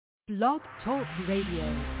Blog Talk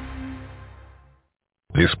Radio.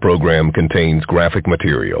 This program contains graphic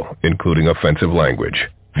material, including offensive language.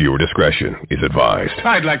 Viewer discretion is advised.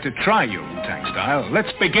 I'd like to try your WU-TANG style. Let's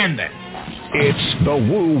begin then. It's the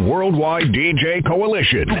WU Worldwide DJ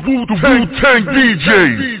Coalition. The WU-TANG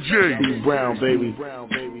DJ. C Brown, baby.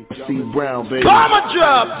 C Brown, baby.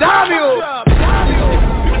 COMANCHE, damn you!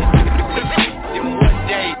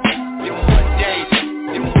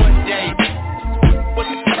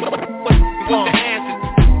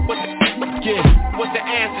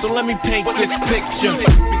 So let me paint this picture.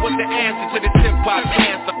 What's the answer to the hip-hop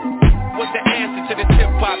cancer? What's the answer to the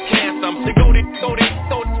hip-hop cancer? They go to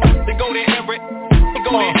Everett. They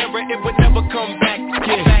go to Everett, it would never come back.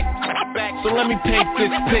 Back. So let me paint this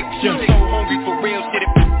picture. So hungry for real shit.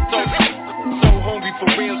 So hungry for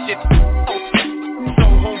real shit. So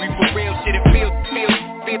hungry for real shit. It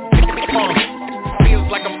feels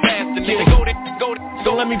like I'm fasting. They go to.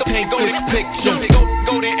 So let me paint this picture.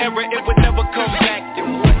 Go to Everett, it would never come back.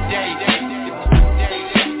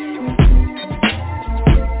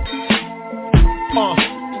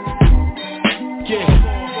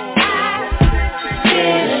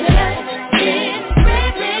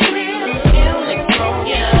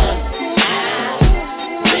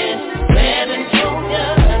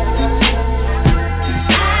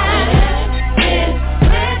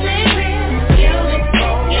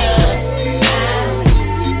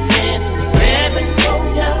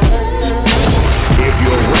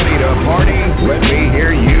 Let me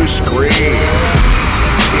hear you scream.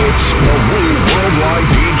 It's the WU Worldwide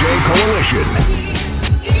DJ Coalition.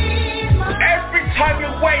 Every time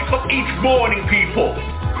you wake up each morning, people,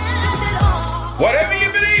 whatever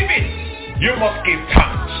you believe in, you must give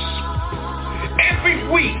thanks. Every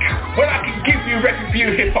week, when I can give you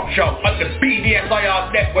RePPiN4U Hip Hop Show on the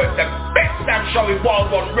BDSIR network, the best damn show in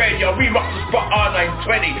Wild One Radio, we rock the spot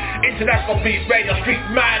R920, International Beat Radio, Street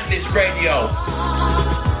Madness Radio.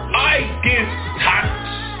 I give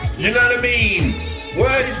thanks, you know what I mean?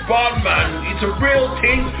 Word is bond, man, it's a real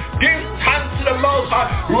thing. Give thanks to the Most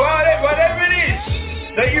High, whatever it is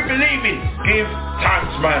that you believe in, give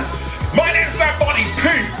thanks, man. My name's Fat Body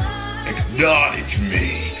P. Acknowledge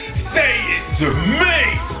me, say it to me.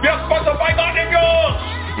 You're sponsored by God and yours.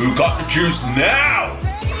 Who got the juice now?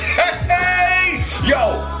 Hey,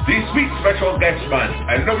 yo, this week's special guest, man,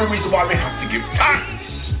 another reason why we have to give thanks.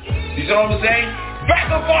 You know what I'm saying?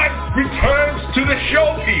 VAGA Vibe returns to the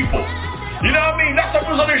show, people. You know what I mean? Last time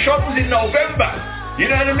it was on the show was in November. You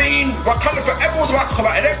know what I mean? We're coming for everyone's about to come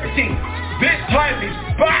out and everything. This time he's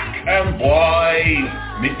back, and boy,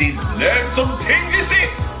 Mitty's learned some things, you see?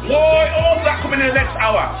 Boy, all that coming in the next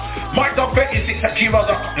hour.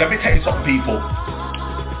 MyDog36@gmail.com. Let me tell you something, people.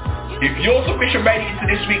 If your submission made it into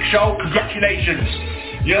this week's show, congratulations.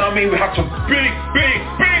 You know what I mean? We have some big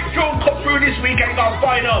tune come through this week and got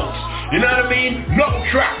finals. You know what I mean? No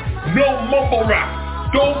trap, no mumble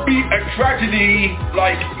rap. Don't be a tragedy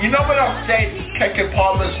like, you know when I said Keke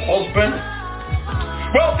Palmer's husband?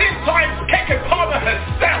 Well, this time, Keke Palmer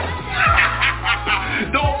herself.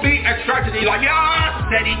 Don't be a tragedy like, yeah, I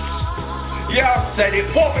said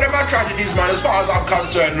it. Both of them are tragedies, man, as far as I'm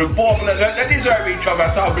concerned. Both of them, they deserve each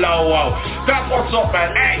other, so blow wow. That's what's up,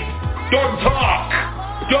 man. Hey, don't talk.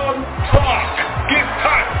 Give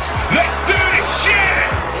thanks. Let's do this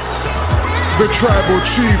shit. The tribal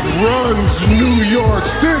chief runs New York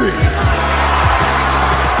City.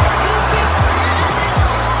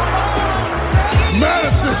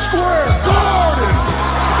 Madison Square Garden.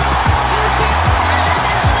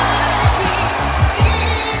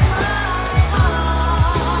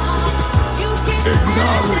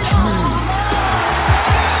 Acknowledge me.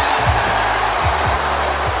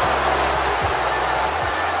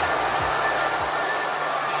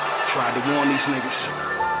 Tried to warn these niggas.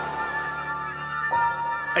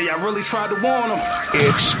 Hey, I really tried to warn them.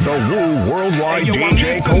 It's the WU Worldwide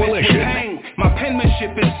DJ Coalition. My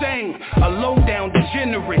penmanship insane. A low-down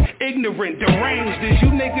degenerate, ignorant, deranged. As you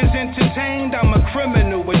niggas entertained, I'm a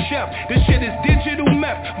criminal, a chef. This shit is digital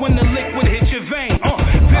meth when the liquid hits your vein.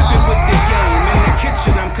 Vivid with the game. In the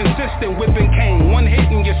kitchen, I'm consistent, whipping cane. One hit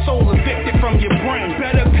and your soul evicted from your brain.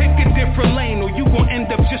 Better pick a different lane or you gon' end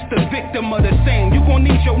up just a victim of the same. You gon'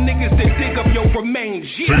 need your niggas to dig up your remains.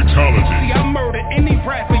 Yeah. Fatality. See, I murder any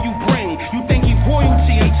rapper you bring. You think you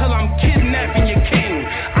royalty until I'm kidnapping your king.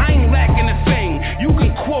 I ain't lacking a thing. You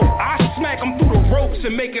can quote, I smack them through the ropes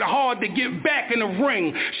and make it hard to get back in the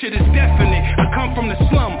ring. Shit is definite. I come from the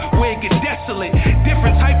slum where it get desolate.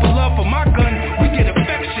 Different type of love for my gun. We get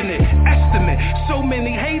affectionate. Estimate. So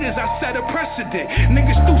many haters, I set a precedent.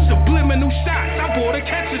 Niggas threw subliminal shots. I bought a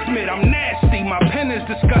catcher's mitt. I'm nasty. My pen is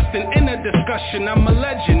disgusting. In a disgusting discussion. I'm a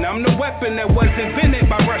legend, I'm the weapon that was invented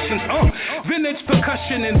by Russians. Vintage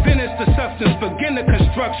percussion and vintage the substance. Begin the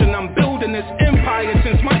construction. I'm building this empire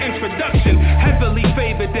since my introduction. Heavily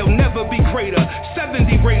favored, they'll never be greater.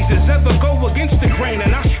 70 razors ever go against the grain,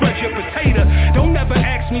 and I shred your potato. Don't ever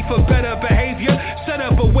ask me for better behavior. Set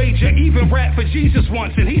up a wager, even rap for Jesus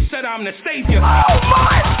once, and he said I'm the savior. Oh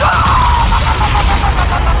my God!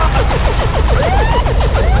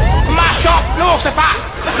 Mash up Lucifer!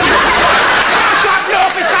 Mash up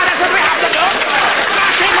Lucifer, that's what we have to do!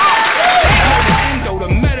 Mash him up! The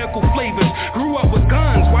medical flavors, grew up with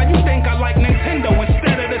guns. Why you think I like Nintendo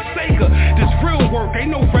instead of the Sega? This real work, ain't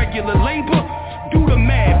no regular labor. Do the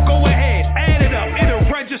math, go ahead, add it up, it'll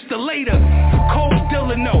register later. Cold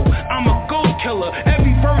Dylan, no, I'm a ghost killer.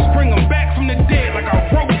 Every verse bring them back from the dead like I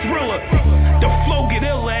wrote Thriller. The flow get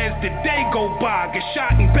ill as the day go by. Get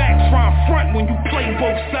shot in back, try front when you play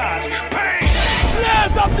both sides. Pain!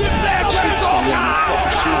 Hands up the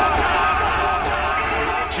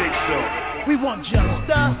Jigsaw. We want justice.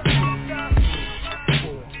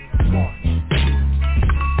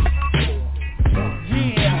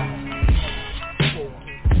 Yeah.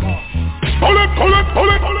 Pull it, pull it, pull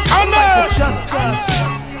it, pull it. I'm there. Justice.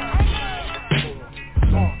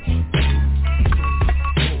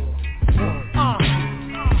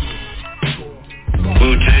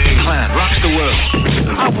 WU-TANG Clan rocks the world.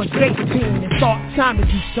 I was 18 and thought time to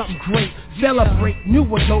do something great. Celebrate, new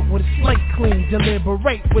adult with a slate clean.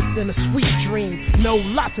 Deliberate within a sweet dream. Know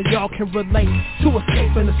lots of y'all can relate to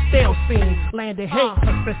escaping the stale scene. Landed hate,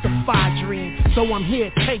 a specified dream. So I'm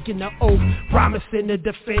here taking the oath, promising to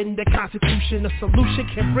defend the Constitution. A solution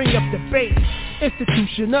can bring up debate.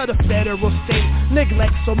 Institution of the federal state.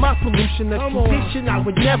 Neglect, so my pollution, a condition I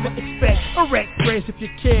would never expect. Erect prayers if you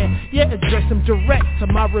care. Yeah, address them direct to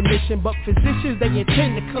my remission. But physicians, they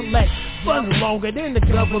intend to collect funds longer than the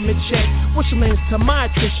government check. Which links to my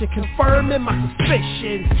attrition, confirming my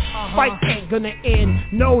suspicions. Fight ain't gonna end,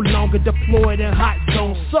 no longer deployed in hot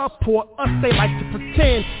zones. Support us, they like to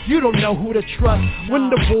pretend you don't know who to trust. When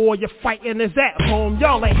the war you're fighting is at home,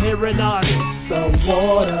 y'all ain't hearing us. It's the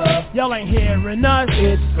water. Y'all ain't hearing us.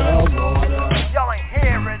 It's the water. Y'all ain't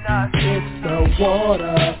hearing us. It's the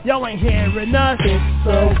water. Y'all ain't hearing us. It's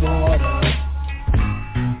the water.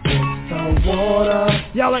 Water.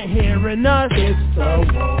 Y'all ain't hearing us. It's the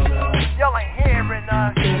water. Y'all ain't hearing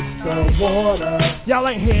us. It's the water. Y'all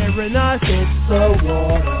ain't hearing us. It's the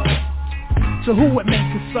water. To who it may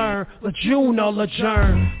concern, Lejeune or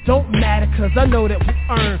Lejeune, don't matter cause I know that we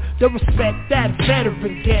earn the respect that a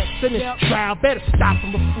veteran gets. In this trial, better stop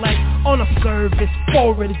and reflect on a service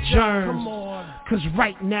for it adjourns. Cause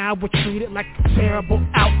right now we're treated like a terrible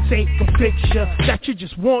outtake, a picture that you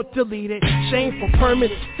just want deleted. Shameful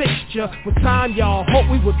permanent fixture. With time y'all hope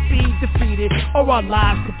we would be defeated or our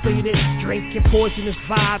lives completed. Drinking poisonous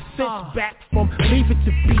vibes sent back from Leave It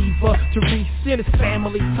to Beaver to rescind his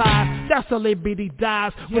family ties. That's how liberty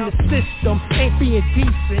dies when the system ain't being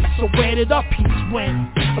decent. So where did our peace went?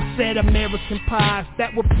 Upset American pies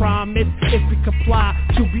that were promised if we comply.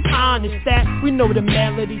 To be honest, that we know the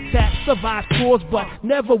melody tap survives tours, but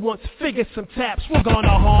never once figured some taps were gonna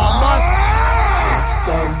harm us. It's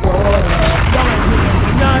the water.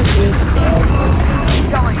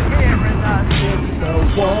 Y'all ain't hearing us. It's the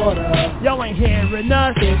water. Y'all ain't hearing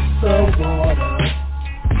us. It's the water.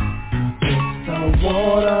 It's the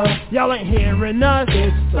water. Y'all ain't hearing us.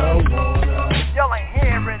 It's the water. Y'all ain't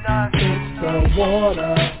hearing us. It's the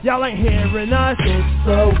water. Y'all ain't hearing us. It's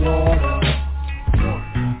the water.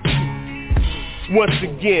 Once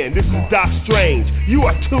again, this is Doc Strange. You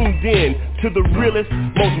are tuned in to the realest,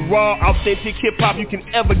 most raw, authentic hip-hop you can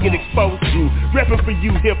ever get exposed to.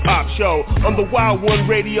 RePPiN4U hip-hop show on the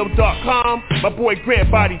wild1radio.com. My boy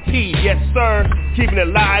Grant Body P, yes sir. Keeping it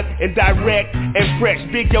live and direct and fresh.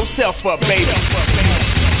 Big yourself up, baby.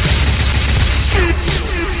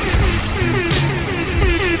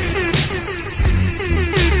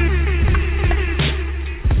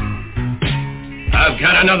 I've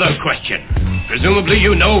got another question. Presumably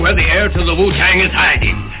you know where the heir to the Wu-Tang is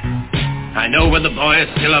hiding. I know where the boy is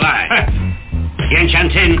still alive.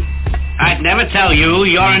 Yinchantin, I'd never tell you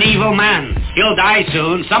you're an evil man. You'll die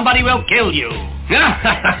soon. Somebody will kill you.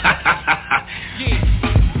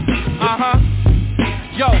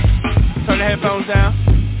 Yo, turn the headphones down.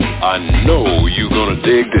 I know you gonna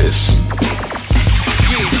dig this.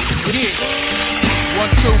 Yeah, it is. 1,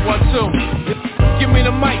 2, 1, 2. Give me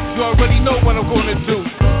the mic, you already know what I'm gonna do.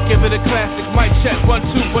 Give it a classic, mic check, 1,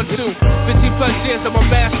 2, 1, 2. 50 plus years, I'm a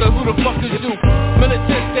master, who the fuck is you?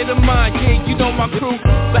 Militant state of mind, yeah, you know my crew.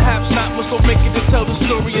 Perhaps not, but so make it to tell the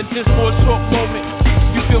story in this for a short moment.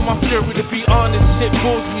 You you feel my fury, to be honest, shit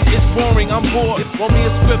bores me, it's boring, I'm bored. Want me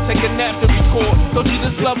a script, take a nap to record. Don't you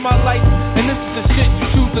just love my life? And this is the shit you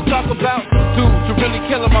choose to talk about? Dude, you're really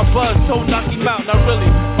killing my buzz, so knock him out, not really.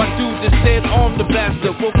 My dude just said arm the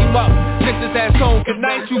bastard, woke him up, sent his ass home, good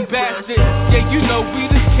night you bastard. Yeah, you know, we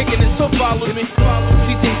just kicking it, so follow me.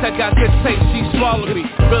 She thinks I got good taste, she swallowed me,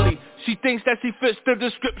 really. She thinks that she fits the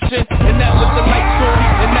description, and that was the light story,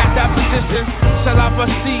 and that's that position. Shall I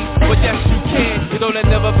proceed? Well, yes you can. Though that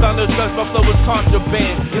never found a judge, my flow was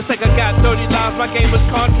contraband. It's like I got 30 lives, my game is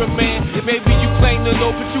contraband. Maybe you claim to know,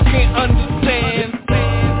 but you can't understand.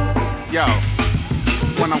 Yo,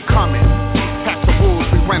 when I'm coming, pack the wolves,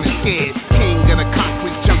 we running scared. King of the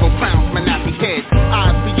concrete jungle, crowns, my nappy head.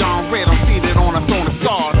 Eyes beyond red, I'm seated on a throne of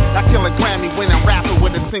stars. I kill a Grammy winning rapper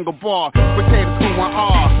with a single bar. Potatoes going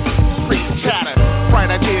R. Chatter,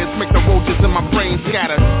 bright ideas make the roaches in my brain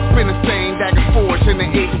scatter. Spinning stain, daggers forged in the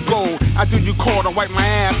age of gold. I do you call to wipe my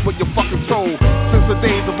ass with your fucking soul. Since the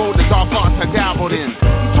days of old, the dark arts I dabbled in.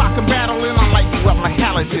 You talking battling, I light you up like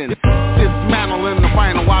halogen. Dismantling the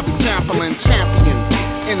vinyl, I be sampling champions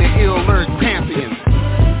in the ill lyric pantheon.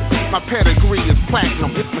 My pedigree is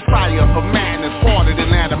platinum, messiah of madness, harder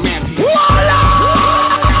than adamantium.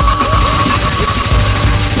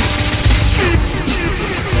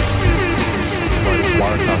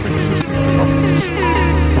 Wiretapping assistance to governments.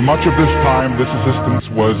 For much of this time, this assistance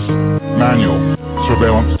was manual.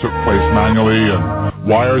 Surveillance took place manually, and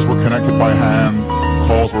wires were connected by hand,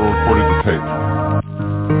 calls were recorded to tape.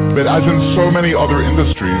 But as in so many other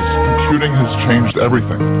industries, computing has changed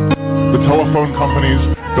everything. The telephone companies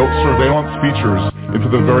built surveillance features into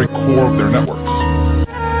the very core of their networks.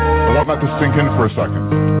 I want that to sink in for a second.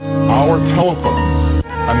 Our telephones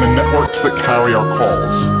and the networks that carry our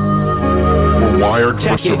calls wired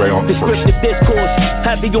for surveillance. Descriptive discourse,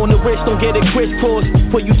 happy on the wrist, don't get it crisscross.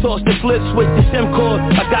 When you toss the flip, switch the SIM card.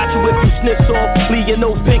 I got you if you sniff off. Leave your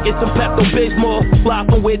nose pink and some Pepto-Bismol.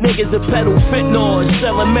 Flopping with niggas that pedal fentanyl,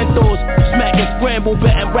 selling mentors, smacking scramble,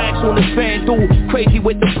 betting racks on the fan dude. Crazy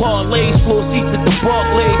with the parlays, floor seats at the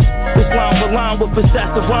Barclays. This line for line with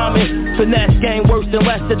possessive rhyming. Finesse game worse than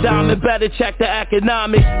Lester Diamond. Better check the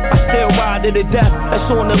economics. I still ride to the death. That's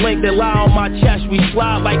on the link that lie on my chest. We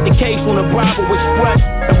slide like the case on a Bravo Express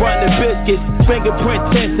and run the biscuits.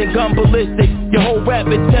 Fingerprint tints and gun ballistics. Your whole rap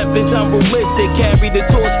attempt is unrealistic. Carry the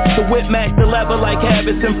torch, the whip match the lever like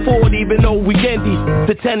Harrison Ford. Even though we indies,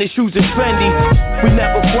 the tennis shoes is trendy. We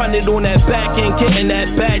never fronted on that back end, getting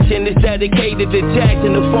that batch and it's dedicated to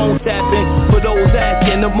Jackson. The phone tapping for those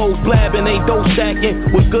asking. The most blabbing ain't those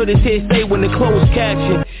stacking. What's good is hearsay when the closed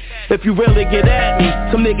caption. If you really get at me,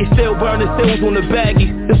 some niggas still burning stills on the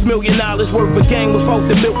baggies. This $1 million worth of gang without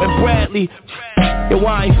the Milton Bradley. Yo,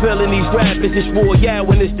 I ain't feeling these rappers, it's Royale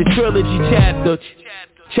when it's the trilogy chapter.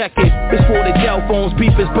 Check it, it's for the jail phones,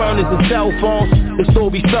 beepers, burners, and cell phones. The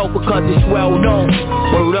story felt because it's well known.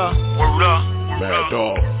 Word up, word up,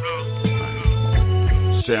 MADDOG,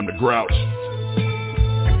 Sam the Grouch.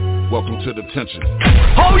 Welcome to Detention.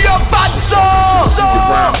 Hold your butts up! Your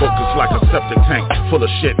rhyme book is like a septic tank full of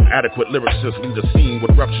shit. Adequate lyricists leave the scene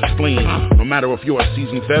with ruptured spleen. No matter if you're a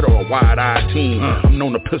seasoned vet or a wide-eyed teen, I'm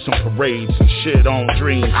known to piss on parades and shit on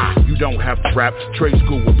dreams. You don't have to rap, trade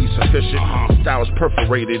school will be sufficient. Style's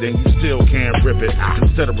perforated and you still can't rip it.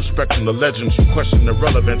 Instead of respecting the legends, you question the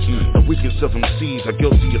relevance. The weakest of MCs are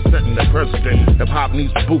guilty of setting the precedent. Hip-hop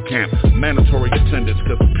needs a boot camp, mandatory attendance,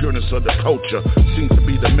 cause the pureness of the culture seems to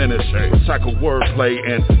be diminished. Recycle wordplay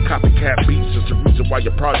and copycat beats is the reason why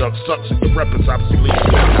your product sucks and your rep is obsolete.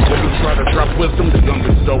 When you try to drop wisdom, the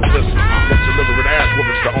youngest don't listen. Just deliver it ass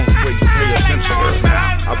whoopers the only way you pay attention.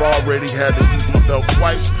 I've already had to use my belt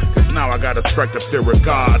twice, cause now I gotta strike the fear of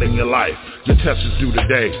God in your life. Your test is due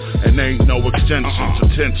today, and there ain't no extensions.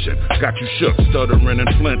 Attention, got you shook, stuttering and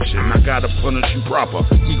flinching. I gotta punish you proper,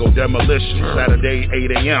 ego demolition. Saturday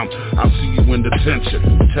 8 a.m., I'll see you in detention.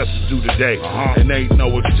 The test is due today, and there ain't no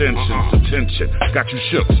extensions. Attention, got you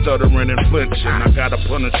shook, stuttering and flinching. I gotta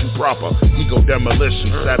punish you proper, ego demolition.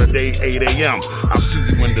 Saturday 8 a.m., I'll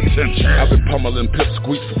see you in detention. I've been pummeling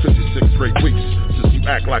pipsqueaks for 56 straight weeks. Since you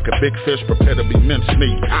act like a big fish, prepare to be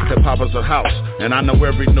mincemeat. Hip-hop is a house, and I know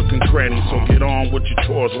every nook and cranny. So get on with your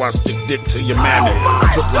chores while I stick dick to your mammy.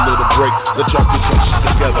 I took a little break, let y'all get your shit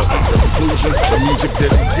together. The conclusion, the music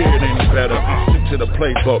didn't get any better. Stick to the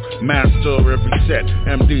playbook, master every set.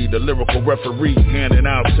 MD, the lyrical referee, handing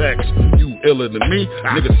out text. You iller than me,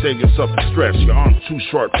 nigga, save yourself the stress. Your arms too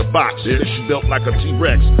short to box, bitch. You built like a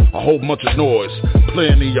T-Rex. A whole bunch of noise,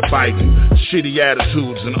 plenty of biting, shitty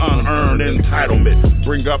attitudes and unearned entitlement.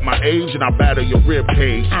 Bring up my age and I batter your rib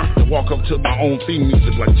cage. And walk up to my own theme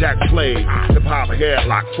music like Jack Slade. Hip-hop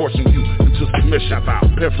headlock, forcing you to to submission.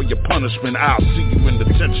 Prepare for your punishment, I'll see you in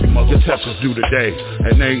detention. Your test is due today,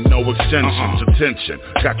 and there ain't no extensions. Attention,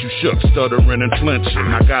 got you shook, stuttering and flinching.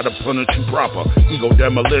 I gotta punish you proper, ego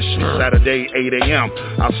demolition. Saturday 8 a.m.,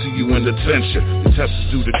 I'll see you in detention. Your test is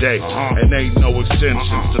due today, and there ain't no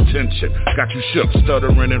extensions. Attention, got you shook,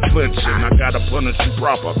 stuttering and flinching. I gotta punish you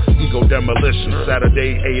proper, ego demolition.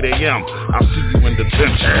 Saturday 8 a.m., I'll see you in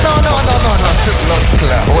detention. No, hold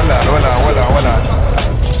on.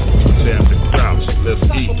 Damn the crowds, let's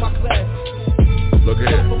eat. Look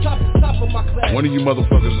here. One of you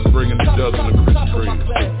motherfuckers is bringing a dozen of Krispy Kremes.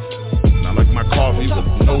 And I like my coffee with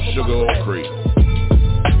no sugar or cream.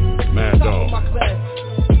 MADDOG.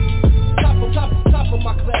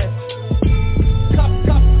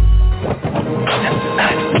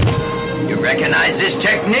 You recognize this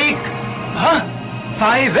technique? Huh?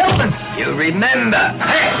 5 elements. You remember.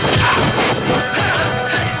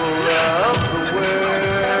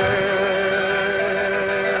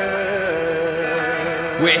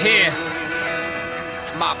 We're here,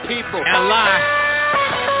 my people, L.I.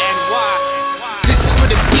 NY. This is for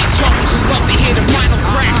the beat jumpers who love to hear the final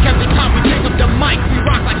crack. Every time we pick up the mic, we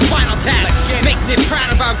rock like Spinal Tap. Making it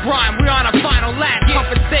proud of our grind, we're on a final lap.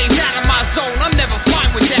 Up and stage out of my zone, I'm never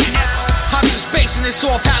fine with that. I'm just spacing this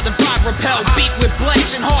off how the vibe repel. Beat with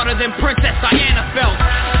blanching harder than Princess Diana felt.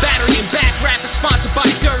 Battery and back rap is sponsored by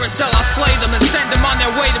Duracell. I slay them and send them on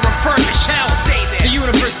their way to refurbish hell. The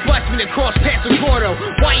universe blessed me to cross past a Gordo.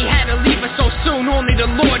 Why he had to leave us so soon, only the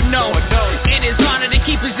Lord knows. In his honor to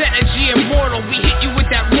keep his energy immortal. We hit you with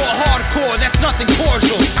that raw hardcore, that's nothing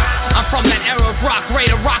cordial. I'm from that era of rock,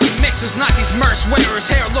 Raider rockin' mixers. Not these merce wearers,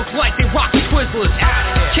 hair look like they rock Twizzlers.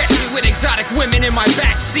 Catch me with exotic women in my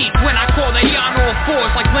backseat when I call they on all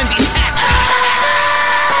fours like Lindy's hat.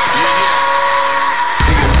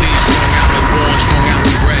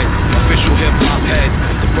 Official hip-hop head,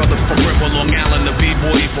 the brother from River Long Island, the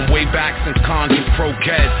b-boy from way back since cons and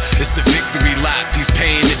pro-keds. It's the victory lap, he's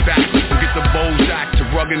paying it back. We'll get the Bozak to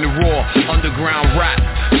rugging the raw, underground rap,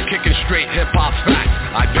 kicking straight hip-hop facts.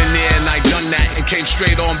 I've been there and I done that and came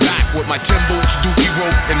straight on back with my Tim boots, dookie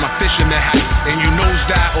rope, and my fisherman hat. And you knows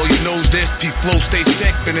that or you knows this, these flows stay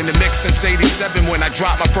sick. Been in the mix since 87 when I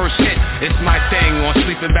dropped my first hit. It's my thing on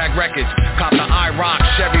Sleeping Bag Records. Cop the I-Rock,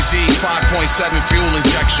 Chevy Z, 5.7 fuel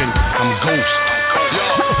injection. I'm Ghost.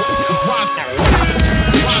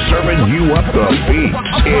 Serving you up the beat.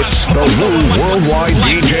 It's the WU Worldwide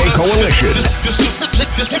DJ Coalition. This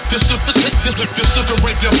is to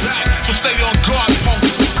break your back, so stay on guard, punk.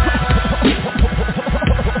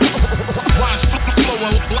 Rise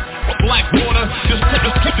flowing like water.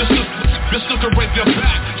 This is to break your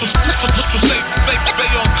back, so stay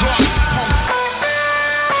on guard, punk.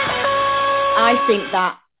 I think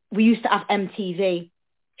that we used to have MTV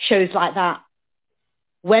shows like that.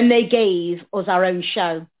 When they gave us our own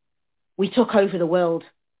show, we took over the world.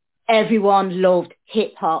 Everyone loved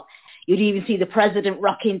hip-hop. You'd even see the president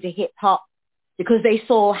rocking to hip-hop because they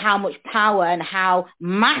saw how much power and how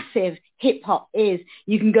massive hip-hop is.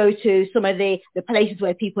 You can go to some of the places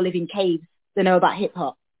where people live in caves that know about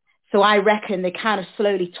hip-hop. So I reckon they kind of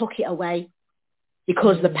slowly took it away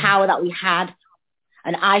because of the power that we had.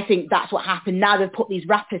 And I think that's what happened. Now they've put these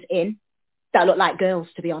rappers in that look like girls,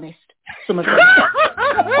 to be honest. Some of them.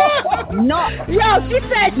 Not. Yo, she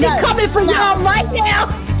said she's coming for y'all right now.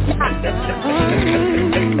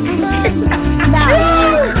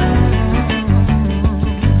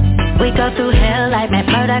 We go through hell like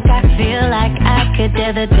MADDOG. I feel like I could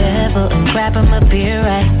dare the devil and grab him a beer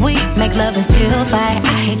right. We make love and still fight.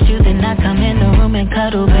 I hate you, then I come in the room and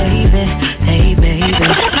cuddle, baby. Hey, baby.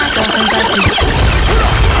 My girlfriend got you.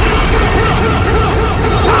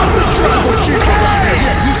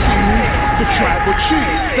 The tribal chief,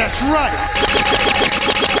 that's right.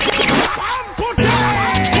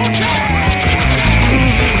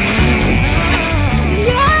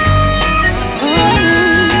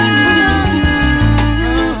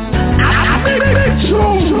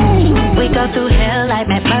 We go through hell like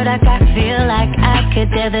MADDOG. I feel like I could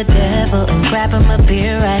dare the devil and grab him a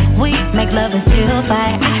beer right. We make love and still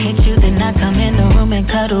fight. I hate you, then I come in the room and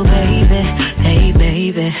cuddle, baby. Hey,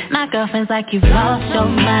 baby. My girlfriend's like, you've lost your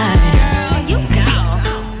mind. Girl, you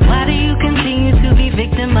go. Why do you continue to be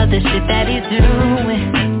victim of the shit that he's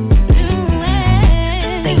doing?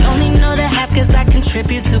 They only know the half cause I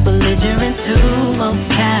contribute to belligerence too most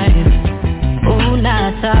times. Ooh,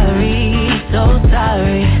 not sorry, so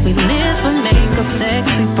sorry. We live for makeup, sex,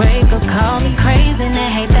 we break up. Call me crazy and they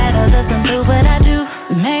hate that others don't do what I do.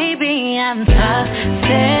 Maybe I'm toxic,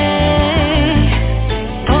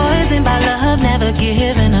 poisoned by love, never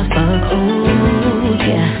giving a fuck. Ooh,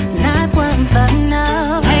 yeah, not one for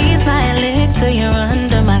no. Hey, it's my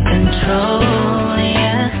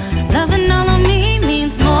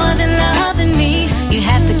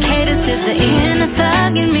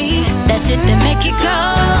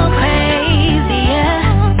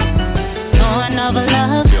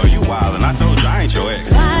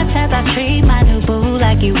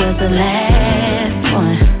was the last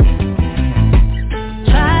one.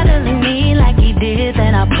 Try to leave me like he did,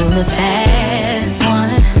 then I'll pull a fast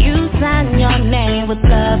one. You sign your name with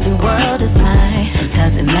love, the world is mine. It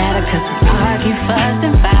doesn't matter cause we argue, fuss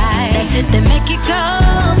and fight. That shit that make you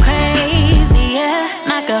go crazy,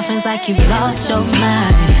 yeah. My girlfriend's like you've lost your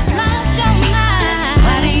mind. Lost your mind.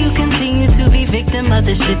 Why do you continue to be victim of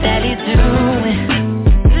the shit that he's doing?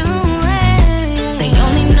 They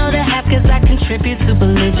only know the half cause I contribute to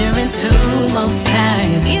belligerent too most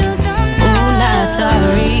times. You don't know. Ooh, not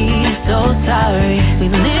sorry, so sorry. We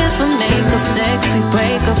live for makeup, sex, we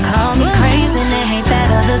break up. Call me crazy and they hate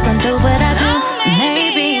that others don't do what I do.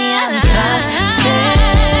 Maybe I'm toxic,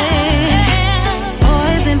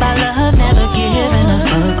 poisoned by love, never giving a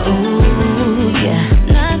fuck. Ooh, yeah.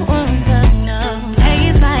 Not one fuck, no.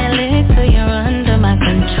 Hey, it's my elixir, you're under my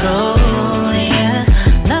control.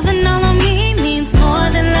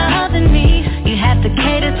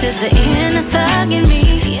 The inner thug in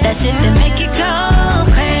me, that shit that make you go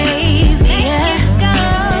crazy, yeah.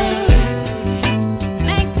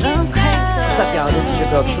 What's up, y'all? This is your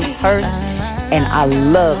girl, Truth Hurst, and I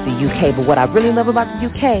love the UK, but what I really love about the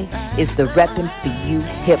UK is the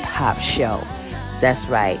RePPiN4U hip-hop show. That's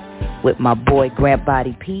right, with my boy Grant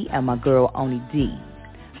Body P and my girl Oni D.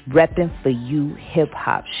 RePPiN4U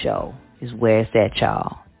hip-hop show is where it's at,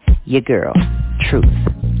 y'all. Your girl, Truth.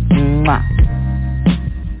 Mwah.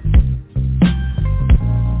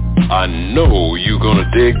 I know you gonna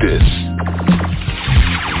dig this.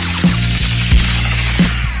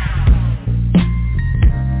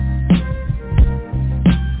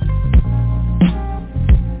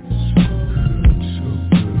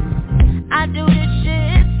 I do this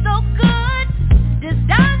shit so good. This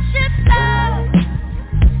dime shit so.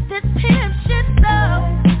 This pimp shit so.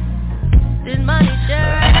 This money shit.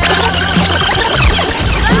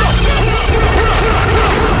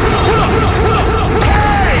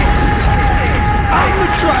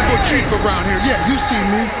 Tribal chief around here, yeah, you see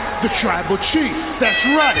me, the tribal chief, that's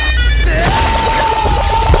right.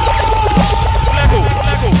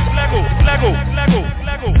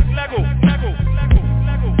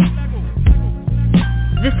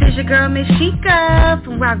 This is your girl Miss Chica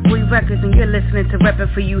from Rockboy Records, and you're listening to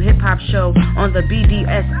RePPiN4U Hip Hop Show on the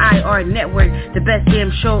BDSIR network, the best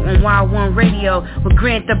damn show on Wild One Radio with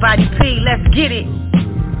Grant the Body P. Let's get it.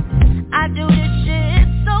 I do this shit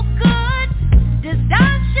so good. This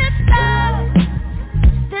dime shit so.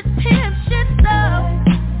 This pimp shit so.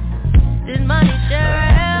 This money shit.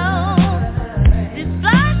 This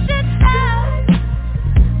fly shit so.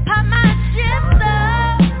 Pop my shit so.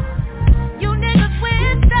 You niggas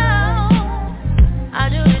win so. I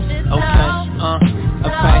do this shit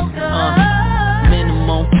so.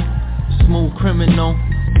 Minimal. Smooth criminal.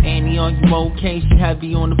 Annie, are you okay? She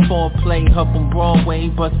heavy on the foreplay. Up on Broadway,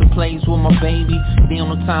 bustin' plays with my baby. Down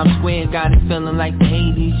on Times Square, got it feeling like the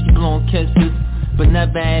 80s. She blowing kisses, but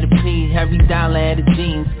never had a P. Every dollar had a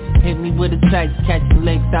jeans. Hit me with a text, catching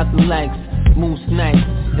legs out the legs. Moose neck,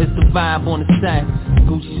 it's the vibe on the set.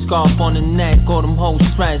 Gucci scarf on the neck, all them hoes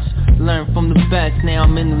stretch. Learn from the best, now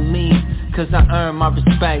I'm in the league. Cause I earn my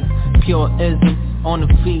respect. Pure ism, on the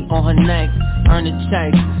feet, on her neck. Earn a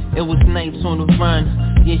check, it was Napes on the run.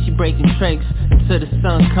 Yeah, she breaking tricks until the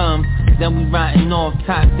sun comes. Then we riding off,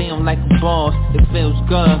 top down like a boss. It feels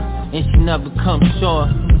good, and she never comes short.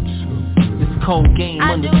 This cold game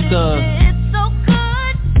understood. I do this shit so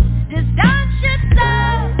good. This dime shit so.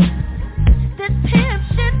 This pimp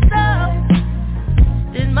shit so.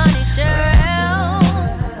 This money shit.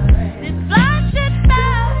 This fly shit so.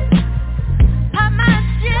 Pop my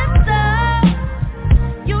shit so.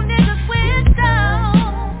 You niggas win so.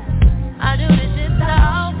 I do this shit so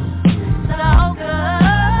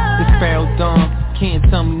good. This Pharaoh Dawn can't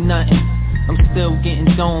tell me nothing. I'm still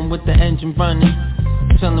getting dome with the engine running.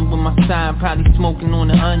 Chillin' with my side, probably smoking on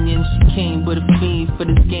the onion. She came with a feed for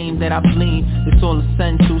this game that I bleed. It's all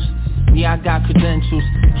essentials. Yeah, I got credentials.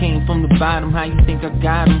 Came from the bottom, how you think I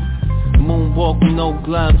got them? Moonwalk with no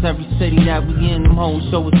gloves. Every city that we in, them hoes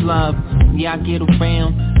show us love. Yeah, I get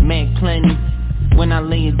around, mad plenty. When I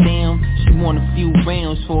lay it down, she want a few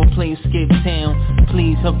rounds for a play skip town.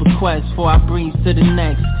 Please her request before I breeze to the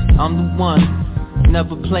next. I'm the one.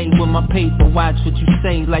 Never play with my paper, watch what you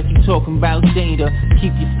say like you talking about Jada.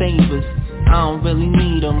 Keep your favors, I don't really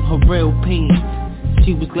need them, her real P.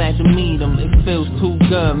 She was glad to meet him, it feels too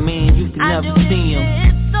good, man, you can never see him. I do this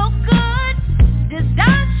shit so good, this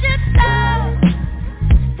dime shit so.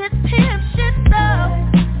 This pimp shit so.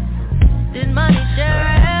 This money shit.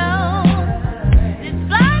 This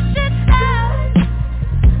fly shit so.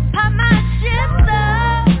 Pop my shit so.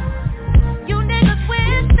 You niggas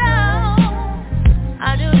win so.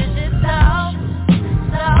 I do this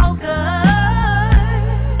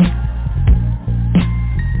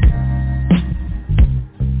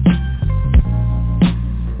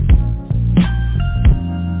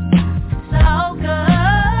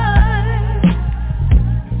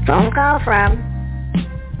call from.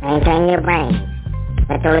 Maintain your brain.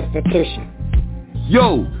 Mental institution.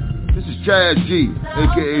 Yo, this is Chaz G,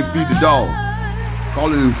 a.k.a. Beat the Dog.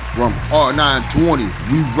 Calling you from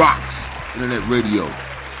R920, We Rocks Internet Radio.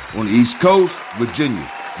 On the East Coast, Virginia.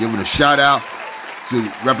 Giving a shout out to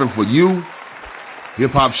RePPiN4U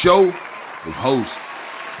Hip Hop Show with hosts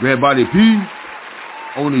Red Body P,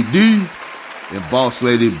 Oni D, and Boss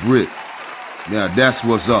Lady Britt. Now that's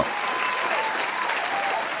what's up.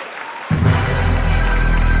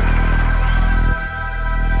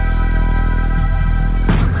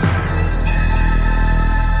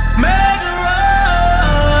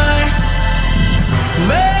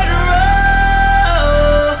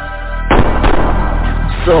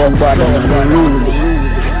 Somebody Everybody!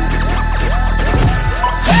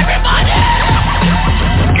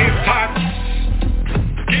 Give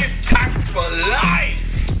thanks for life!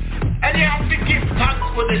 And you have to give thanks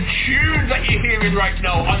for the tunes that you're hearing right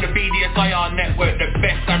now on the BDSIR network, the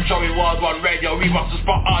best damn show in World One Radio. We rock the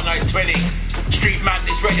spot R920. Street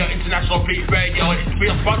Madness Radio, International Fleet Radio. We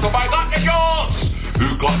are sponsored by Got the Juice!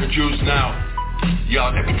 Who got the juice now? Yo,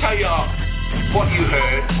 let me tell y'all what you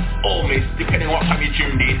heard or missed, depending on what time you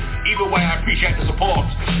tuned in. Either way, I appreciate the support.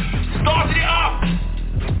 Started it up!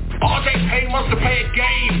 RJ PAYNE wants to play a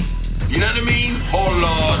game. You know what I mean? Oh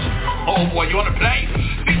Lord. Oh boy, you want to play?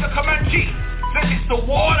 It's the Comanche. Then it's the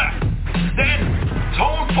water. Then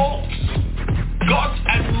FULTZ, Gods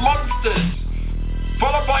and Monsters.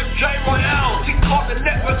 Followed by ROYALE. TikTok, the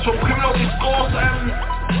networks from Criminal Discourse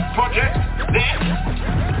Project. Then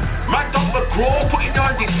MADDOG MCGRAW putting you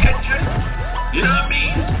on detention. You know what I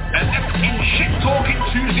mean? And that's in shit talking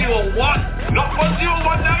 201. Not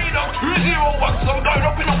 101 now, you know, 201. So we're going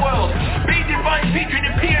up in the world. Be Divine featuring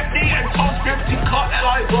the PMD and Tom Script in Cut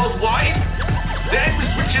LI worldwide. Then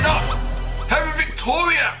we're switching up. Heaven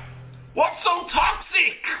Victoria. What's so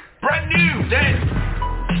toxic? Brand new. Then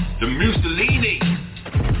the MUSALINI.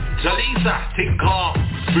 JALISA. Tinker.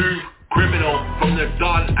 Smooth Criminal from the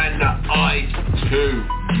Don and the I2.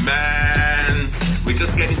 Man, we're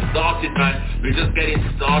just getting started, man. We're just getting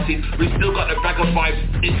started. We still got the VAGA Vibes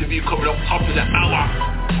interview coming up top of the hour.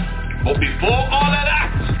 But before all of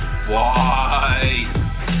that, why?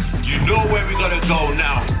 You know where we're gonna go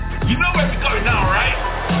now. You know where we're going now, right?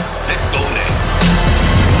 Let's go there.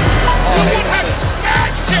 You would have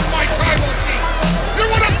smashed him, my tribal team. You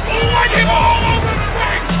would have blood him all over the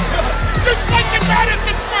ring. Just like the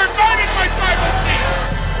Madison Square Garden, my tribal team.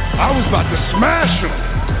 I was about to smash him.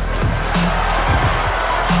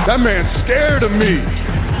 That man's scared of me.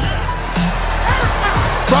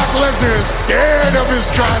 Brock Lesnar is scared of his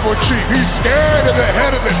tribal chief. He's scared of the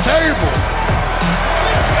head of the table.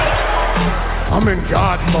 I'm in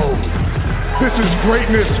God mode. This is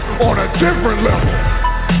greatness on a different level.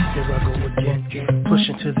 Here I go again,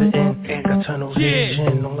 pushing to the end. Got tunnel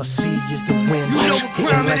vision, all I see is the wind. You know what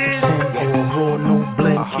crime it is? Raw, no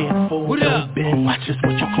blend, can't fold, no bend. Watch this,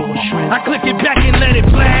 what you call shrimp. I click it back and let it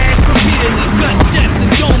blast. Repeatedly gunshots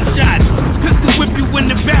and dome shots. Pistol whip you in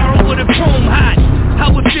the barrel with a chrome hot.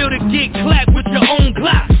 How it feel to get clapped with your own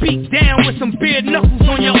Glock? Beat down with some bare knuckles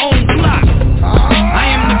on your own block. I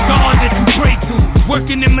am the God that you pray to,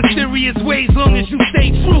 working in mysterious ways long as you stay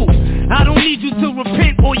true. I don't need you to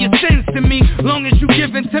repent or your sins to me, long as you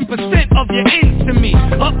giving 10% of your ends to me.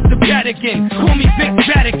 Up the Vatican, call me Big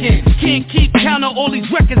Vatican. Can't keep count of all these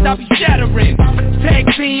records I be shattering. Tag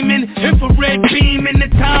teaming, infrared beaming. The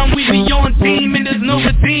time we be on demon, there's no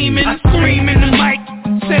redeeming. I scream in the mic,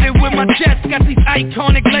 said it with my chest. Got these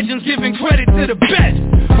iconic legends giving credit to the best.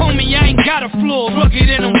 Homie, I ain't got a flaw, rugged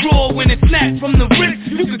and I'm raw. When it's snapped from the wrist,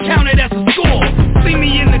 you can count it as a score. See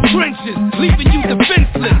me in the trenches, leaving you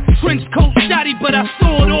defenseless. Trench coat shoddy, but I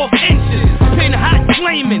sawed off inches. Pin hot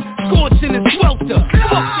flaming, scorching and swelter.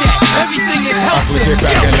 Fuck that, everything is healthy. I put it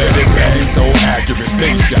back and let it bang, so accurate.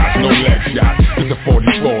 Big shots, no leg shots. It's a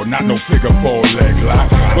 44, not no figure 4 leg lock.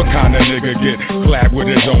 What kind of nigga get clapped with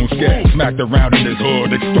his own scat? Smacked around in his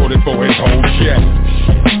hood, extorted for his whole check.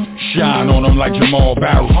 Shine on him like Jamal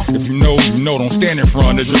Barrow. If you know, you know, don't stand in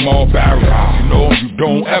front of Jamal Barrow. You know, you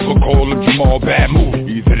don't ever call him Jamal Bad Move.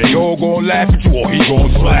 Either they all gon' laugh at you or he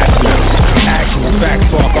gon' slap you. Actual fact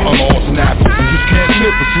fucker, I'm all snapping. You can't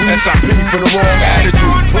sit with you, SIP for the wrong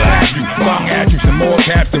attitude. Blast you, bong at you, some more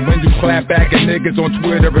caps than when you clap back at niggas on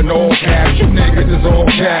Twitter and all caps. You niggas is all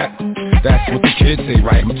cap. That's what the kids say,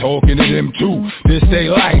 right? I'm talking to them too. This they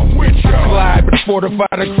like. Slide, but fortify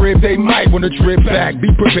the crib, they might wanna trip back. Be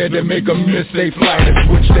prepared to make them miss they flight and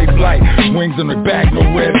switch they flight. Wings on the back, no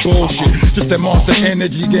red bullshit. Just that monster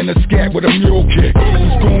energy, getting a scat with a mule kick.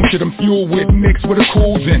 Spoon to them fuel with, mixed with a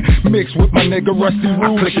cruising. Mixed with my nigga Rusty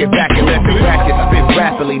Rules. I click it back and let the racket spit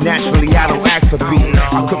rapidly, naturally pass a beat.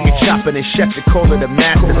 I could be chopping and chef to call it a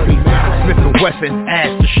masterpiece. Smith & Wesson,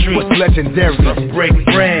 ask the street. What's legendary? Break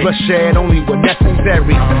bread. Bloodshed only when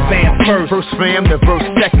necessary. Fam first fam, the verse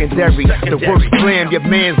secondary. The worst slam, your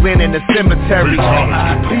man's laying in the cemetery.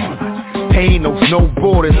 Pain knows no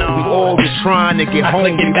borders. We all just trying to get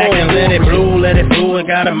home. Get back and let it blow. It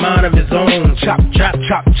got a mind of its own. Chop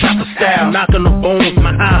the style, knocking the bones.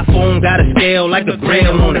 My iPhone got a scale like a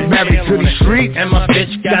grail on it. Married to the streets, and my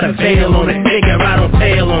bitch got a veil on it. Figure I don't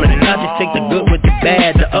fail on it. I just take the good with the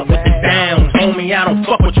bad, the up with the down. Homie, I don't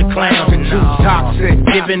fuck with your clowns. Toxic,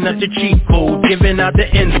 giving up the cheat code, giving out the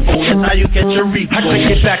info. That's how you get your repo. I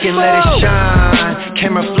take it back and let it shine.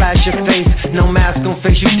 Camera flash your face, no mask on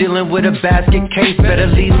face. You dealing with a basket case. Better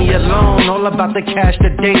leave me alone. All about the cash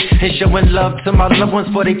today and showing love to my loved ones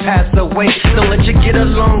before they pass away. Don't let you get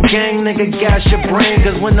along, gang. Nigga, gas your brain.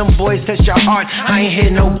 Cause when them boys touch your heart, I ain't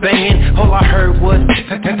hear no banging. All I heard was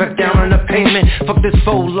back down on the pavement. Fuck this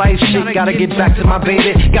full life shit. Gotta get back to my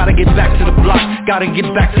baby. Gotta get back to the block. Gotta get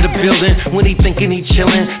back to the building. When he thinking he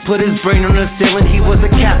chillin', put his brain on the ceiling. He was a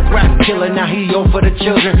cat rap killer. Now he all for the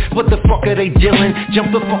children. What the fuck are they dealing?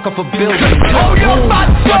 Jump the fuck up a building. Watch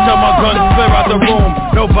out my guns, clear out the room.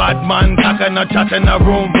 No bad man, talking a chat in a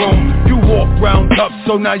room. You walk round tough,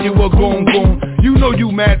 so now you a goon. You know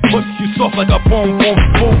you mad puss, you soft like a boom.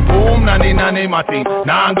 Nani mati,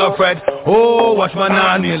 nanga Fred. Oh, watch my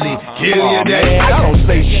nanny kill you dead. I don't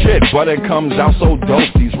say shit, but it comes out so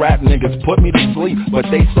dope. These rap niggas put me to sleep, but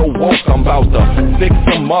they so woke. I'm about to fix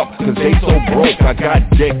them up, cause they so broke. I got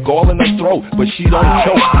dick all in the throat, but she don't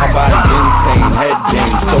choke. My body insane, head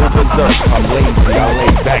game, so berserk. I'm lazy, I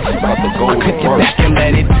lay back, about to go to work. Back and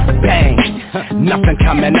let it bang, nothing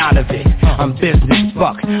coming out of it. I'm business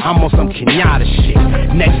fuck, I'm on some Kenyatta shit.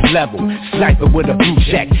 Next level, sniper with a blue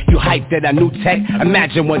check. You hype that I new tech,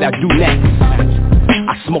 imagine what I do next.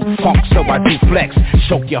 I smoke funk so I do flex,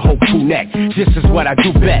 choke your whole crew neck. This is what I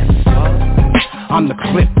do best. I'm the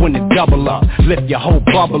clip when it double up, lift your whole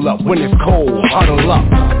bubble up. When it's cold, huddle up.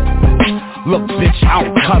 Look bitch, I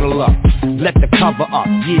don't cuddle up. Let the cover up,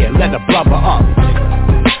 yeah, let the blubber up.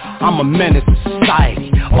 I'm a menace to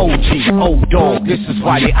society, OG, old dog, this is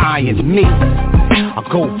why they eyeing me. I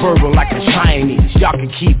go verbal like a Chinese, y'all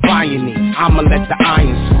can keep buying these, I'ma let the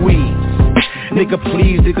iron squeeze. Nigga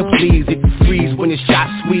please, if you freeze when your shot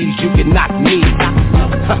squeeze, you can knock me.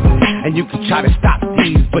 And you can try to stop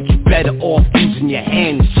these, but you better off using your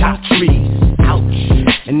hands, chop trees. Ouch.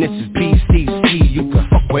 And this is BCC, you can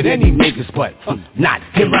fuck with any niggas, but not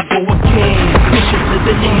here. I go again, pushing to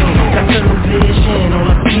the end. Got tunnel vision, all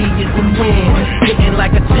I see is the wind. Hitting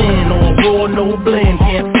like a 10, on raw, no blend.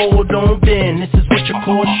 Can't fold, don't bend, this is what you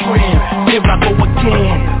call shrimp. Here I go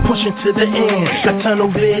again, pushing to the end. Got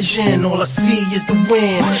tunnel vision, all I see is the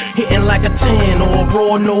wind. Hitting like a 10, on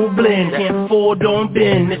raw, no blend. Can't fold, don't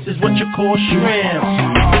bend, this is what you call shrimp.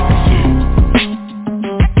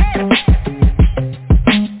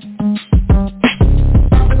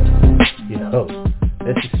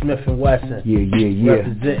 This is Smith & Wesson. Yeah.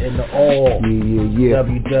 Representing the all. Yeah.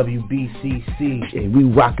 WWBCC. And we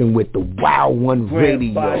rocking with the Wild One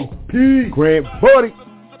Radio. Grand Party.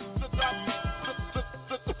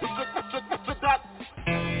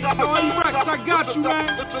 I got you, man.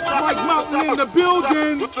 Mike Mountain in the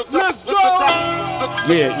building. Let's go.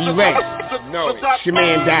 Yeah, E-Rex. No, it's your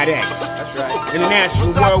man Dot X. That's right.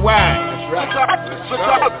 International, worldwide. That's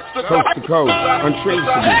right. Coast to coast,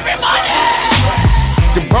 untraceable.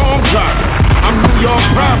 The bomb drop. I'm New York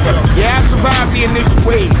proper. Yeah, I survived the initial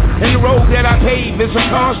wave. And the road that I pave is a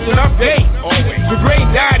constant update. The great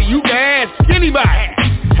daddy, you can ask anybody.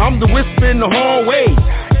 I'm the whisper in the hallway.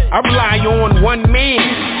 I rely on one man.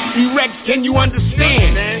 E-Rex, can you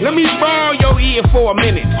understand? Let me borrow your ear for a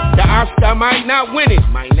minute. The Oscar might not win it,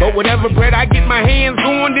 but whatever bread I get my hands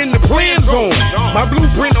on, then the plan's on. My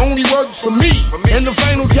blueprint only works for me, and the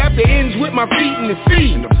final chapter ends with my feet in the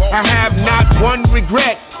sea. I have not one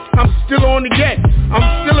regret. I'm still on the get. I'm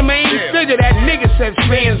still a main figure that nigga says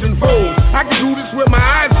fans and foes. I can do this with my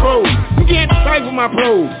eyes closed. You can't decipher my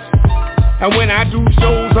prose. And when I do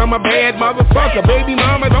shows, I'm a bad motherfucker. Baby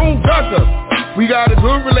mama, don't duck her. We got a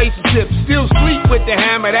good relationship, still sleep with the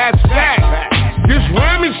hammer, that's fact. This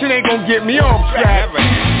rhyming shit ain't gonna get me off track.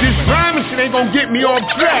 This rhyming shit ain't gonna get me off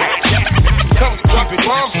track.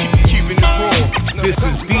 This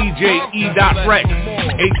is DJ E.Rex,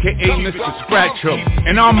 aka Mr. Scratcher,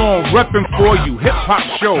 and I'm on RePPiN4U Hip Hop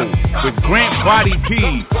Show with Grant Body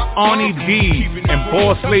P, Arnie D, and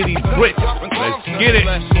Boss Lady Brit. Let's get it.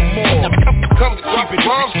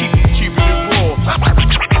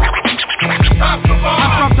 I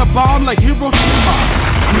drop the bomb like Hiroshima.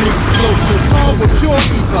 The explosive bomb with your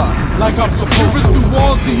ether. like I'm supposed to. The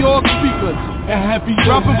walls of your speakers and heavy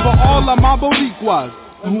dropping for all of my Boricuas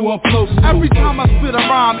who are close. Every time I spit a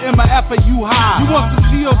rhyme, MFAU high. You want the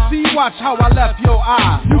TLC? Watch how I left your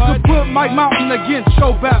eye. You can put Mike Mountain against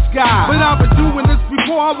your best guy, but I've been doing this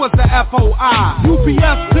before I was the FOI.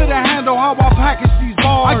 UPS couldn't handle how I package these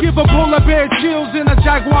bars. I give a polar bear chills and a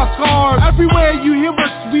Jaguar scarf. Everywhere you hear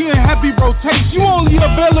us, we in heavy rotation. You only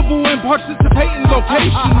available in participating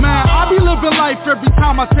locations. Man, I be living life every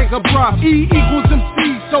time I take a breath. E equals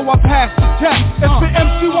MC, so I pass the test. If the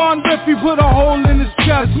MC1 riff, he put a hole in his chest.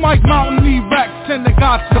 It's Mike Mountain, Lee Rex, and the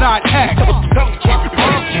God to that X.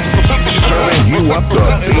 Turning you up the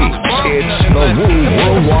beat, it's the WU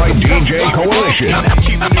Worldwide DJ Coalition.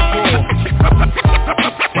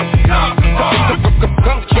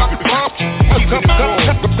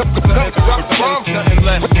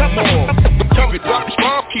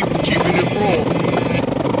 Keeping it raw.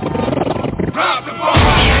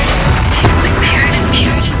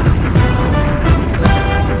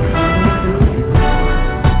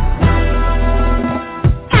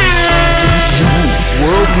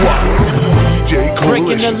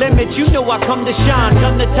 Breaking the limit, you know I come to shine.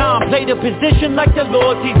 Done the time, play the position like the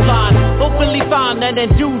Lord sees fine. Hopefully find that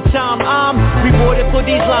in due time I'm rewarded for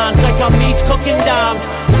these lines like I'm meat cooking dimes.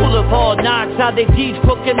 Full of hard knocks, how they teach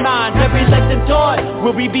cooking minds. Every lesson taught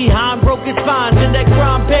will be behind broken spines in that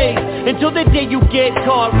crime pays until the day you get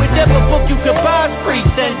caught. Whichever book you could buy, free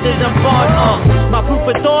senses I'm part of. My proof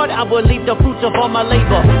of thought, I will leave the fruits of all my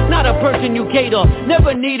labor. Not a person you cater,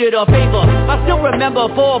 never needed a favor. I still remember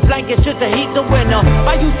 4 blankets just to heat the winter.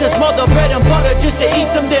 I used to smother bread and butter just to eat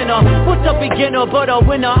some dinner. What's a beginner but a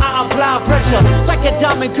winner? I apply pressure like a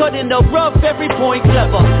diamond cut in the rough, every point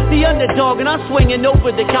clever. The underdog and I'm swinging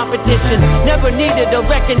over the competition. Never needed the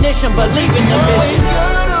recognition, believe in the mission.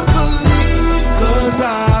 Cause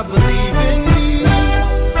I believe in me.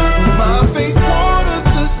 My faith waters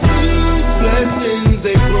the sea. Blessings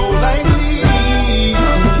they grow like leaves.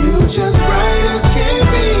 My future's bright as can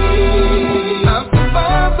be. I've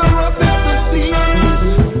survived the roughest of seas.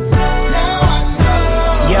 Now I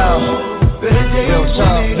know. Better days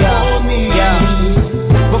will make for me.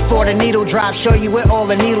 Before the needle drop, show you where all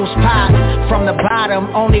the needles pop. From the bottom,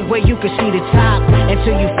 only way you can see the top.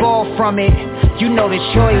 Until you fall from it, you know the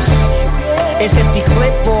choice. It's empty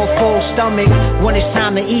clip or a full stomach. When it's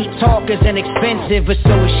time to eat, talk isn't expensive, but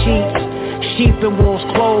so is sheets. Sheep and wolves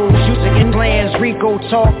clothes, using implants. Rico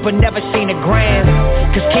talk, but never seen a gram.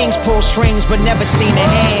 Cause kings pull strings, but never seen a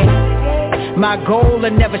hand. My goal, to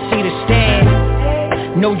never see the stand.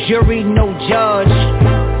 No jury, no judge.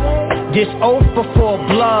 This oath before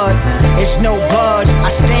blood, it's no budge.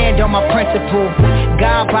 I stand on my principle.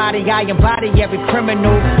 God body, I embody every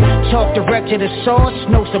criminal. Talk direct to the source,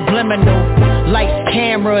 no subliminal. Lights,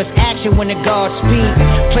 cameras, action when the gods speak.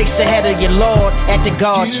 Place the head of your Lord at the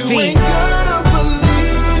God's feet. You ain't gotta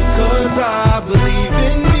believe, cause I believe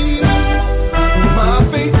in me. My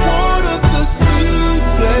faith waters the sea.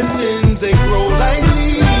 Blessings they grow like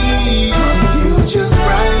leaves. My future's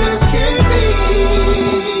bright as can be.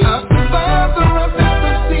 I've survived the roughest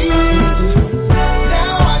of seas.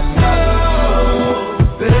 Now I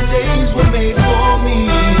know better days were made for me.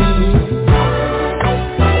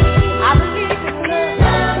 I believe in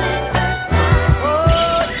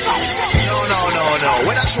No.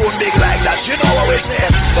 When I show a nigga like that, you know what we say.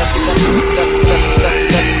 That old real.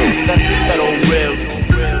 That old real.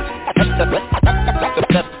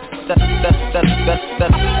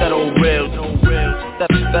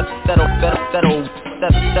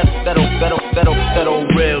 That old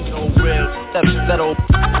real. That old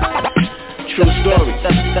true story.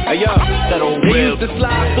 Hey yo, that old real. They used to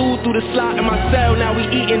slide food through the slot in my cell. Now we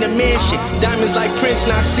eat in the mansion. Diamonds like Prince,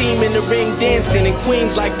 Nassim in the ring dancing. And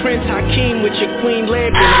queens like Prince Hakeem with your queen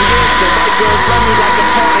Lambert. I'm handsome. White girls love me like I'm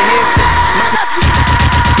part of Hanson.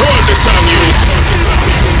 Good this on you.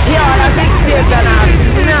 Yo, that makes sense and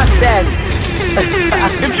not that.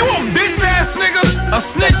 If you a bitch ass nigga, a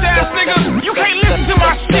snitch ass nigga, you can't listen to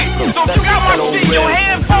my shit. So if you got my shit in your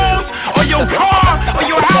headphones, or your car, or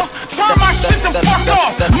your house, turn my shit the fuck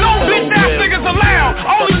off. No bitch ass niggas allowed.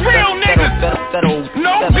 Only real niggas.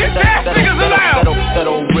 No bitch ass niggas allowed. That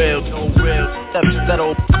old real. That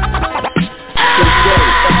old.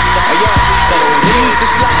 We used to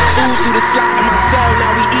slide food through the slot in my cell.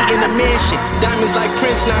 Now we eat in the mansion. Diamonds like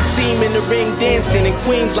Prince, Nassim in the ring dancing. And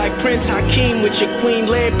queens like Prince Hakeem with your queen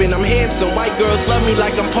Lambert. I'm handsome. White girls love me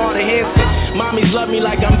like I'm part of Hanson. Mommies love me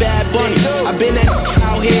like I'm Bad Bunny. I've been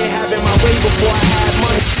out here having my way before I had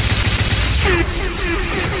money.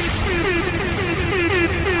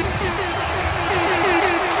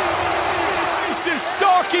 This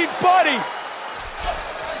Starkey buddy.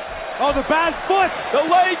 Oh, the bad foot. The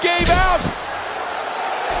leg gave out.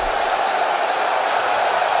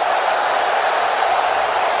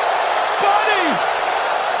 Buddy.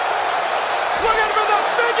 Look at him in the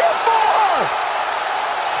figure four.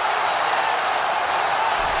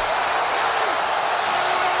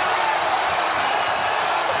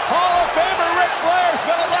 Hall of Famer Ric Flair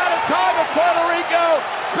spent a lot of time in Puerto Rico.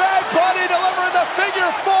 Bad Bunny delivering the figure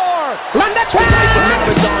four. Run the track!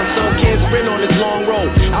 Marathon, son can't sprint on this long road.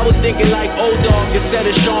 I was thinking like O-Dog instead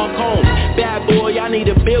of Sean Combs. Bad boy, I need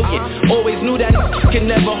 $1 billion. Always knew that can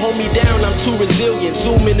never hold me down, I'm too resilient.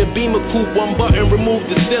 Zoom in the Beamer coupe, one button, remove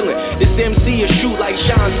the ceiling. This MC is shoot like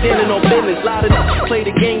Sean standing on business. Lot of play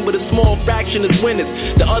the game, but a small fraction is winners.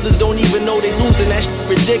 The others don't even know they losing, that shit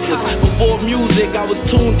ridiculous. Before music, I was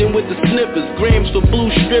tuned in with the snippers. Grams for blue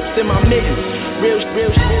strips in my mittens. Real,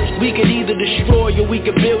 we could either destroy or we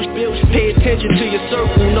could build. Pay attention to your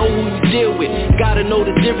circle, know who you deal with. Gotta know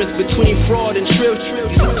the difference between fraud and trill.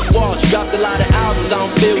 Walsh dropped a lot of albums, I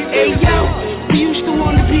don't feel. Hey yo, we used to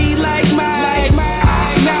wanna be like Mike.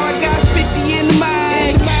 Now I got 50 in the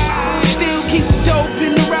mic. Still keep the dope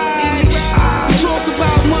in the ride. We talk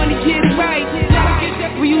about money, get it right.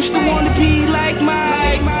 We used to wanna be like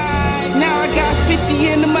Mike. Now I got 50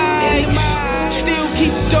 in the mic. Still keep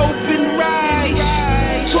the dope in the ride.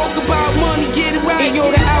 Talk about money, get it right. Hey, yo,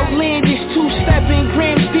 the outlandish two-stepping,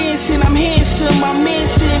 grams dancing. I'm handsome, I'm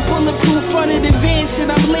Manson, bulletproof funded advancing.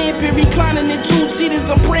 I'm lamping, reclining in two-seaters,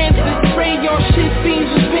 I'm prancing. Trade y'all shit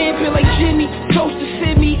fiends was vamping like Jimmy. Toast to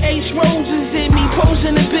Sydney, Ace Roses in me.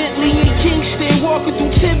 Posing a Bentley in Kingston, walking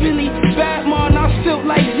through Tivoli. Batman, I felt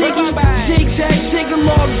like Ziggy. Zigzag,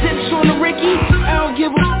 ziggalog, zips on the Ricky. I don't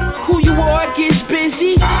give a who you are, it gets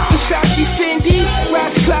busy. Versace, Fendi,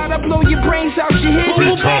 Rats Cloud, I blow your brains out your head.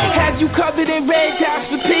 Have you covered in red dots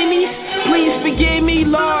for pennies? Please forgive me,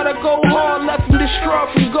 Lord, I go hard. Left from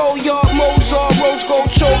distraught from Goyard, Mozart, Rose Gold,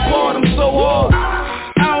 choke hard, I'm so hard.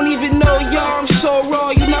 I don't even know y'all, I'm so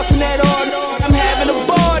raw, you nothing at all. I'm having a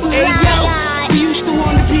ball, hey yo. We used to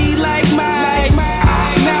wanna be like Mike.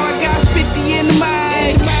 Now I got 50 in the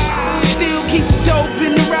mic. Still keep the dope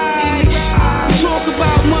in the ride. Talk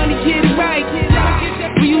about money, get it right.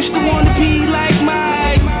 We used to wanna be like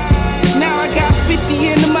Mike. Now I got 50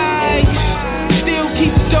 in the mic. Still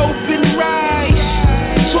keep the dope in the ride.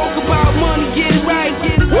 Talk about money, get it right.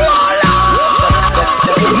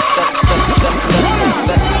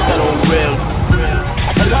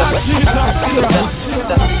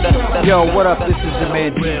 Yo, what up? This is your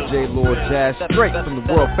man DJ Lord Jazz, straight from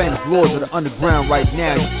the world famous Lords of the Underground right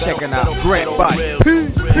now. You're checking out Grant Body,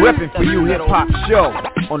 RePPiN4U Hip Hop Show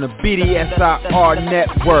on the BDSIR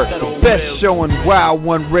Network, the best show in Wild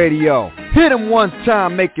One Radio. Hit him one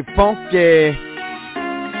time, make it funky.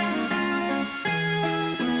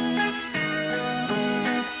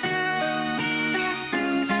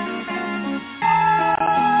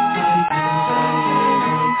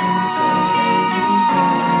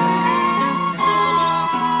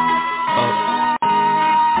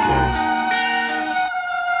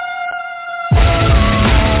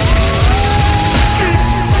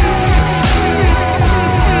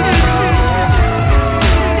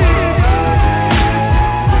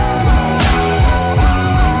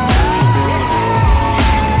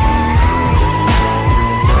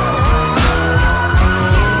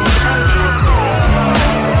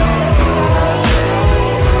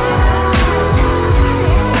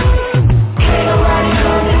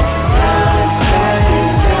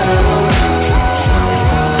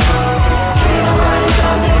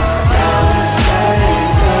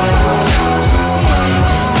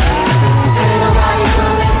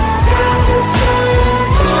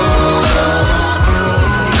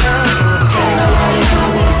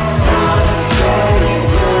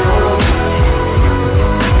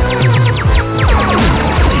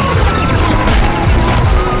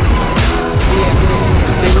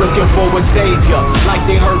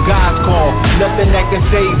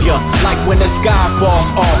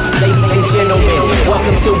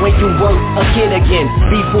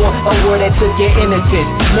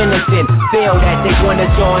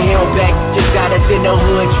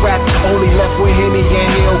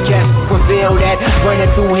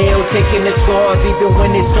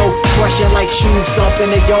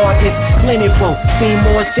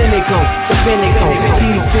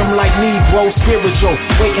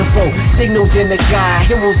 In the sky,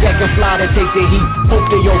 heroes that can fly to take the heat. Hope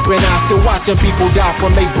they open eyes to watching people die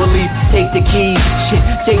for make believe. Take the keys, shit,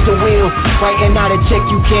 take the wheel. Writing out a check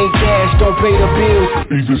you can't cash, don't pay the bills.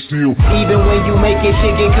 Easy steal. Even when you make it,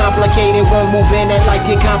 shit get complicated. Won't move in that like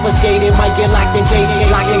get confiscated. Might get locked in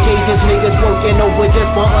cages, niggas working over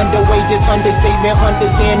just for underway. Just understatement,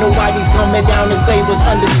 understand why Nobody's coming down and say what's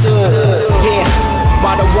understood. Yeah,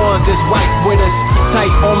 by the ones that's right with us.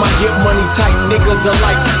 Tight on my get money tight, niggas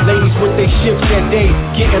alike. Ladies with their shifts that day,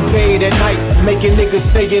 getting paid at night. Making niggas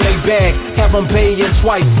stay in they bag, have them paying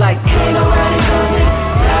twice. Like, ain't nobody coming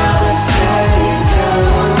down and say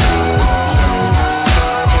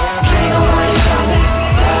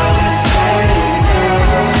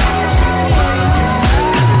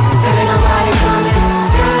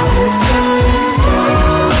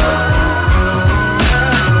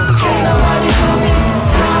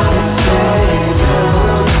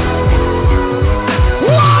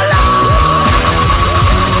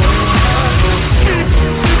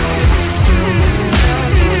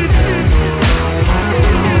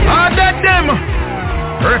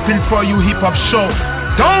RePPiN4U hip-hop show.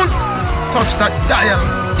 Don't touch that dial.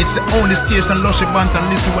 It's the only station Lushy Band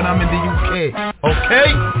and listen when I'm in the UK. Okay?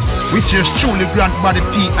 With yours truly, Grant Body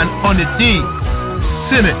P and Honey D.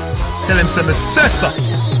 See me. Tell him some CESAR.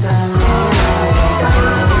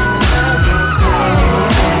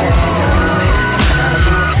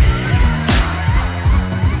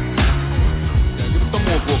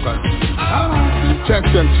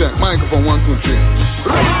 Check. Microphone 1, 2, 3.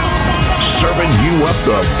 Serving you up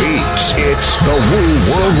the beats. It's the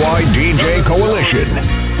WU Worldwide DJ Coalition.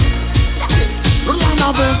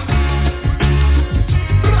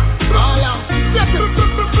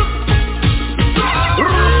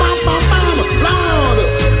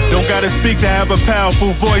 Don't gotta speak to have a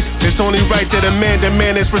powerful voice. It's only right that a man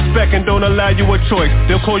demands respect and don't allow you a choice.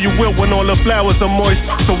 They'll call you wilt when all the flowers are moist.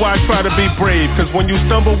 So why try to be brave? Cause when you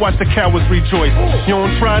stumble, watch the cowards rejoice. You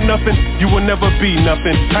don't try nothing, you will never be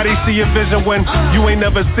nothing. How they see your vision when you ain't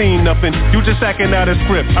never seen nothing? You just acting out of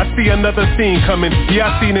script. I see another scene coming.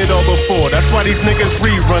 Yeah, I seen it all before. That's why these niggas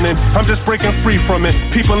rerunning. I'm just breaking free from it.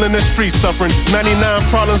 People in the street suffering.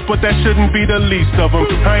 99 problems, but that shouldn't be the least of them.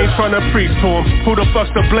 I ain't trying to preach to them. Who the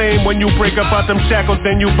fuck's to blame? When you break up out them shackles,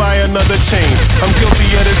 then you buy another chain. I'm guilty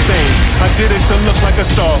of the same. I did it to look like a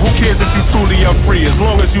star. Who cares if you truly are free, as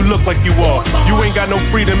long as you look like you are. You ain't got no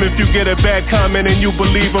freedom if you get a bad comment and you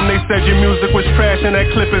believe them. They said your music was trash and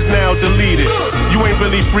that clip is now deleted. You ain't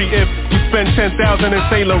really free if you spend 10,000 in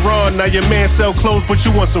Saint Laurent. Now your man sell clothes, but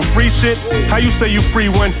you want some free shit? How you say you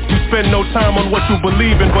free when you spend no time on what you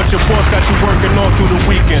believe in, but your boss got you working all through the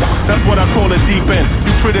weekend? That's what I call a deep end.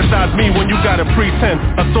 You criticize me when you gotta pretend.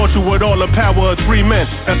 I thought you with all the power of 3 men.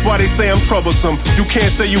 That's why they say I'm troublesome. You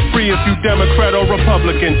can't say you free if you Democrat or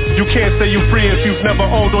Republican. You can't say you free if you've never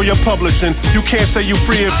owned all your publishing. You can't say you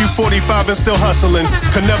free if you 45 and still hustling.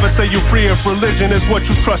 Can never say you free if religion is what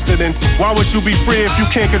you trusted in. Why would you be free if you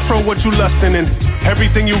can't control what you lusting in?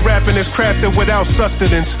 Everything you rapping is crafted without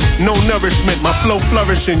sustenance. No nourishment, my flow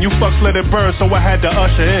flourishing. You fucks let it burn, so I had to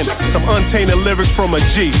usher in some untainted lyrics from a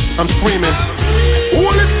G. I'm screaming.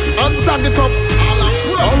 Hold it, unstuck it up.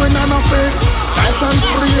 Oh, when I'm a face, nice and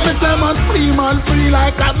free. Every time I'm free, man, free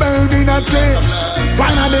like a bird in a tree.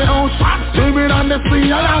 Flying on the ocean, swimming on the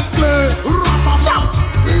sea, I have play.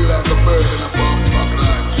 Free like a bird in a bump.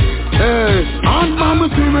 Hey, and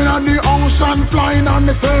mama swimming on the ocean, flying on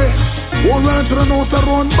the sea. One run to the nose,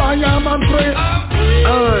 run by him and pray.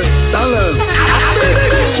 Hey, tell him.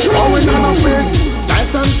 Oh, when I'm a face,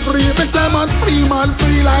 nice and free. Every time I'm free, man,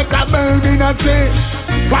 free like a bird in a tree.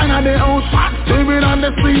 Flying on the ocean, swimming on the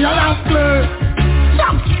sea, I have play.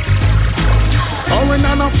 Oh, when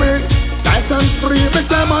I'm a face, nice and free. Every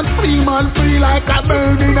time I'm free, man, free like a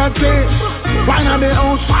bird in a tree. Flying on the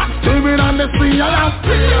ocean, swimming on the sea, I have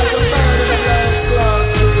play.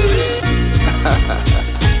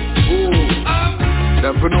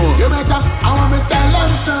 Never know. You make up, I want me to tell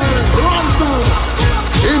them, RANSOM.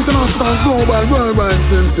 International, global, worldwide,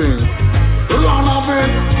 same thing. Run of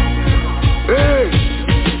it. Hey.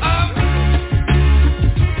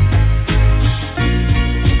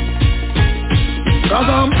 No.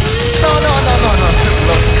 Hold on.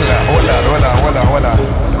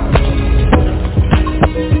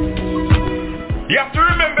 You have to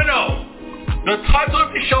remember now, the title of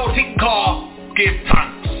the show, Think Car, Give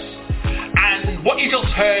Thanks. And what you just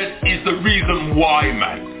heard is the reason why,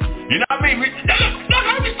 man. You know what I mean? Look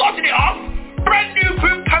how we started it off. Brand new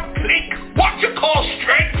boot camp CLIK. What you call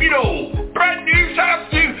strength, you know. Brand new, shout out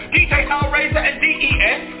to DJ Hellraiser and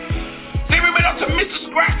DEF. Then we went up to Mr.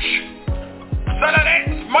 Scratch.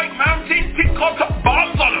 SADAT, Mike Mountain, Tick got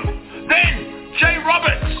bombs on them. Then, Jay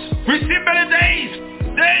Roberts, we've seen better days.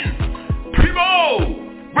 Then,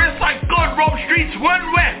 Primo, Westside Gun, Rob Streets,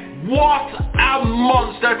 Runway. What a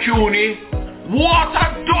monster tune, eh? What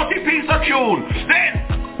a dirty piece of tune. Then,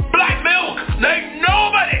 Black Milk, like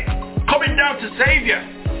nobody, coming down to save you.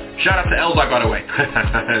 Shout out to Elzai, by the way.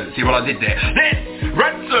 See what I did there. Then,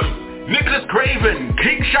 Ransom. Nicholas CRAVEN,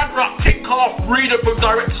 King SHADROCK, Tick Off, Reader from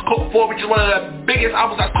Director's Cut 4, which is one of the biggest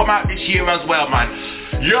albums that's come out this year as well, man.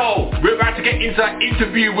 Yo, we're about to get into that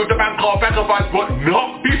interview with the man called VAGA, but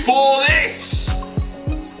not before this.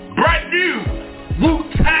 Brand new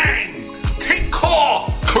WU-TANG, Tick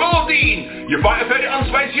Off, Claudine. You might have heard it on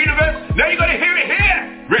Space Universe. Now you're going to hear it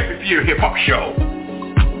here. RePPiN4U Hip Hop Show.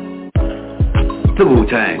 The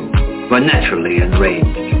WU-TANG were naturally enraged,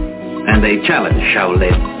 and they challenged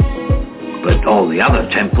Shaolin. But all the other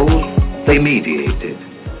temples, they mediated.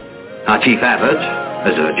 Our chief abbot,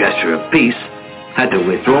 as a gesture of peace, had to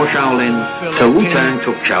withdraw Shaolin, so WU-TANG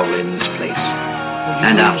took Shaolin's place.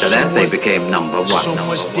 And after that, they became number one. So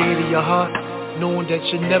much dear to your heart, knowing that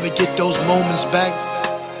you'll never get those moments back.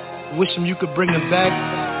 Wish them you could bring them back,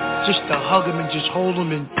 just to hug them and just hold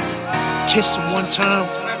them and kiss them one time.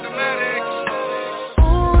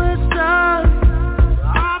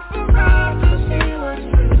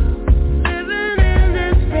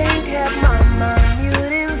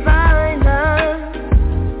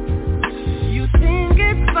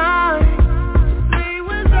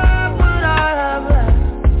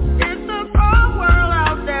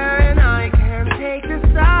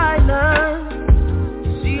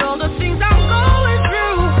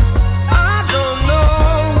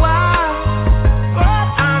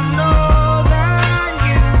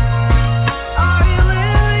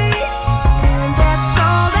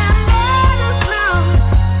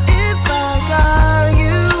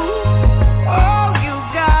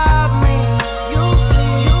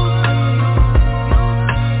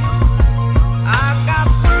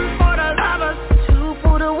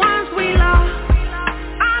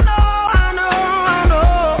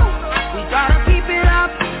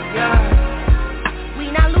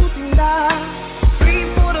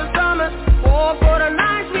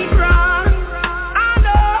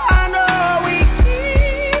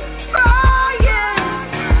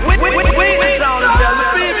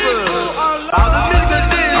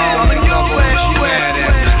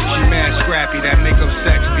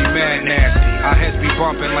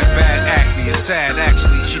 bumping like bad acne. It's sad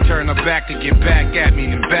actually, she turned her back to get back at me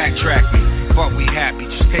and backtrack me. But we happy,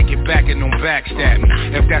 just take it back and don't backstab me.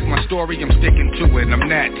 If that's my story, I'm sticking to it, I'm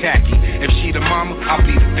not tacky. If she the mama, I'll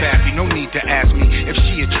be the pappy. No need to ask me, if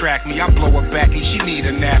she attract me, I'll blow her back and she need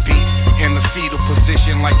a nappy. In the fetal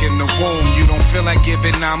position like in the womb, you don't feel like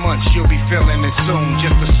giving 9 months, you'll be feeling it soon.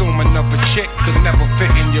 Just assuming of a chick could never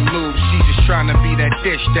fit in your lube. She's just trying to be that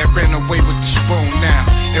dish that ran away with the spoon. Now,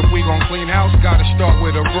 if we gon' clean house, gotta start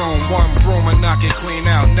with a room. One broom and knock it clean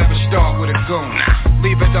out, never start with a goon.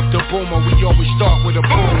 Leave it up to Boomer, we always start with a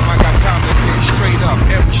boom. I got time to think straight up,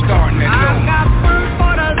 and we starting at noon. I got one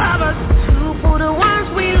for the lovers, 2 for the ones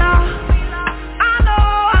we love. I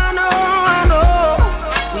know,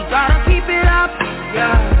 we gotta keep it up,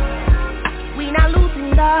 yeah. We not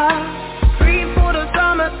losing love. 3 for the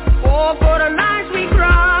summers, 4 for the nights we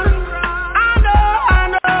cry. I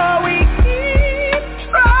know, we keep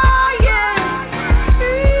trying.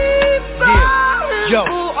 Yo,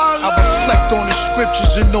 I reflect on the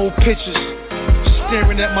scriptures and old pictures.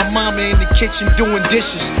 Staring at my mama in the kitchen doing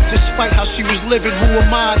dishes. Despite how she was living, who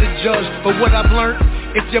am I to judge? But what I've learned,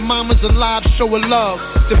 if your mama's alive, show her love.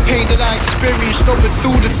 The pain that I experienced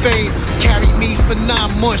overthrew the fame. Carried me for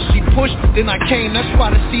 9 months, she pushed, then I came. That's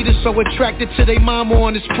why the seed is so attracted to their mama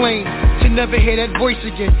on this plane. To never hear that voice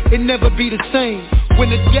again, it never be the same. When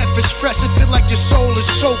the death is fresh, it feel like your soul is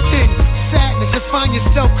soaked in sadness and find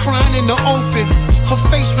yourself crying in the open. Her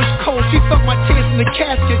face was cold, she felt my tears in the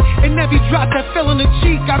casket. And every drop that fell in the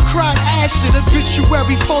cheek, I cried acid.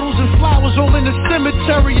 Obituary photos and flowers all in the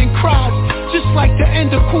cemetery and cried, just like the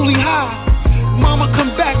end of Coolie High. Mama,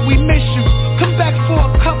 come back, we miss you. Come back for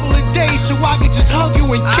a couple of days so I can just hug you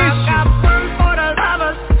and kiss you. I got 1 for the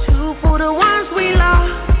lovers, 2 for the ones we love.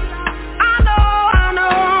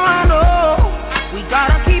 I know, we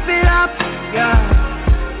gotta keep it up, yeah.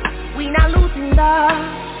 We not losing love.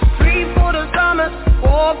 3 for the summers,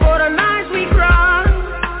 4 for the nights we cry.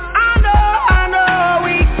 I know,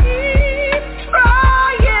 we keep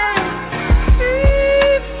trying.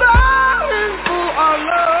 Keep fighting for our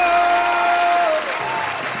love.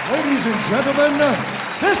 Ladies and gentlemen,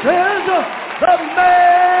 this is the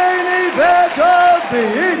main event of the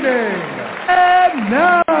evening. And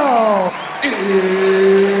now,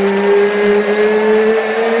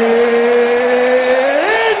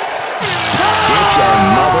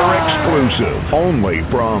 only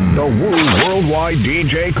from the WU Worldwide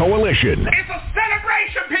DJ Coalition. It's a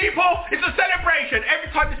celebration, people! It's a celebration. Every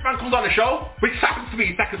time this man comes on the show, which happens to be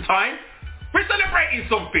his second time, we're celebrating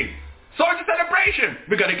something. So it's a celebration.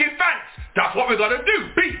 We're going to give thanks. That's what we're going to do.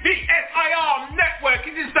 BDSIR Network.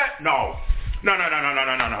 It is the No. We're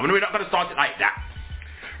not going to start it like that.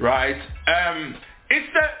 Right? It's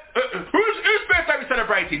the... whose birthday are we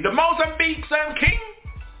celebrating? The Mozambique king?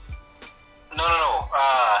 No.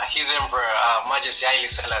 His Emperor, Majesty Haile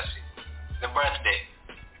Selassie. The birthday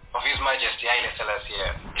of His Majesty Haile Selassie.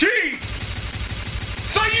 Gee!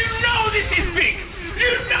 So you know this is big!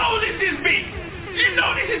 You know this is big! You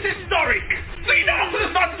know this is historic! So you know I'm going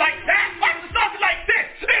to start it like that? I'm going to start it like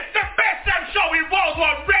this! It's the best damn show in World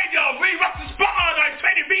War Radio! We rock the spot on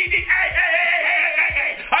 20 BD!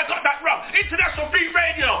 Hey! I got that wrong! International Free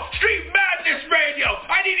Radio! Street Madness Radio!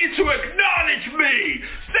 I need you to acknowledge me!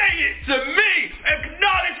 Say it to me!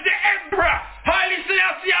 Acknowledge the Emperor! Haile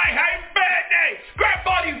Selassie, Haile Birthday! Grab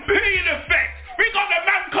body being effect! We got the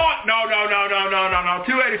man card. No.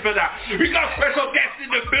 Too early for that. We got special guests in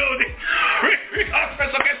the building.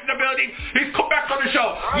 He's come back on the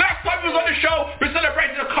show. Last time he was on the show, we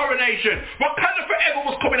celebrated the coronation. Wakanda Forever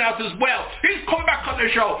was coming out as well. He's come back on the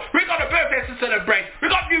show. We got a birthday to celebrate. We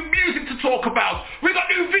got new music to talk about. We got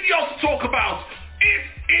new videos to talk about. It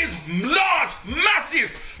is large, massive.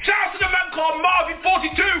 Shout out to the man called Marvin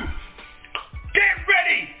 42. Get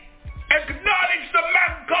ready. Acknowledge the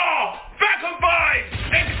man called VAGA Vibes.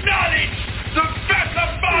 Acknowledge the VAGA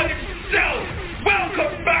Vibe himself.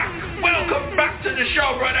 Welcome back to the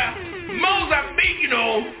show, brother. Mozambique, you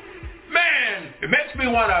know, man, it makes me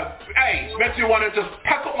wanna just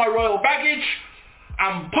pack up my royal baggage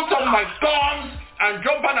and put on my guns and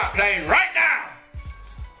jump on that plane right now.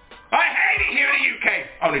 I hate it here in the UK.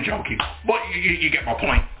 Only joking, but you get my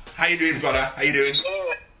point. How you doing, brother? How you doing?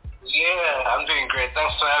 Yeah, I'm doing great.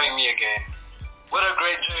 Thanks for having me again. What a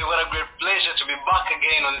great joy, what a great pleasure to be back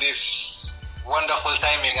again on this wonderful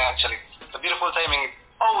timing, actually. The beautiful timing,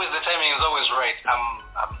 the timing is always right.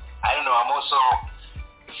 I don't know, I'm also,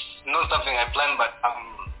 it's not something I planned, but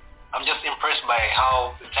I'm just impressed by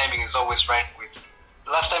how the timing is always right with,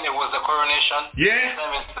 last time it was the coronation. Yeah. This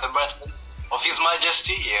time it's the birthday of His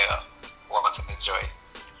Majesty. Yeah, what a joy.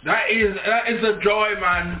 That is a joy,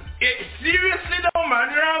 man. Seriously though, man,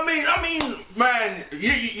 you know what I mean, man,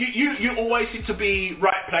 you always seem to be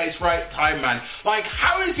right place, right time, man. Like,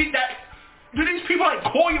 how is it that, do these people like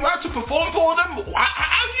call you out to perform for them?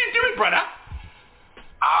 How do you do it, brother?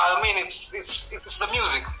 I mean, it's the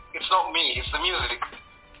music. It's not me, it's the music.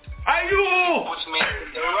 Are you? It puts me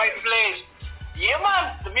in the right place. Yeah,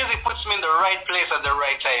 man, the music puts me in the right place at the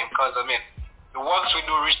right time, because, I mean, the works we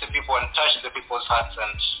do reach the people and touch the people's hearts,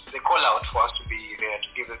 and they call out for us to be there,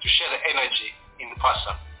 to share the energy in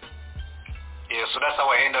person. Yeah, so that's how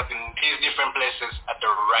I end up in these different places at the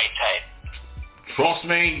right time. Trust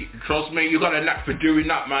me, you got a knack for doing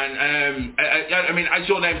that, man. I mean, as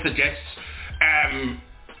your name suggests,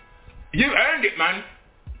 you earned it, man.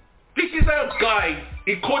 This is a guy,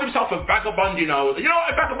 he called himself a vagabond, you know. You know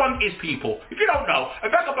what a vagabond is, people? If you don't know, a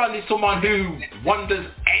vagabond is someone who wanders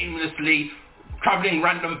aimlessly, traveling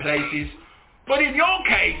random places. But in your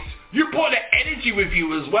case, you brought the energy with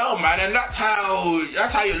you as well, man, and that's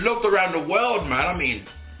how you looked around the world, man. I mean,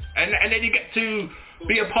 and then you get to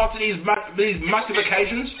be a part of these massive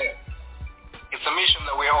occasions. It's a mission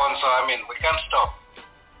that we're on, so I mean, we can't stop.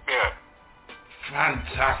 Yeah.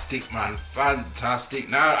 Fantastic, man. Fantastic.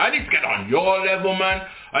 Now, I need to get on your level, man.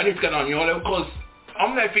 Because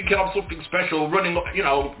I'm there thinking I'm something special, running, you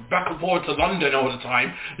know, back and forth to London all the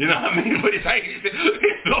time. You know what I mean? But it's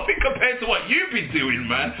nothing compared to what you've been doing,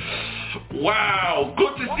 man. Wow.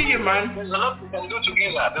 Good to see you, man. There's a lot we can do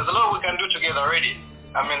together already.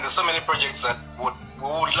 I mean, there's so many projects that we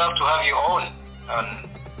would love to have you on, and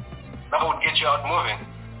that would get you out moving.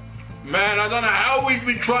 Man, I don't know how we've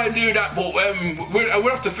been trying to do that, but we'll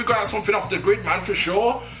have to figure out something off the grid, man, for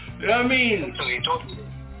sure. You know what I mean? Totally.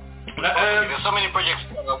 There's so many projects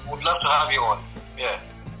that I would love to have you on. Yeah.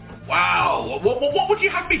 Wow. What would you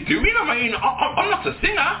have me doing? I mean, I'm not a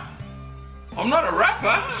singer. I'm not a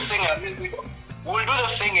rapper. We'll do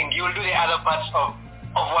the singing. You'll do the other parts of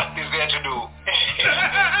what is there to do.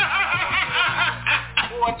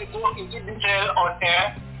 We want to go into detail on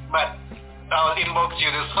air, but I'll inbox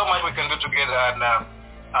you. There's so much we can do together, and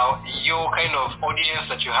your kind of audience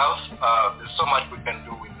that you have, there's so much we can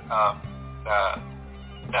do with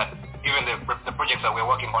that. Even the projects that we're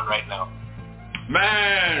working on right now.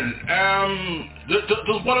 Man,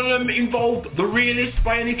 does one of them involve The Realist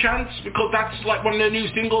by any chance? Because that's like one of the new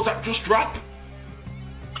singles that just dropped.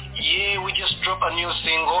 Yeah, we just dropped a new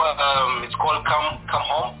single. It's called Come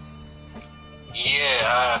Home.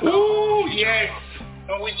 Yeah. Ooh, yes.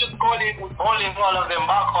 We just call all of them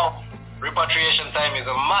back home. Repatriation time is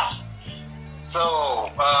a must. So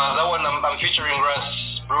that one I'm featuring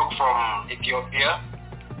Russ Brook from Ethiopia.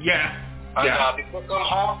 Yeah. And before come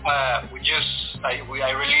home, I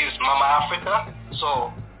released Mama Africa. So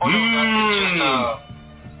all of that is just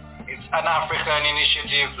it's an African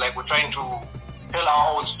initiative. Like we're trying to tell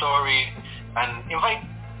our own story and invite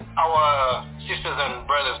our sisters and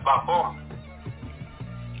brothers back home.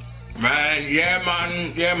 Man, yeah,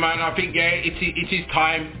 man. I think it is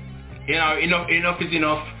time. You know, enough is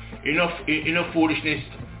enough. Enough foolishness.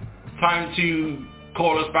 Time to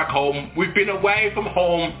call us back home. We've been away from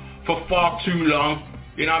home for far too long.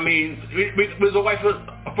 You know what I mean? We was away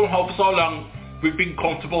from home for so long. We've been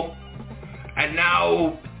comfortable, and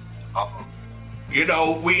now, you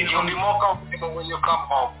know, you'll be more comfortable when you come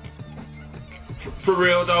home. For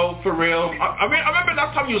real though, for real. I mean, I remember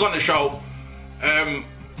last time you was on the show.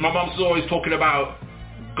 My mom's always talking about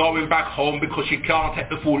going back home because she can't take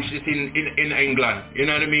the foolishness in England. You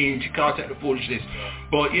know what I mean? She can't take the foolishness.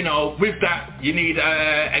 But, you know, with that, you need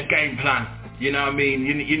a game plan. You know what I mean?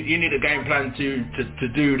 You need a game plan to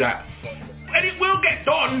do that. And it will get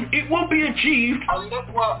done. It will be achieved.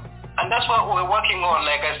 And that's what we're working on.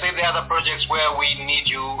 Like I said, there are other projects where we need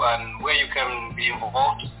you and where you can be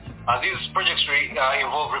involved. These projects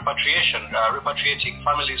involve repatriation, repatriating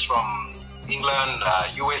families from England,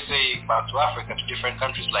 USA, back to Africa, to different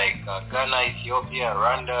countries like Ghana, Ethiopia,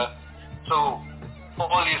 Rwanda. So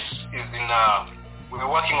all this is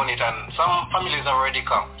we're working on it, and some families have already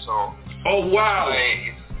come. So oh wow!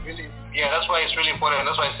 It's really, that's why it's really important.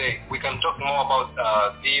 That's why I say we can talk more about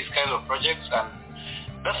these kinds of projects, and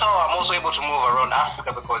that's how I'm also able to move around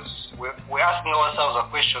Africa, because we're asking ourselves a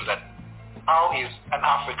question that how is an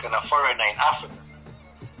African a foreigner in Africa?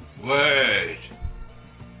 Word.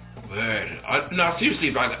 No,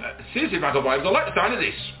 seriously, Vaga Vibes, I like the sound of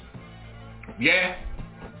this. Yeah.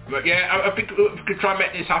 But yeah, I think we could try and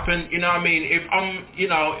make this happen, you know what I mean? If I'm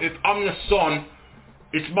the son,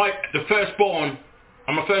 it's the firstborn,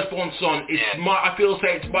 I'm a firstborn son, I feel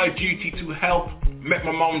it's my duty to help make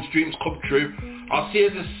my mom's dreams come true. I'll see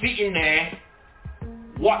her sitting there,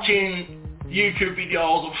 watching YouTube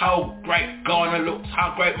videos of how great Ghana looks,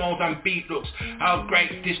 how great Mozambique looks, how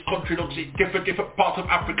great this country looks in different parts of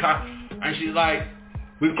Africa, and she's like,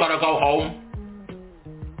 we've got to go home.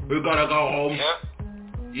 We've got to go home. Yeah.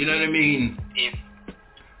 You know what I mean?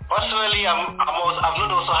 Personally, I've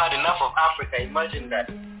not also had enough of Africa. Imagine that.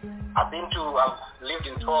 I've lived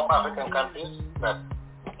in 12 African countries, but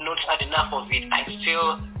not had enough of it. I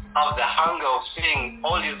still have the hunger of seeing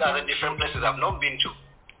all these other different places I've not been to.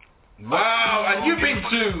 Wow, and you've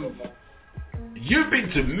been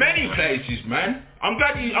to many places, man. I'm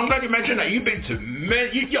glad you mentioned that. You've been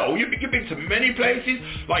to many places,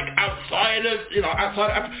 like outside of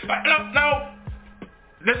Africa. Now,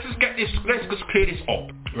 let's just clear this up,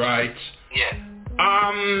 right? Yeah.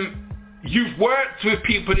 You've worked with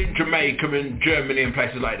people in Jamaica and Germany and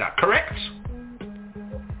places like that, correct?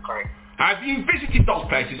 Correct. Have you visited those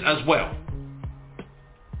places as well?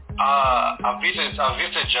 I've visited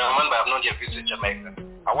Germany, but I've not yet visited Jamaica.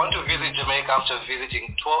 I want to visit Jamaica after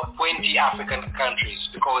visiting 20 African countries,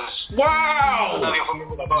 because wow, I have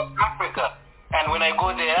information about Africa. And when I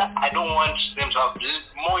go there, I don't want them to have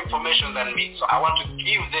more information than me. So I want to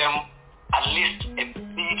give them at least a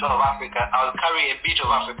bit of Africa. I'll carry a bit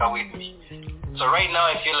of Africa with me. So right now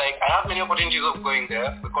I feel like I have many opportunities of going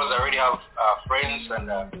there, because I already have friends and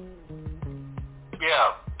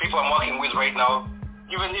people I'm working with right now.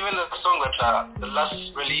 Even the song that the last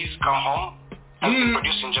release, Come Home, has been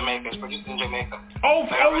produced in Jamaica. It's produced in Jamaica. Oh,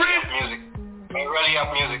 really? Really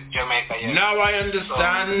up music, Jamaica, yeah. Now I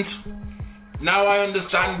understand.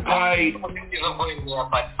 Why. I'm thinking of going there,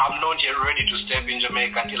 but I'm not yet ready to step in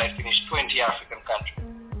Jamaica until I finish 20 African countries.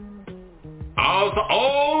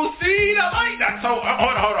 See, I like that. So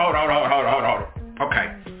hold on. Okay.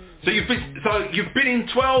 So you've been in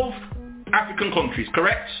 12 African countries,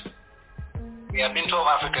 correct? Yeah, I've been to 12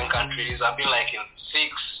 African countries. I've been like in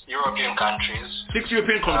 6 European countries. 6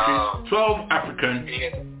 European countries, 12 African.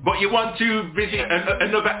 Yeah. But you want to visit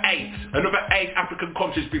another 8 African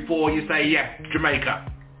countries before you say, Jamaica.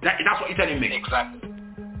 That's what you're telling me?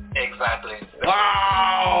 Exactly.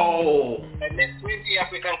 Wow! And then 20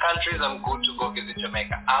 African countries, I'm good to go visit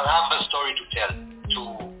Jamaica. I'll have a story to tell to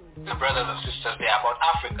the brothers and sisters there about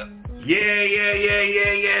Africa. Yeah.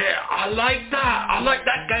 I like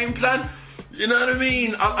that game plan. You know what I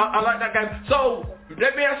mean? I like that game. So,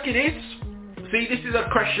 let me ask you this. See, this is a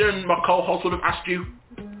question my co-host would have asked you,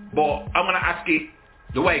 but I'm going to ask it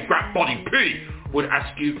the way Grant Body P would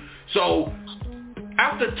ask you. So,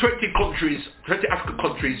 after 20 African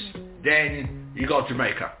countries, then you go to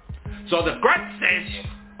Jamaica. So the grant says,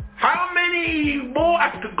 how many more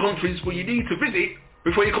African countries will you need to visit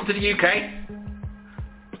before you come to the UK?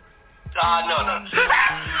 No.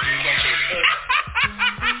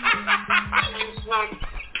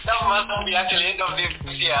 That must be actually end of this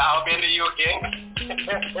year. I'll be in the UK.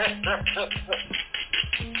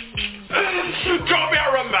 Drop me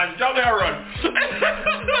a run, man. Drop me a run.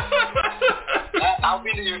 I'll be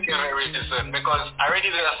in the UK very soon because I already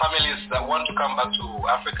there are families that want to come back to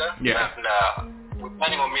Africa. Yeah. And we're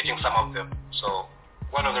planning on meeting some of them. So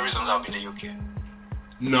one of the reasons I'll be in the UK.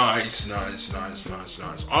 Nice.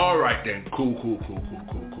 All right then. Cool.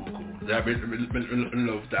 I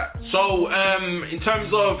love that. So, in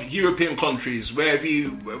terms of European countries, where have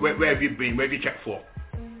you been? Where have you checked for?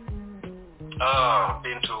 I've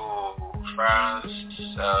been to France,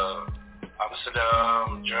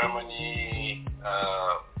 Amsterdam, Germany.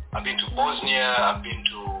 I've been to Bosnia. I've been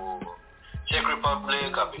to Czech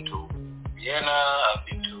Republic. I've been to Vienna. I've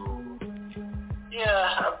been to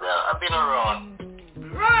I've been around.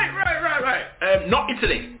 Right. Not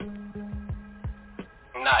Italy.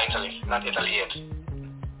 Not Italy yet.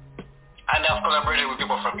 And I've collaborated with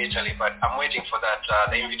people from Italy, but I'm waiting for that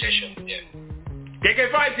the invitation. Yeah.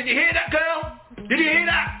 KK Vibes, did you hear that, girl? Did you hear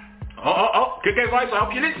that? Oh, KK Vibes, I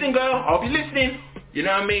hope you're listening, girl. I hope you're listening. You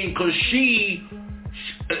know what I mean? Because she,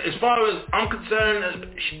 as far as I'm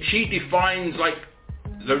concerned, she defines like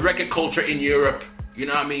the reggae culture in Europe. You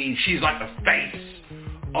know what I mean? She's like the face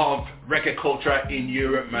of reggae culture in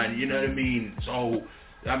Europe, man. You know what I mean? So,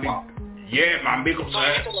 I mean, yeah, man, big up. So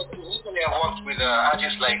recently I worked with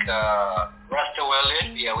artists like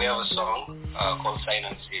RASHEED. Yeah, we have a song called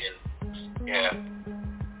Silence here. Yeah.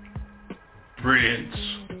 Brilliant.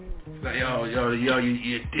 Like, yo, you're doing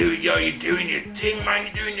your thing, man.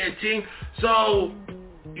 You're doing your thing. So,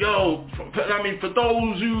 for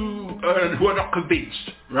those who are not convinced,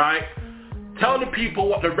 right? Tell the people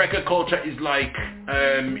what the reggae culture is like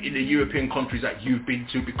in the European countries that you've been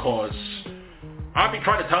to, because I've been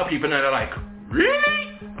trying to tell people and they're like,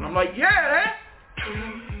 really? And I'm like, yeah.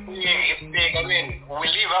 It's big. I mean, we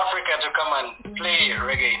leave Africa to come and play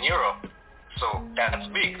reggae in Europe. So that's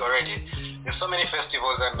big already. There's so many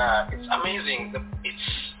festivals and it's amazing.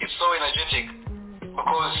 It's so energetic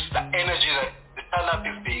because the energy, the turn-up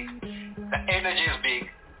is big. The energy is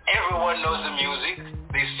big. Everyone knows the music.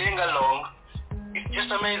 They sing along. It's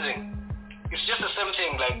just amazing. It's just the same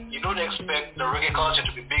thing, like you don't expect the reggae culture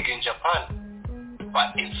to be big in Japan,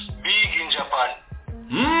 but it's big in Japan.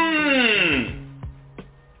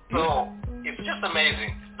 So it's just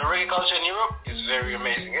amazing. The reggae culture in Europe is very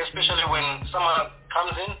amazing, especially when someone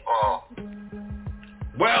comes in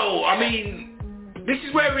Well, I mean, this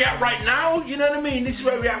is where we're at right now, you know what I mean? This is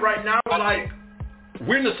where we're at right now, like,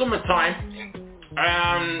 we're in the summertime.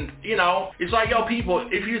 And, you know, it's like, yo, people,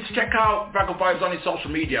 if you check out VAGA Vibes on his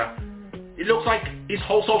social media, it looks like his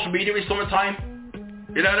whole social media is summertime.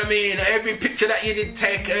 You know what I mean? Every picture that you did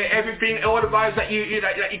take, everything, all the vibes that you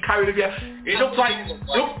carry with you, it looks like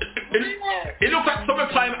it looks like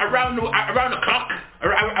summertime around the clock,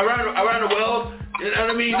 around the world. You know what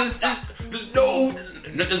I mean?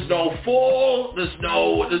 There's no fall, there's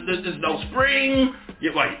no spring.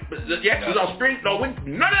 There's no spring, no winter,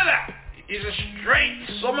 none of that. It's a straight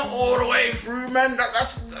summer all the way through, man.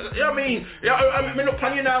 That's you know what I mean? Yeah, I'm in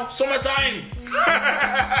upon you now. Summertime.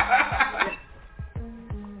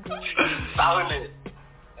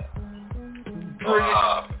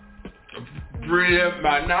 Brilliant,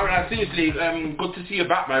 man. Now, seriously, good to see you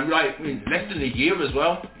back, man. Like, I mean, less than a year as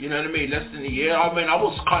well. You know what I mean? Less than a year. I mean, I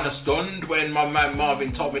was kind of stunned when my man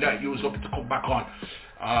Marvin told me that you was looking to come back on.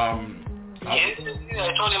 I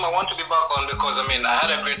told him I want to be back on because, I mean, I had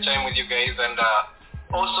a great time with you guys, and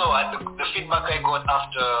also the feedback I got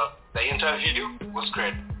after the interview was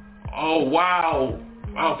great. Oh, wow.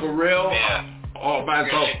 Oh, for real? Yeah. Oh, man.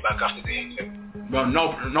 Great feedback after the interview. Well,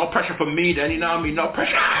 no pressure for me then, you know what I mean? No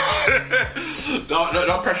pressure.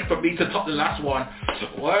 no pressure for me to top the last one.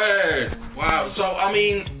 Word. Wow. So, I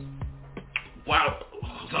mean, wow.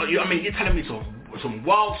 So, you're telling me some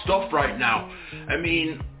wild stuff right now. I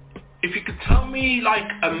mean, if you could tell me like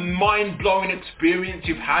a mind-blowing experience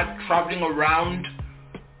you've had traveling around,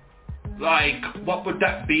 like what would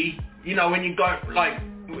that be? You know, when you go, like,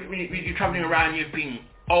 when you're traveling around, you've been,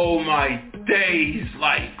 oh my days,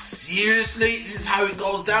 like, seriously, this is how it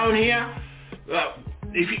goes down here?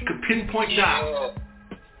 If you could pinpoint that.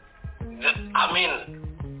 I mean,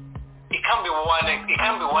 it can be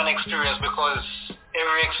one experience because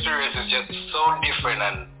every experience is just so different,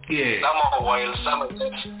 and some are wild, some are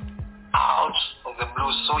just out of the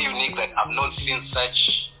blue, so unique that I've not seen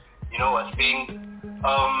such, a thing.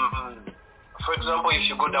 For example, if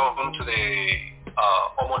you go down to the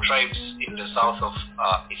Omo tribes in the south of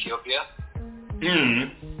Ethiopia,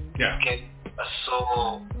 Yeah. okay,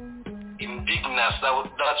 so indignant.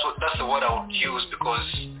 That's the word I would use, because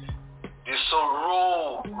they're so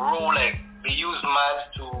raw, like they use mud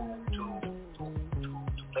to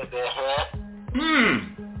plait their hair.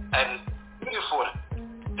 And beautiful.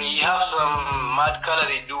 They have some mud color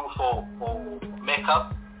they do for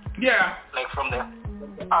makeup. Yeah. Like from the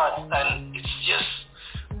art, and it's just,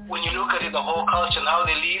 when you look at it, the whole culture and how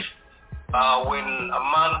they live. When a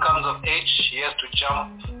man comes of age, he has to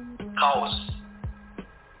jump cows.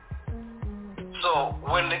 So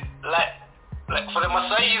when like for the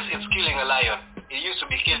Maasais, it's killing a lion. It used to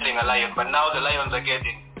be killing a lion, but now the lions are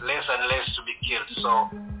getting less and less to be killed. So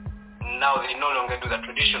now they no longer do the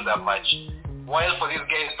tradition that much. While for these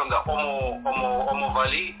guys from the Omo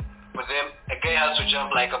Valley, for them, a guy has to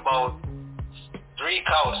jump like about 3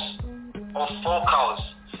 cows or 4 cows,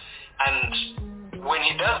 and when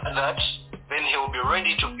he does that, then he will be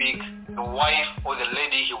ready to pick the wife or the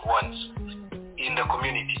lady he wants in the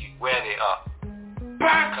community where they are.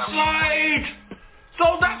 Backside!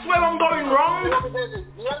 So that's where I'm going wrong?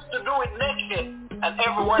 He has to do it naked, and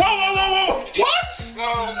everyone... Whoa! What? So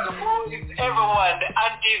the boys, everyone, the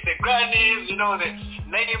aunties, the grannies, you know, the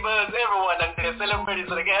neighbors, everyone, and they're celebrating,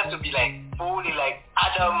 so the guy has to be like, fully like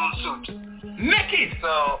Adam suit. Naked!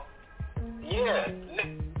 So, yeah,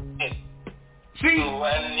 naked. See? So,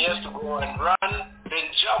 and he has to go and run, then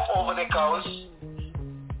jump over the cows.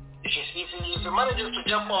 If he manages to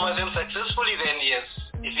jump over them successfully, then yes.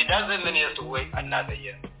 If he doesn't, then he has to wait another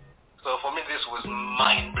year. So for me, this was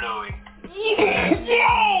mind-blowing.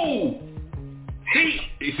 Whoa!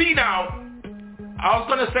 See now, I was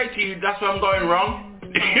going to say to you, that's where I'm going wrong.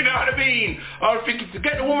 You know what I mean? I was thinking, to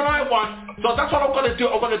get the woman I want, so that's what I'm going to do.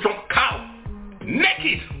 I'm going to jump cow.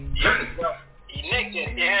 Naked.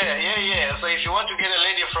 Naked, yeah. So if you want to get a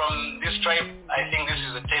lady from this tribe, I think this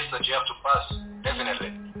is a test that you have to pass,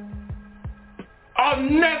 definitely. I've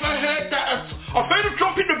never heard that. I've heard of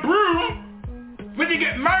jumping the broom when you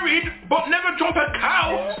get married, but never jump a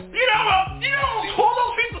cow. Yeah. You know, all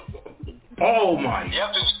those things. Oh my. You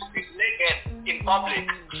have to be naked in public,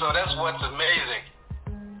 so that's what's amazing.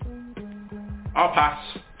 I'll pass.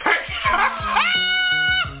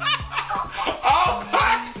 I'll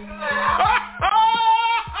pass.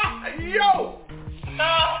 Yo.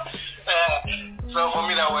 So for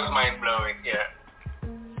me, that was mind-blowing,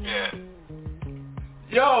 yeah.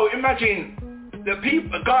 Yo, imagine the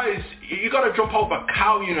people, guys, you gotta jump over a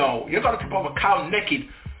cow, you know. You gotta jump over a cow naked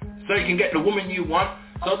so you can get the woman you want.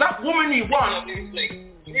 So that woman you want... There's like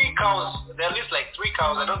 3 cows. There are at least like 3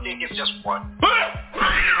 cows. I don't think it's just one.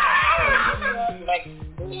 Like,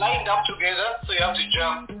 lined up together, so you have to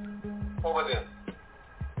jump over them.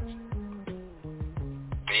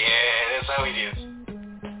 Yeah, that's how it is.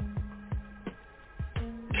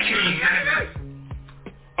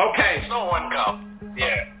 Okay. It's not one cow.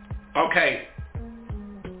 Yeah. Okay.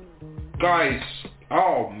 Guys.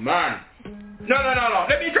 Oh, man. No.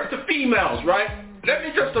 Let me address the females, right? Let me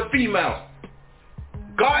address the females.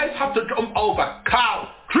 Guys have to jump over cows.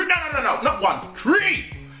 3, no, not 1.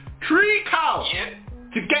 3 cows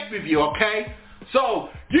to get with you, okay? So,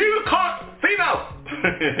 you can't... Females!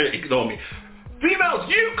 Ignore me. Females,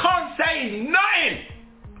 you can't say nothing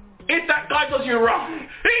if that guy does you wrong.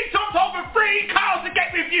 He jumps over 3 cows to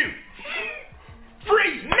get with you.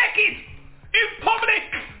 3 naked in public.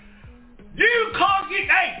 You can't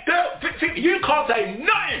get, you can't say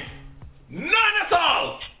nothing. None at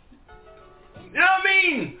all. You know what I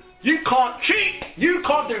mean? You can't cheat. You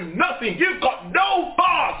can't do nothing. You've got no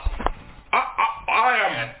bars. I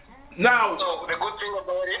am now. So the good thing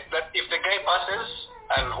about it that if the guy passes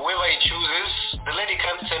and whoever he chooses, the lady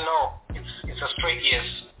can't say no. It's a straight yes.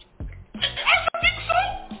 I should think so.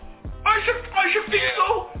 I should think so.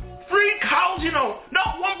 3 cows, you know,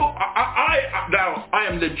 not one, but now I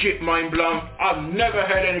am legit mind blown. I've never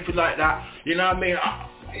heard anything like that. You know what I mean?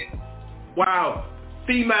 Wow.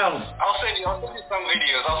 Females. I'll send you some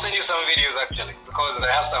videos. I'll send you some videos actually, because I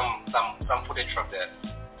have some footage from there.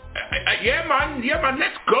 Yeah, man.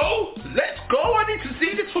 Let's go. I need to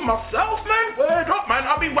see this for myself, man. Word up, man.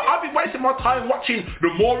 I'll be wasting my time watching the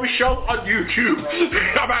Maury show on YouTube.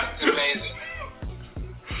 It's amazing.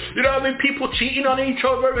 You know what I mean? People cheating on each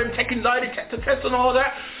other and taking lie detector tests and all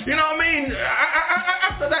that. You know what I mean?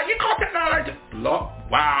 After that, you can't take lie detector.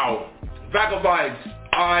 Wow. VAGA vibes.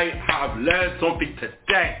 I have learned something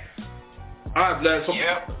today. I've learned something.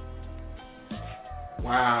 Yep.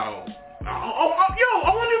 Wow. I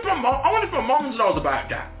wonder if my mom knows about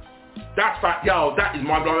that. That's fact. Yo, that is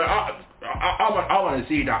mind blowing. I want to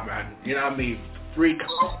see that, man. You know what I mean? Freak.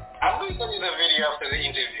 I'm going to send you the video after the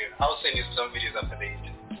interview. I'll send you some videos after the interview.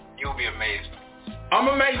 You'll be amazed. I'm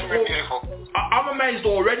amazed. I'm amazed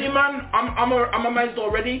already, man. I'm amazed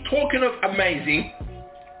already. Talking of amazing,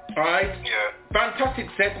 alright? Yeah. Fantastic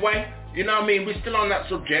segue. You know what I mean? We're still on that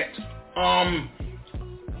subject.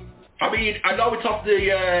 I mean, I know it's off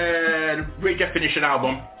the Redefinition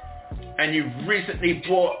album, and you've recently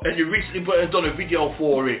done a video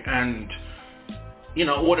for it, and you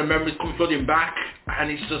know all the memories come flooding back, and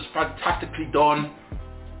it's just fantastically done.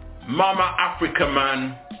 Mama Africa,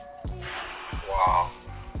 man. Wow.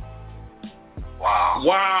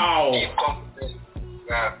 Wow.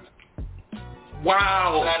 Yeah.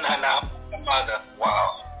 Wow. Mother.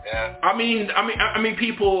 Wow. Yeah. I mean,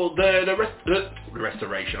 people. The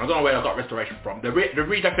restoration. I don't know where I got restoration from. The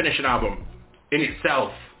Redefinition album in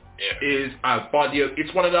itself is a body.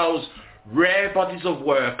 It's one of those rare bodies of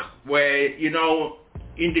work where, you know,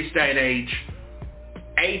 in this day and age,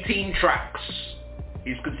 18 tracks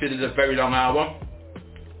is considered a very long album.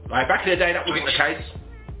 Like back in the day, that wasn't the case.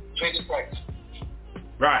 20 tracks.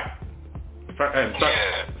 Right.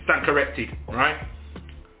 Stand corrected. Right.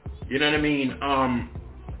 You know what I mean?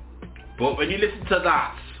 But when you listen to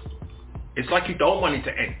that, it's like you don't want it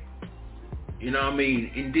to end. You know what I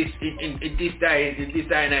mean? In this day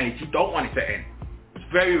and age, you don't want it to end. It's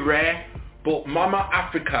very rare. But Mama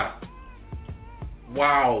Africa,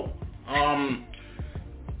 wow.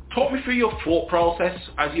 Talk me through your thought process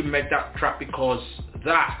as you made that track, because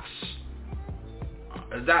that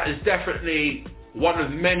is definitely one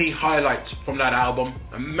of many highlights from that album.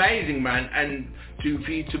 Amazing, man. And for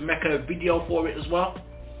you to make a video for it as well.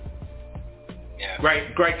 Yeah.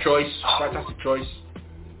 Great choice. Fantastic choice.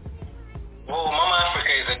 Well, Mama Africa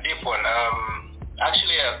is a deep one.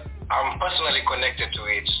 Actually, I'm personally connected to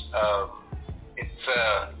it.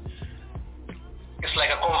 It's like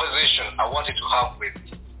a conversation I wanted to have with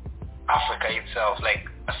Africa itself, like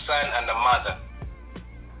a son and a mother.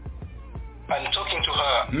 And talking to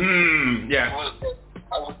her, yeah.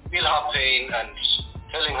 I would feel her pain and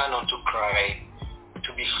telling her not to cry,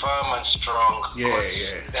 to be firm and strong.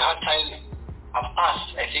 Yeah. The hard times have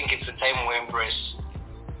passed. I think it's a time we embrace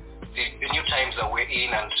the new times that we're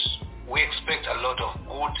in, and we expect a lot of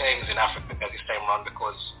good times in Africa this time around,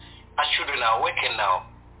 because our children are awakened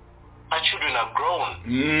now. Our children are grown.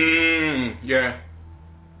 Yeah.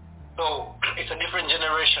 So it's a different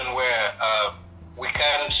generation where we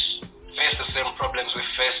can't face the same problems we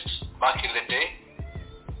faced back in the day.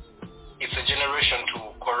 It's a generation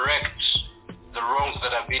to correct the wrongs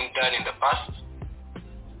that have been done in the past.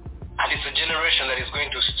 And it's a generation that is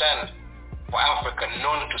going to stand for Africa,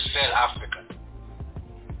 known to sell Africa.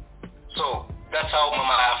 So that's how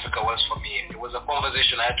Mama Africa was for me. It was a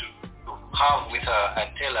conversation I had to have with her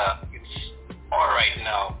and tell her it's alright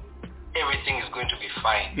now. Everything is going to be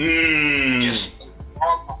fine. Just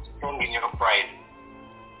walk strong in your pride.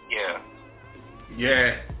 Yeah.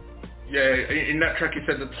 In that track you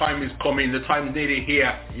said the time is coming, the time is nearly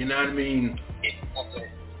here. You know what I mean?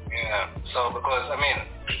 Yeah. So because, I mean,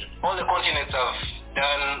 all the continents have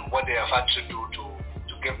done what they have had to do to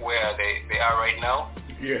get where they are right now.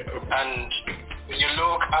 Yeah. And when you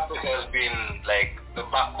look, Africa has been like the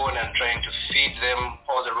backbone and trying to feed them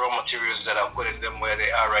all the raw materials that have put them where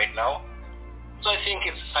they are right now. So I think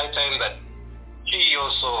it's high time that she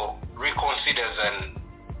also reconsiders and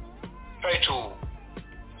try to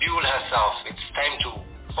build herself. It's time to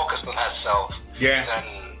focus on herself. Yeah.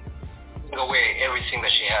 And take away everything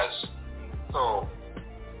that she has. So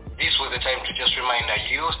this was the time to just remind her,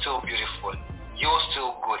 you're still beautiful, you're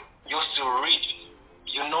still good, you're still rich,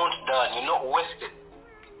 you're not done, you're not wasted.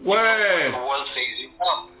 Word. The world says you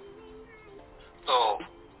are. So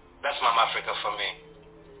that's Mama Africa for me.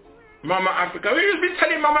 Mama Africa. We've been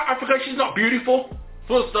telling Mama Africa she's not beautiful.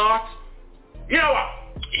 For a start. You know what?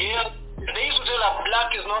 Yeah. They used to tell her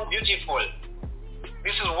black is not beautiful.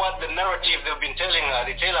 This is what the narrative they've been telling her.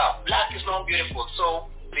 They tell her black is not beautiful. So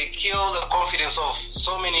they kill the confidence of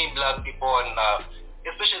so many black people, and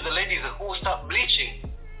especially the ladies who start bleaching.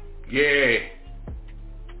 Yeah.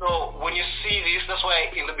 So when you see this, that's why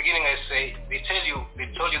in the beginning I say they told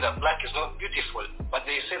you that black is not beautiful, but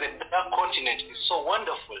they say that the dark continent is so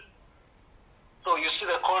wonderful. So you see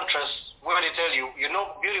the contrast where they tell you you're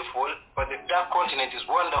not beautiful, but the dark continent is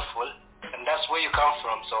wonderful, and that's where you come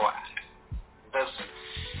from. So that's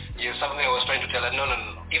something I was trying to tell her. No.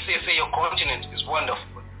 If they say your continent is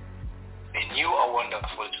wonderful, then you are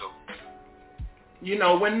wonderful too. You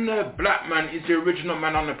know, when the black man is the original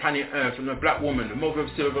man on the planet Earth, and the black woman, the mother of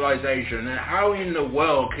civilization, and how in the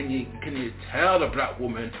world can you tell the black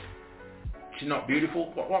woman she's not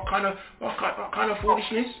beautiful? What kind of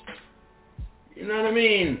foolishness? You know what I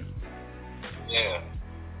mean? Yeah.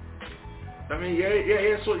 I mean,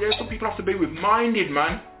 so some people have to be with-minded,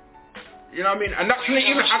 man. You know what I mean? And that's not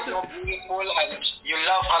even have to... You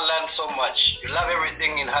love her land so much. You love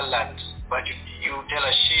everything in her land. But you tell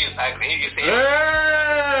her she is ugly. You say...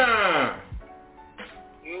 Yeah.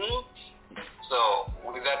 So,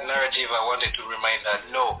 with that narrative, I wanted to remind her,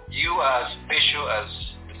 no, you are as special as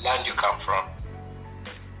the land you come from.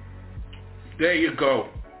 There you go.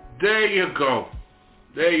 There you go.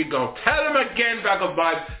 There you go. Tell them again, Bag of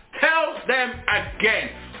Vibes. Tell them again.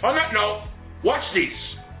 On that note, watch this.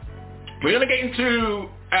 We're going to get into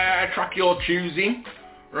a track you're choosing,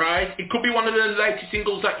 right? It could be one of the latest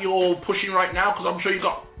singles that you're pushing right now, because I'm sure you've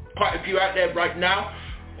got quite a few out there right now.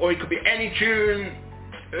 Or it could be any tune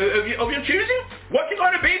of your choosing. What's it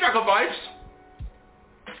going to be, Bag of Vibes?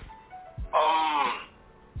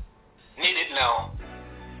 Need it now.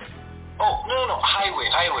 Oh, no, highway.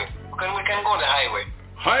 We can go on the highway.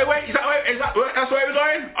 Highway? That's where we're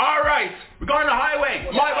going? Alright, we're going on the highway.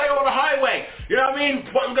 My way or the highway. You know what I mean?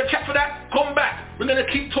 But we're going to check for that. Come back. We're going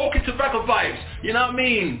to keep talking to Bag of Vibes. You know what I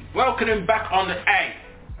mean? Welcome him back on the A.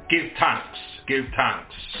 Give thanks. Give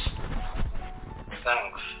thanks.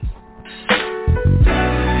 Thanks.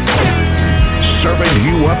 Serving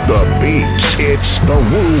you up the beats. It's the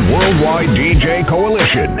WU Worldwide DJ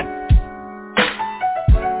Coalition.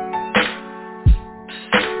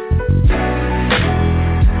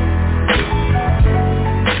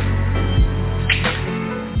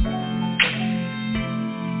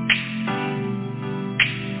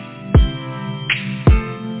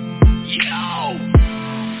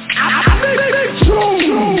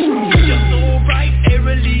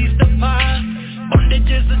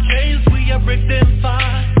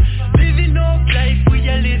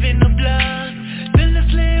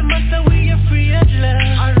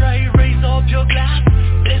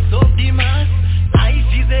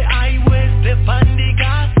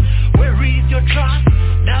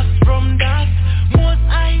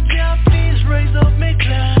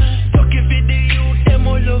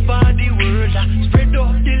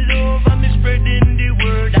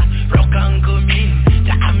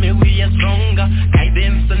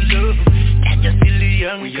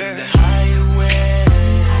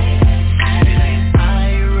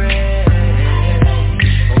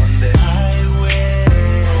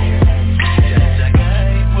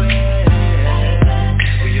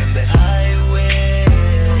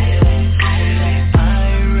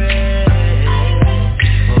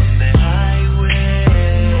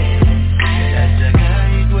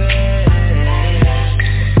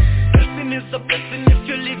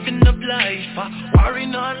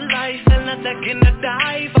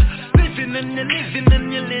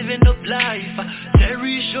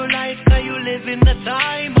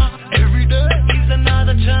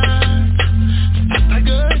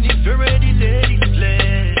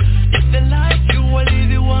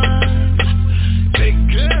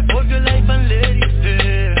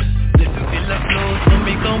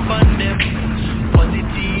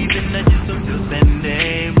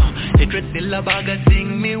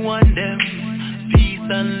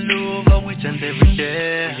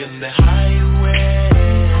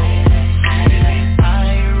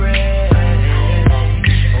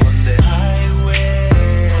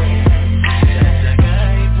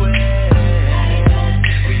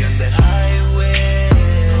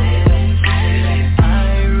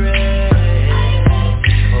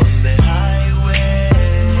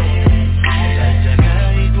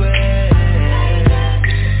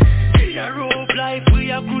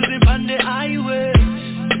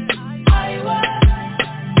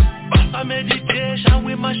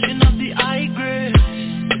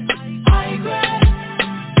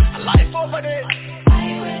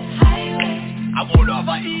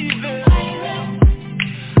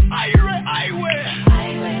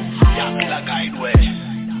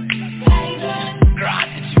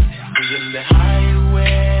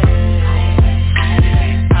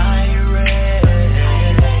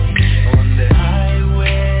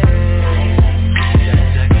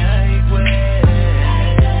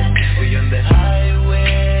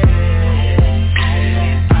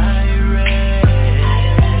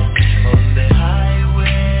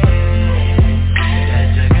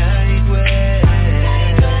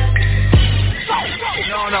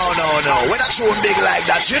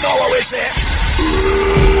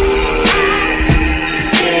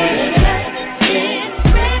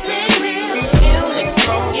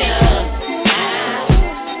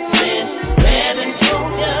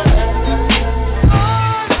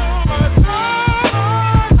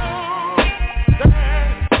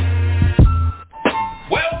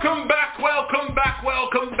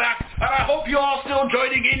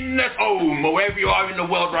 wherever you are in the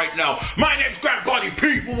world right now. My name's Grand Body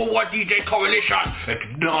People with What DJ Coalition.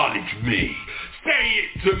 Acknowledge me. Say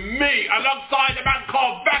it to me alongside a man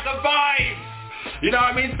called VAGA Vibes. You know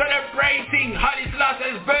what I mean? Celebrating Haile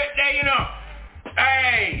Selassie's birthday, you know.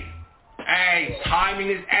 Hey, timing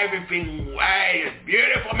is everything. Hey, it's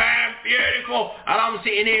beautiful, man, beautiful. And I'm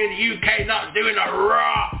sitting here in the UK not doing a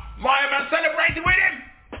raw. My man celebrating with him.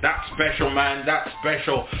 That's special, man, that's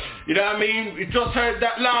special. You know what I mean? We just heard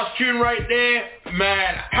that last tune right there.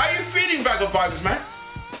 Man, how you feeling, VAGA Vibes, man?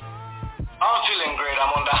 I'm feeling great.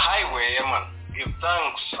 I'm on the highway, yeah, man. Give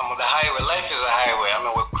thanks. I'm on the highway. Life is a highway. I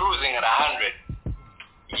mean, we're cruising at 100.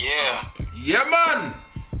 Yeah. Yeah, man.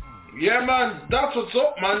 Yeah, man. That's what's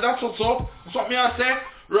up, man. That's what's up. That's what me I say.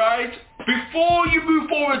 Right. Before you move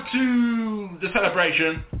forward to the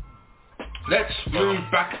celebration, let's move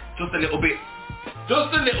back just a little bit.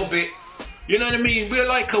 Just a little bit. You know what I mean? We're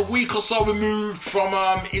like a week or so removed from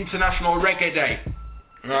International Reggae Day.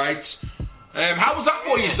 Right. How was that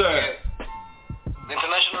for you, sir? The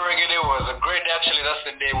International Reggae Day was a great day. Actually, that's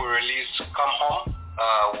the day we released Come Home.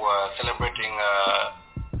 We're celebrating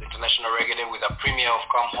International Reggae Day with a premiere of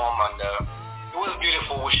Come Home, and it was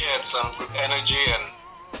beautiful. We shared some good energy, and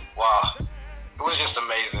wow, it was just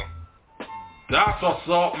amazing. That's what's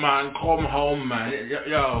up, man. Come Home, man.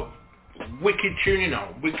 Yo, wicked tune, you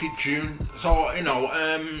know, wicked tune. So, you know,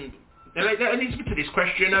 that leads me to this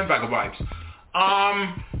question, VAGA Vibes.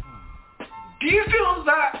 Do you feel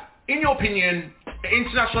that, in your opinion,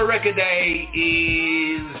 International Reggae Day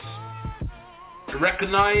is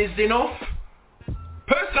recognized enough?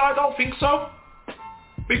 Personally, I don't think so.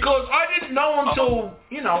 Because I didn't know until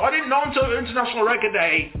International Reggae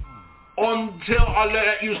Day until I learned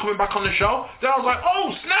that you was coming back on the show. Then I was like,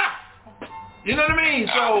 oh, snap! You know what I mean?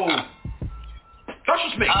 So, that's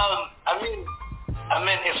just me. I mean,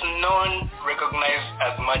 it's non-recognized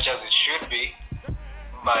as much as it should be,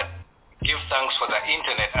 but give thanks for the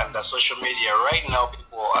internet and the social media. Right now,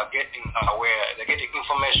 people are getting aware. They're getting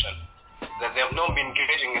information that they have not been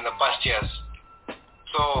getting in the past years.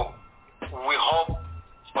 So we hope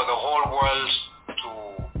for the whole world to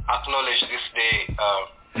acknowledge this day,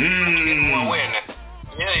 get more awareness.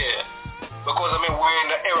 Yeah. Because I mean, we're in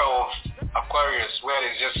the era of Aquarius, where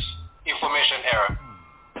it's just information era.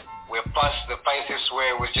 We're past the Pisces,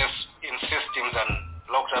 where we're just in systems and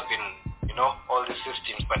locked up in, you know, all these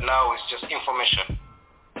systems. But now it's just information.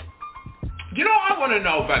 You know, I want to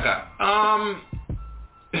know, VAGA.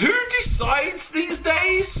 Who decides these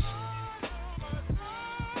days?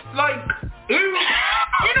 Like, who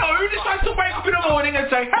decides to wake up in the morning and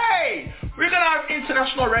say, hey, we're going to have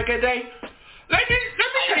International Reggae Day? Let me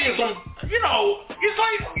tell you something. You know, it's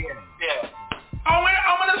like, I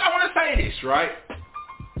want to say this, right?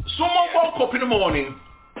 Someone woke up in the morning,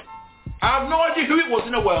 I have no idea who it was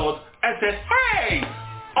in the world, and said, hey,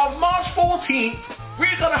 on March 14th,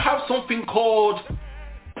 we're going to have something called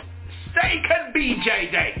Steak and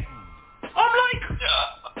BJ Day. I'm like,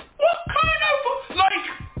 what kind of, like,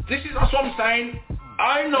 that's what I'm saying.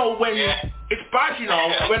 I know when, it's bad, you know,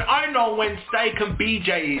 when I know when Steak and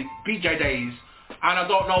BJ Days, and I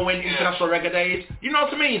don't know when International Reggae Day is. You know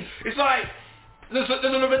what I mean? It's like, there's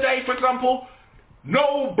another day, for example,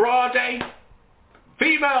 No Bra Day.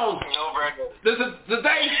 Females. No bra day. There's the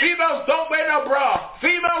day females don't wear no bra.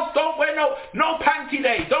 Females don't wear no panty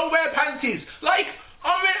day. Don't wear panties. Like,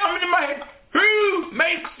 I'm in my head. Who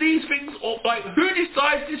makes these things up? Like, who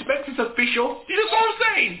decides this makes it official? You know what I'm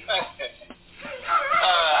saying?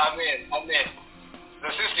 I mean,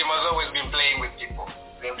 the system has always been playing with people.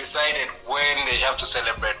 They've decided when they have to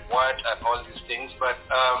celebrate what and all these things. But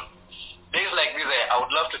days like this, I would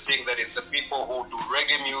love to think that it's the people who do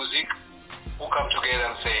reggae music who come together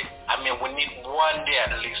and say, I mean, we need one day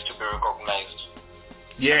at least to be recognized.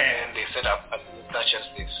 Yeah. And they set up such as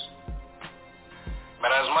this.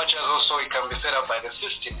 But as much as also it can be set up by the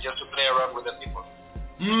system just to play around with the people.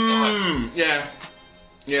 Yeah.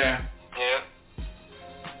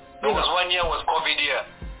 There was 1 year was COVID year.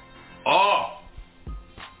 Oh,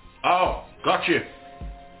 got you.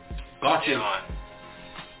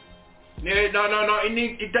 Yeah, no,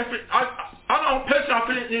 it definitely, I don't personally, I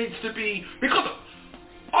feel it needs to be, because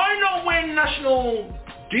I know when National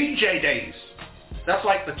DJ Days, that's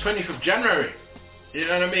like the 20th of January, you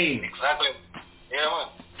know what I mean? Exactly. Yeah, man.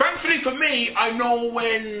 Thankfully for me, I know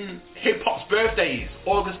when hip-hop's birthday is,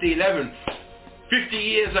 August the 11th, 50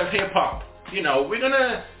 years of hip-hop. You know, we're going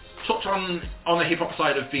to touch on the hip-hop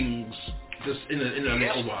side of things just in a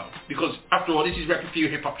little while. Because, after all, this is RePPiN4U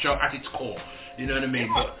hip-hop show at its core. You know what I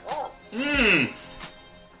mean? But,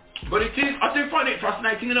 But it is, I do find it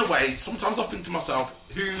fascinating in a way. Sometimes I think to myself,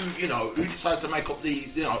 who decides to make up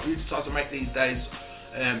these, who decides to make these days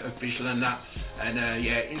official and that, and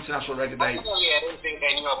International Reggae Day. Personally, I don't think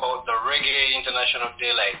I knew about the Reggae International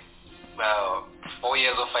Day like 4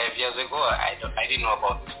 years or 5 years ago. I didn't know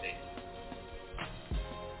about this day.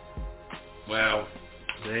 Well,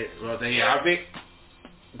 there you have it.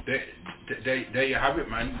 There you have it,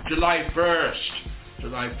 man. July 1st.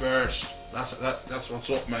 That's what's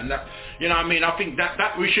up, man. That, you know what I mean? I think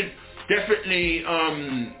that we should definitely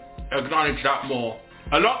acknowledge that more.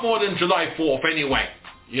 A lot more than July 4th anyway.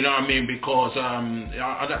 You know what I mean? Because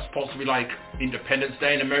that's supposed to be like Independence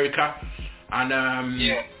Day in America. And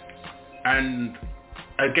and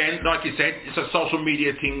again, like you said, it's a social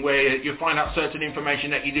media thing where you find out certain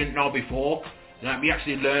information that you didn't know before. You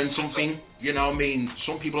actually learn something. You know what I mean?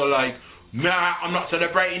 Some people are like, nah, I'm not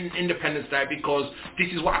celebrating Independence Day because this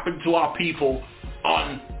is what happened to our people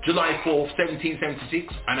on July 4th,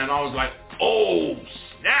 1776. And then I was like, oh,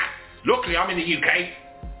 snap. Luckily, I'm in the UK.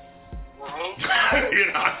 You know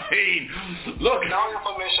what I mean? Look. Now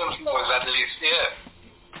information flows at least,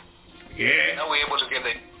 Yeah. Now we're able to get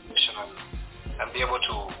the information and be able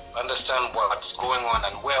to understand what's going on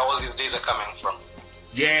and where all these days are coming from.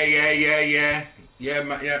 Yeah,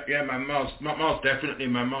 man, most definitely,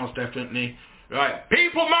 man, most definitely. Right,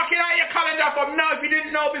 people, mark it out your calendar from now if you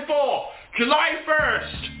didn't know before. July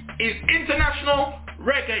 1st is International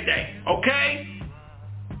Reggae Day, okay?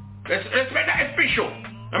 Let's make that official.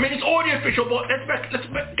 I mean, it's already official, but let's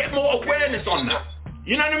get more awareness on that.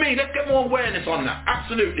 You know what I mean? Let's get more awareness on that.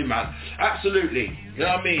 Absolutely, man. Absolutely. You know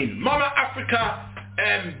what I mean? Mama Africa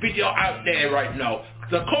video out there right now.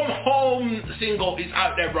 The Come Home single is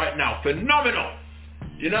out there right now. Phenomenal.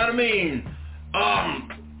 You know what I mean?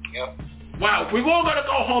 Wow, we've all got to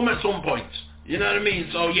go home at some point. You know what I mean?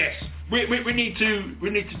 So yes, we need to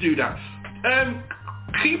do that.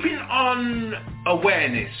 Keeping on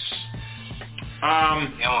awareness.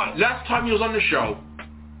 Last time you was on the show,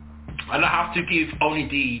 and I have to give only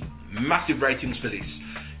the massive ratings for this.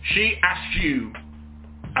 She asked you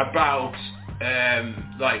about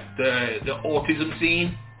like the autism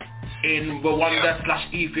scene in Rwanda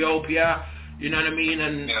 / Ethiopia, you know what I mean,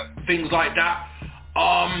 and things like that.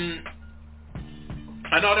 I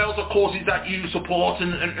know there are causes that you support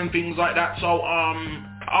and things like that. So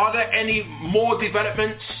are there any more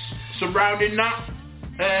developments surrounding that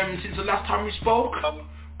since the last time we spoke?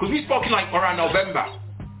 Because we spoke in like around November.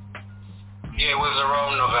 Yeah, it was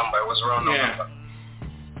around November.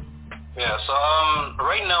 Yeah, so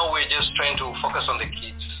right now we're just trying to focus on the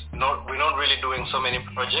kids. We're not really doing so many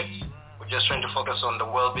projects. We're just trying to focus on the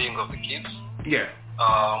well-being of the kids. Yeah.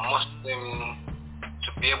 Most of them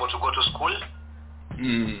to be able to go to school.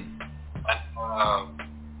 And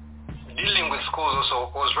dealing with schools also,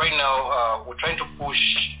 because right now we're trying to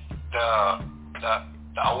push the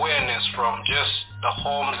awareness from just the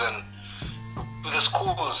homes and to the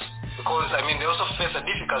schools. Because, I mean, they also face a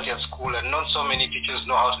difficulty at school and not so many teachers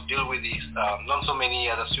know how to deal with these. Not so many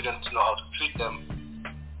other students know how to treat them.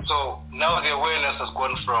 So now the awareness has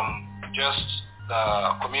gone from just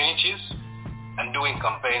the communities and doing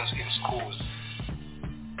campaigns in schools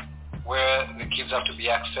where the kids have to be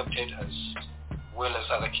accepted as well as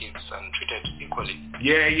other kids and treated equally.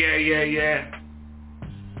 Yeah.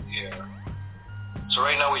 So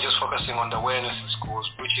right now we're just focusing on the awareness in schools,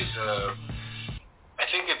 which is I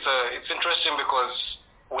think it's interesting because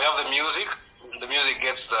we have the music. The music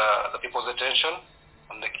gets the people's attention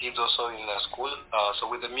and the kids also in the school. So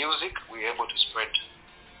with the music, we're able to spread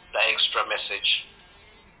the extra message.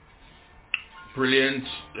 Brilliant.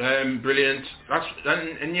 That's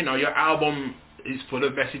and you know your album is full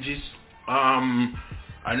of messages.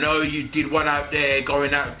 I know you did one out there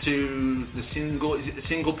going out to the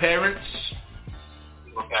single parents?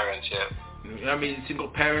 Single parents, yeah. I mean, single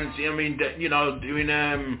parents, I mean, that, you know, doing,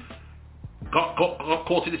 got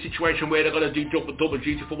caught in a situation where they're going to do double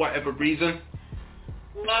duty for whatever reason?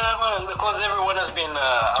 Well, because everyone has been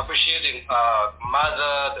appreciating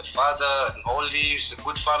mother, the father, and all these, the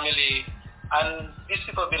good family, and these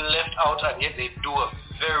people have been left out, and yet they do a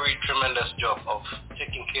very tremendous job of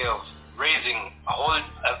taking care of raising a whole,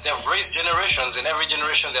 they've raised generations, in every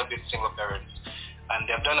generation they've been single parents. And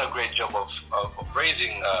they've done a great job of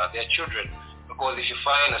raising their children. Because if you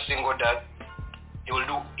find a single dad, he will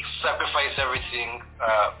sacrifice everything,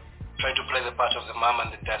 try to play the part of the mom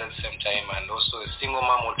and the dad at the same time. And also a single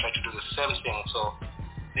mom will try to do the same thing. So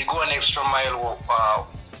they go an extra mile, a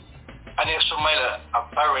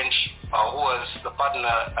parent who was the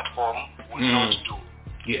partner at home would not do.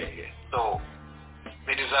 Yeah. So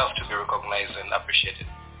they deserve to be recognized and appreciated.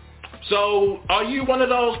 So, are you one of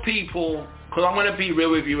those people, because I'm going to be real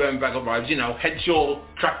with you, VAGA Vibes, you know, head your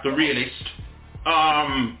track the realist.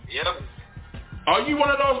 Yep. Are you one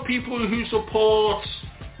of those people who support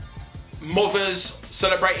mothers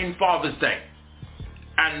celebrating Father's Day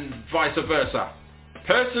and vice versa?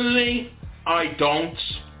 Personally, I don't.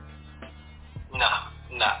 Nah.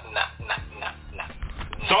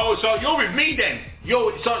 So you're with me then?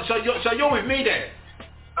 So you're with me then?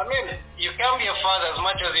 I mean, you can be a father as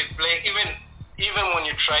much as you play, even when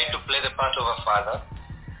you try to play the part of a father,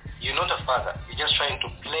 you're not a father. You're just trying to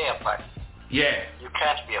play a part. Yeah. You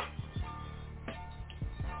can't be a.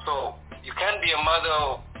 So you can't be a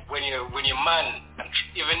mother when you're man, and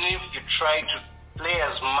even if you try to play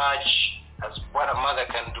as much as what a mother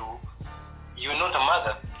can do, you're not a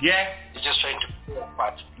mother. Yeah. You're just trying to play a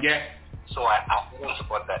part. Yeah. So I don't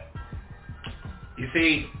support that. You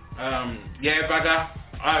see, yeah, VAGA.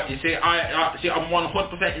 You see, I'm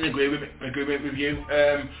 100% in agreement with you.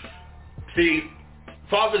 See,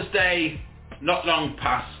 Father's Day not long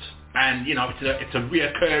past, and you know it's a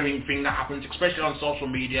reoccurring thing that happens, especially on social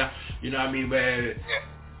media. You know what I mean, where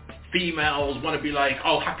females want to be like,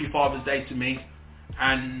 "Oh, happy Father's Day to me,"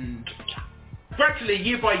 and gradually,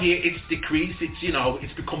 year by year, it's decreased. It's, you know,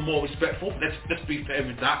 it's become more respectful. Let's be fair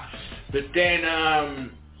with that. But then I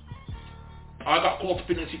got caught up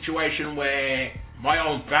in a situation where my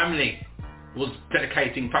own family was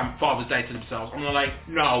dedicating Father's Day to themselves. I'm like,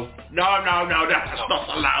 no, that's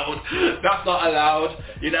not allowed. That's not allowed.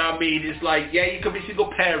 You know what I mean? It's like, yeah, you could be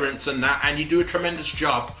single parents and that, and you do a tremendous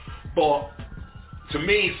job. But to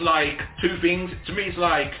me, it's like two things. To me, it's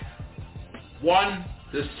like, one,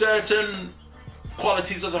 there's certain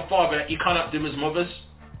qualities as a father that you cannot do as mothers.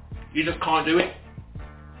 You just can't do it.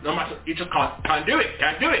 No matter, you just can't do it.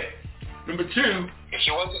 Can't do it. Number two, if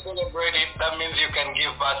you want to celebrate it, that means you can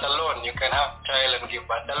give birth alone. You can have a child and give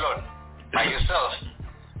birth alone by yourself.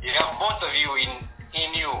 You have both of you in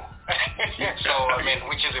you. So I mean,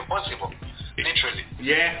 which is impossible, literally.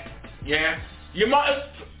 Yeah. You might have.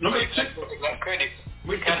 Number two, can't take that credit.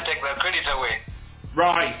 We can't take that credit away.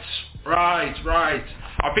 Right. I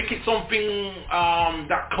think it's something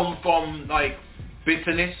that comes from like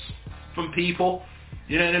bitterness from people.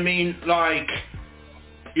 You know what I mean? Like,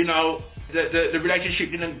 you know, the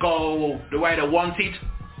relationship didn't go the way they wanted.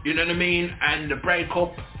 You know what I mean? And the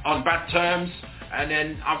breakup on bad terms. And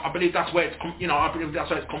then I believe that's where it's come. You know, I believe that's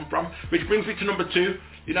where it's come from. Which brings me to number two.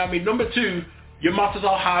 You know what I mean? Number two, you might as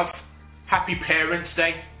well have Happy Parents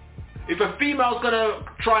Day. If a female's gonna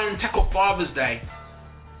try and take up Father's Day,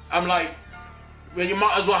 I'm like, well, you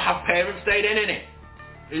might as well have Parents' Day then, innit?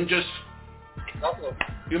 And just,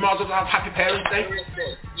 you might as well have Happy Parents' Day.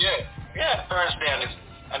 Yeah, Parents' Day,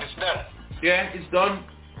 and it's done. Yeah, it's done.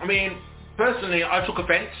 I mean, personally, I took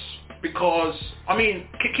offence because, I mean,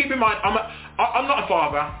 keep in mind, I'm not a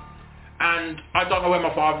father, and I don't know where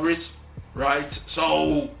my father is, right?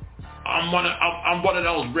 So I'm one of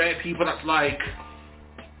those rare people that's like,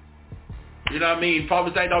 you know what I mean?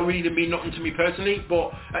 Father's Day don't really mean nothing to me personally,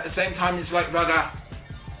 but at the same time, it's like, rather,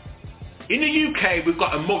 in the UK, we've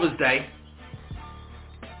got a Mother's Day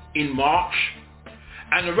in March,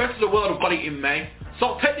 and the rest of the world have got it in May.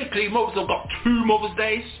 So technically, mothers have got 2 Mother's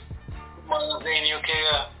Days. Mother's Day in UK,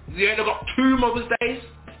 yeah, they've got 2 Mother's Days.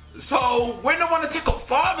 So when they want to take up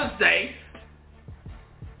Father's Day,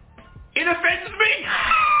 it offends me.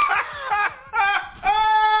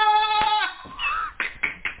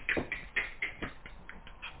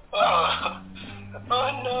 Oh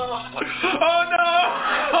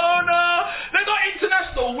no! They got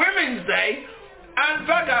International Women's Day, and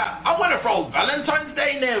VAGA, I want to throw Valentine's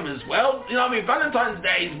Day in there as well. You know what I mean? Valentine's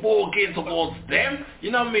Day is more geared towards them.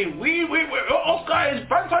 You know what I mean? We us guys,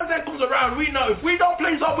 Valentine's Day comes around, we know if we don't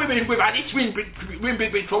please our women, we've had it, we're in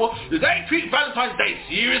big trouble. They treat Valentine's Day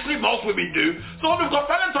seriously, most women do. So we've got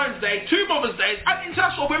Valentine's Day, 2 Mother's Days, and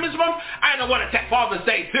International Women's Month, and I want to take Father's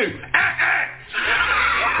Day too.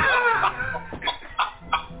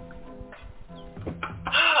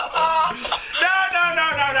 No,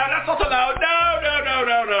 that's not allowed. No.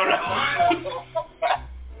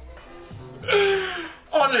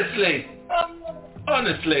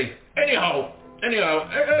 Honestly. Anyhow,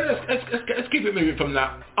 let's keep it moving from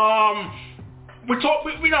that.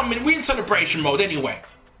 We're in celebration mode anyway.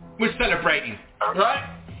 We're celebrating, right?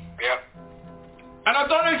 Yeah. And I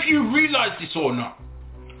don't know if you realize this or not,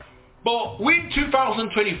 but we're in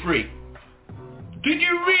 2023. Did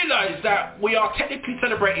you realize that we are technically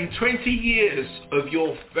celebrating 20 years of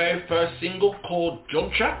your very first single called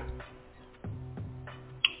Juncture?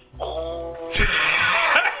 Oh.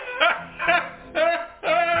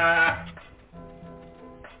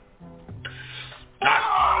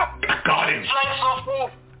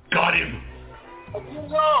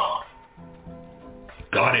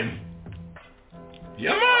 Got him.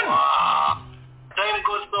 Yeah, man. Time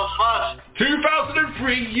goes so fast.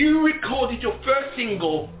 2003, you recorded your first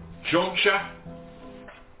single, Juncture.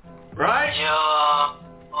 Right? Yeah.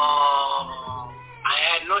 I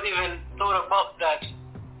had not even thought about that.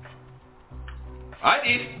 I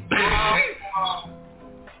did.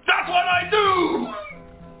 That's what I do.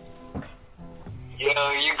 Yo,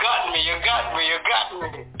 you got me.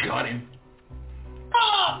 Got him.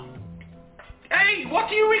 Hey, what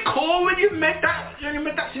do you recall when you made that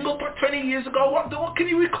single 20 years ago? What can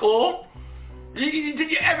you recall? Did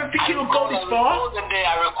you ever think you would go this far?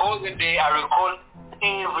 I recall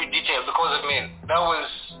every detail because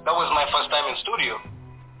that was my first time in studio.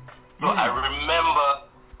 So I remember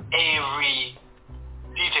every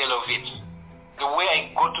detail of it. The way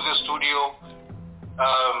I go to the studio,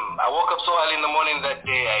 I woke up so early in the morning that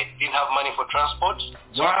day, I didn't have money for transport.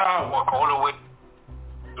 So I walked all the way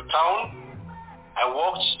to town. I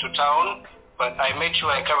walked to town, but I made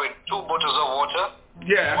sure I carried 2 bottles of water.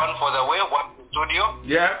 Yeah. One for the way, one for the studio.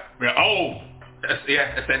 Yeah. Oh,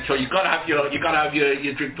 essential. You gotta have your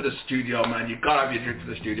drink for the studio, man. You gotta have your drink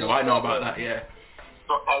for the studio. I know about that. Yeah.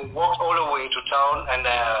 So I walked all the way to town, and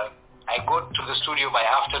I go to the studio by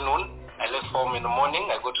afternoon. I left home in the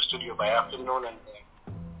morning. I go to studio by afternoon, and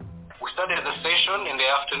we started the session in the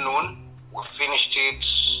afternoon. We finished it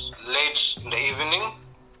late in the evening,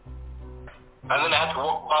 and then I had to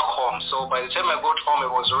walk back home. So by the time I got home,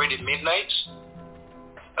 it was already midnight.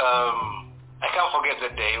 I can't forget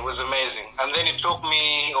that day. It was amazing. And then it took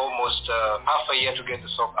me almost half a year to get the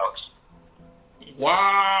song out.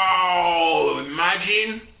 Wow!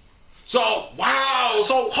 Imagine. So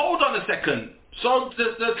hold on a second. So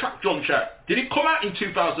the track Juncture, did it come out in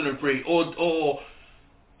 2003 or?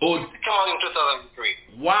 It came out in 2003.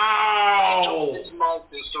 Wow! It took 6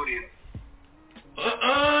 months in studio.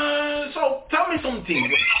 So tell me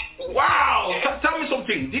something. Wow! Tell me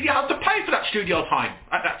something. Did you have to pay for that studio time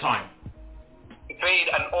at that time?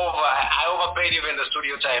 I overpaid even the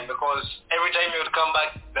studio time, because every time you would come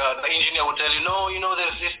back, the engineer would tell you, no,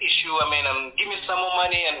 there's this issue, give me some more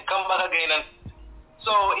money and come back again. And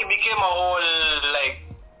so it became a whole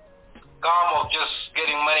calm of just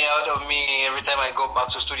getting money out of me every time I go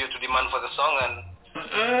back to studio to demand for the song. And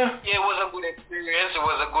yeah, it was a good experience. It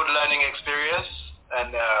was a good learning experience.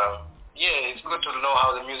 And yeah, it's good to know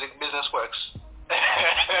how the music business works.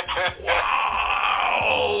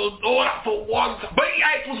 Wow! All that for one. But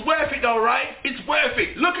yeah, it was worth it though, right? It's worth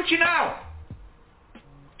it. Look at you now.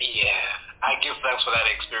 Yeah, I give thanks for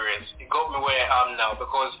that experience. It got me where I am now,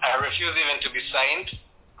 because I refuse even to be signed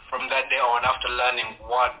from that day on after learning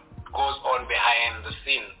what goes on behind the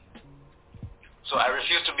scene. So I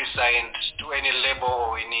refuse to be signed to any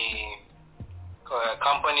label or any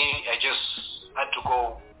company. I just had to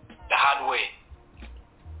go the hard way.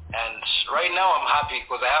 And right now I'm happy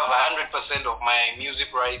because I have 100% of my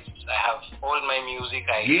music rights. I have all my music.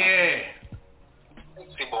 I'm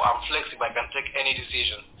flexible. I can take any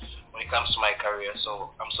decision when it comes to my career.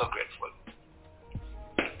 So I'm so grateful.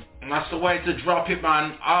 And that's the way to drop it,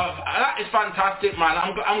 man. That is fantastic, man.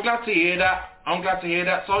 I'm glad to hear that.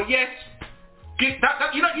 So yes,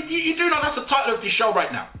 that you do know that's the title of this show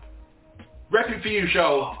right now. RePPiN4U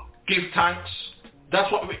show. Give thanks.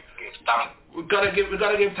 That's what we give thanks. We gotta give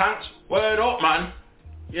thanks. Word up, man.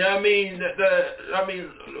 Yeah,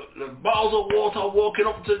 the bottles of water, walking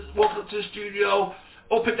up to the studio,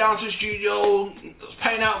 up and down to the studio,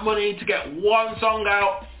 paying out money to get one song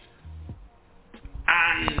out,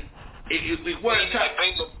 and it worked out. I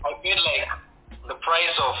paid the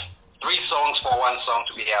price of 3 songs for 1 song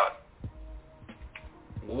to be out.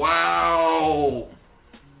 Wow.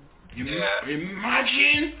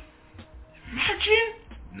 Imagine.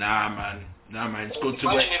 Nah, man, it's good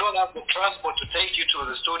to wait. You don't have the transport to take you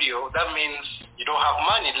to the studio. That means you don't have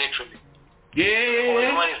money, literally. Yeah. All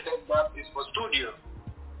the money spent back is for studio.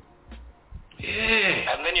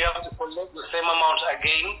 Yeah. And then you have to collect the same amount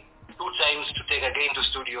again, 2 times to take again to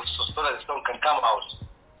studio so that the song can come out.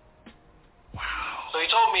 Wow. So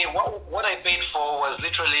he told me what I paid for was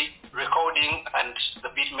literally recording and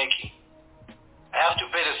the beat making. I have to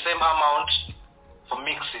pay the same amount for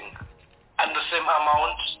mixing and the same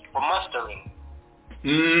amount for mastering.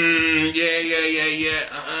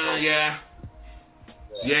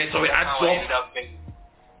 Yeah, so it adds up.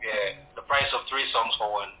 The price of 3 songs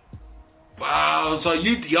for 1. Wow, so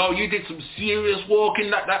you did some serious work in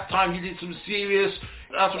that time. You did some serious,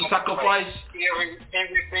 some sacrifice. Every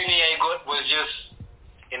penny I got was just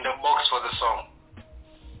in the box for the song.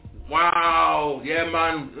 Wow, yeah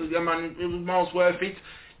man, it was most worth it.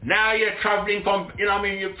 Now you're traveling from,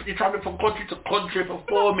 you're traveling from country to country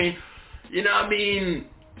performing. You know what I mean?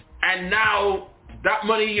 And now that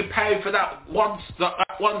money you pay for that one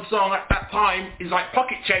song at that time is like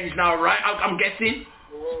pocket change now, right? I'm guessing.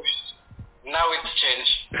 Now it's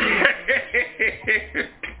changed.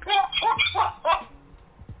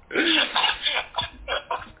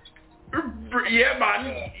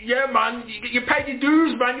 Yeah, man. You pay the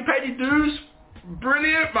dues, man. You pay the dues.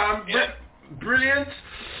 Brilliant, man. Brilliant.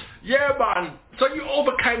 Yeah, man. So you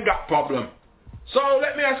overcame that problem. So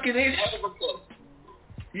let me ask you this.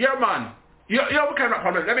 Yeah, man. You overcame that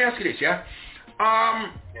problem. Let me ask you this, yeah?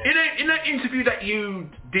 In an interview that you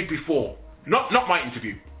did before, not my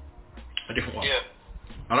interview, a different one. Yeah.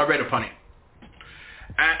 And I read upon it.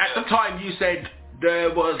 And at the time you said there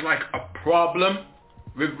was like a problem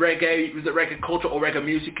with reggae, with the reggae culture or reggae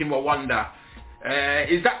music in Rwanda.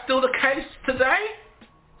 Is that still the case today?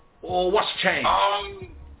 Or what's changed?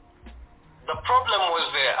 The problem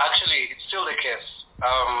was there. Actually, it's still the case.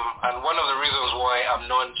 And one of the reasons why I'm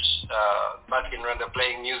not back in Rwanda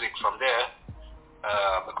playing music from there,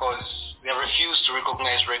 because they refuse to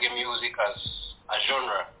recognize reggae music as a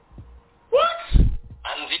genre. What?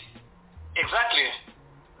 And exactly.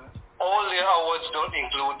 All the awards don't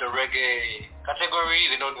include the reggae category.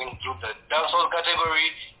 They don't include the dancehall category.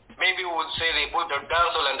 Maybe we would say they put the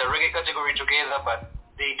dancehall and the reggae category together, but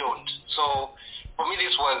they don't. So for me,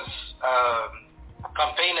 this was a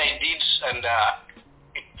campaign I did, and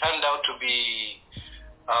it turned out to be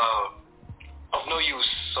of no use.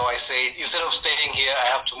 So I said, instead of staying here, I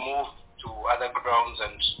have to move to other grounds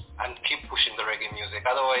and keep pushing the reggae music.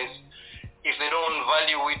 Otherwise, if they don't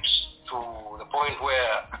value it to the point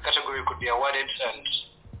where a category could be awarded, and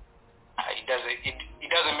it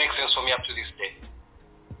doesn't make sense for me up to this day.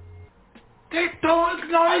 They don't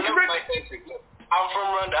acknowledge reggae. I'm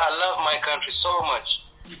from Rwanda. I love my country so much.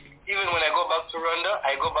 Even when I go back to Rwanda,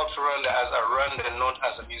 I go back to Rwanda as a Rwandan, not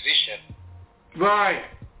as a musician. Right.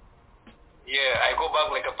 Yeah, I go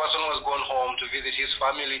back like a person who's gone home to visit his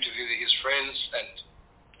family, to visit his friends,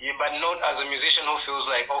 but not as a musician who feels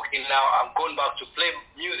like, okay, now I'm going back to play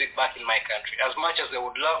music back in my country. As much as they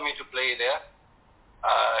would love me to play there,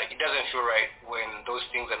 it doesn't feel right when those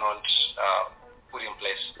things are not put in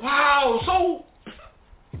place. Wow, so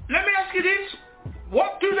let me ask you this.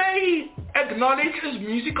 What do they acknowledge as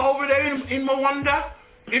music over there in Rwanda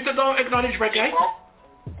if they don't acknowledge reggae? Hip-hop.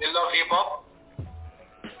 They love hip-hop.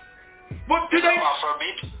 But do they...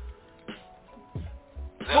 Afrobeat.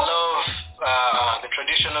 They love the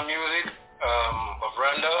traditional music of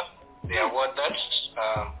Rwanda. They award that.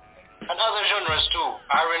 And other genres too.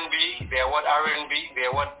 R&B. They award R&B. They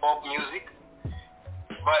award pop music.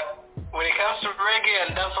 But when it comes to reggae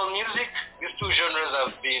and dancehall music, these two genres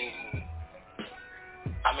have been...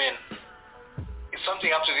 it's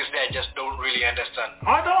something up to this day I just don't really understand.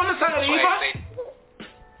 I don't understand it either.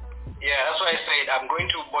 That's why I said I'm going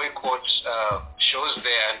to boycott shows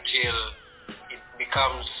there until it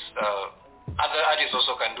becomes other artists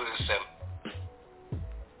also can do the same.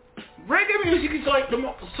 Reggae music is like some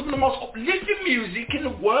of the most uplifting music in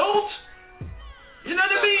the world. You know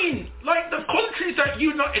what I mean? Like the countries that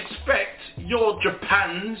you not expect, your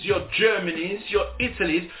Japans, your Germanys, your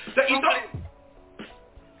Italys, that you don't...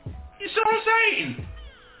 You see what I'm saying?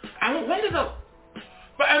 And I wonder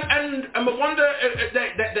and I wonder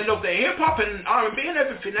they love their hip hop and R&B and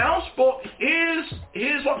everything else. But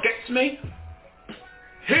here's what gets me: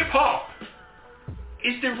 hip hop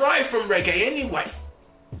is derived from reggae anyway,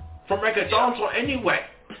 from reggae dancehall anyway,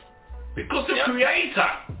 because the creator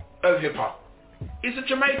of hip hop is a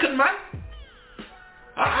Jamaican man.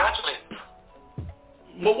 Exactly.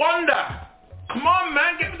 Rwanda. Come on,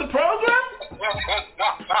 man, get with the program. Come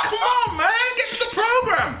on, man, get with the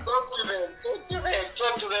program. Talk to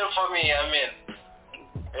them for me.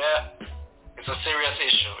 It's a serious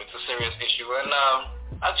issue. And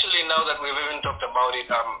actually, now that we've even talked about it,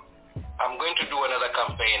 I'm going to do another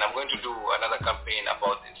campaign.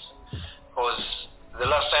 About this, because the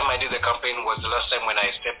last time I did the campaign was the last time when I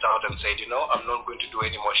stepped out and said, I'm not going to do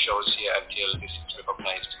any more shows here until this is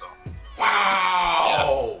recognized. So.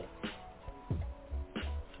 Wow.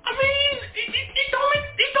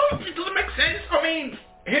 It doesn't make sense.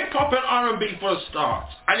 Hip-hop and R&B for a start,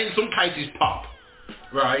 and in some cases pop,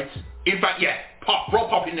 right? In fact, pop, raw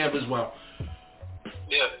pop in there as well.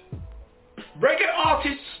 Yeah. Reggae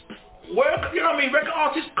artists work, reggae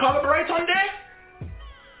artists collaborate on there.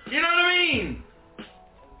 You know what I mean?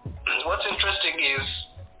 What's interesting is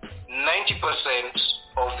 90%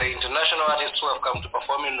 of the international artists who have come to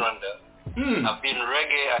perform in Rwanda have been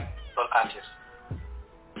reggae and artists.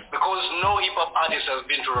 Because no hip-hop artist has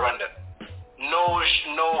been to Rwanda. No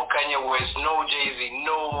Kanye West, no Jay-Z,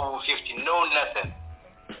 no 50, no nothing.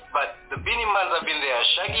 But the Beanie Mans have been there,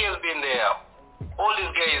 Shaggy has been there, all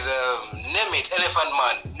these guys, name it, Elephant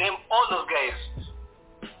Man, name all those guys,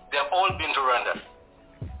 they have all been to Rwanda.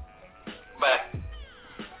 But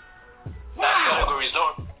that category is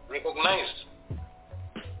not recognized.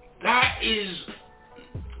 That is,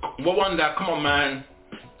 Wanda, come on, man.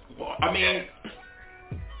 I mean,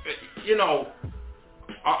 you know,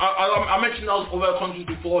 I mentioned those other countries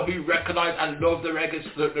before who recognize and love the reggae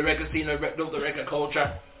scene, love the reggae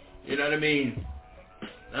culture. You know what I mean?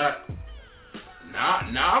 Nah,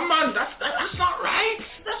 man, that's not right.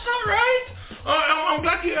 That's not right. I'm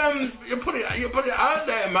glad you put it out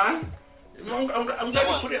there, man. I'm glad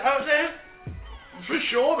you put it out there. For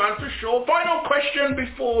sure, man, for sure. Final question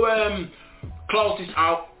before close this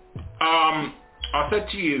out. I said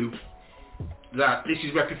to you that this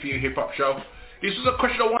is RePPiN4U Hip Hop Show. This was a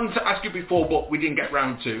question I wanted to ask you before, but we didn't get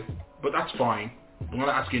round to. But that's fine. I'm going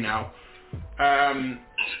to ask you now.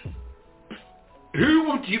 Who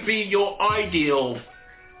would you be your ideal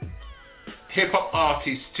hip hop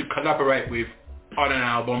artist to collaborate with on an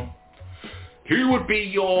album? Who would be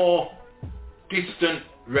your distant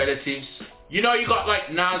relatives? You know, you got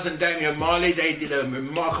like Nas and Damian Marley. They did a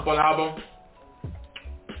remarkable album.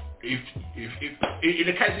 If in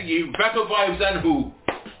the case of you, VAGA Vibes and who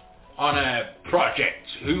on a project,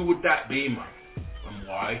 who would that be, man, and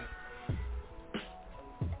why?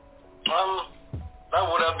 That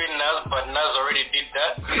would have been Nas, but Nas already did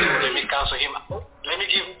that. Let me cancel him.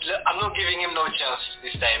 I'm not giving him no chance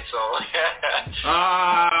this time. So.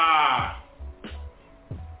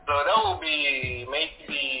 So that would be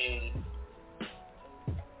maybe.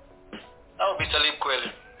 That would be Talib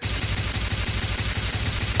Kweli.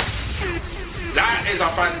 That is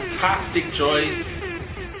a fantastic choice.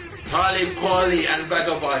 Talib Kweli and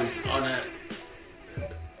VAGA Vibes on it.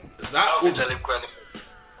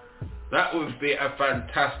 That would be a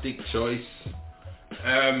fantastic choice.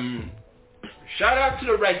 Shout out to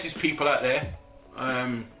the racist people out there.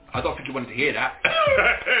 I don't think you wanted to hear that.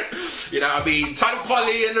 You know what I mean? Talib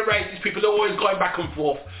Kweli and the racist people are always going back and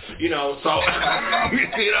forth. You know, so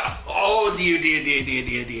you know, oh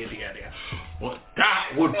dear. Well,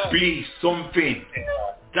 that would be something.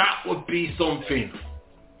 That would be something.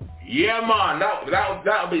 Yeah, man,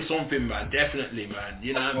 that would be something, man. Definitely, man.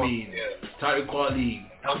 You know what I mean? Talib Kweli.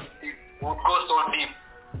 Would go so deep.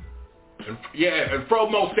 And throw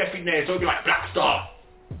most definitely there, so it'd be like Black Star.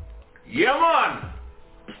 Yeah, man.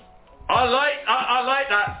 I like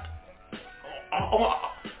that.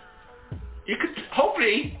 You could,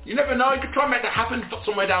 hopefully, you never know, you could try and make that happen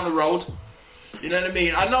somewhere down the road. You know what I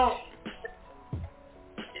mean? I know.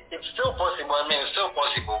 It's still possible. I mean, it's still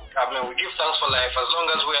possible. I mean, we give thanks for life. As long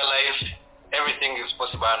as we're alive, everything is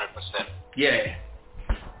possible 100%. Yeah.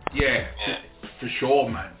 For sure,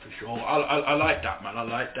 man. For sure. I like that, man. I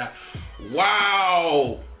like that.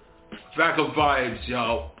 Wow. VAGA Vibes,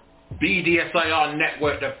 yo. BDSIR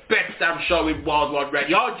Network, the best damn show in worldwide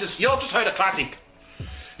radio. Y'all just heard a classic.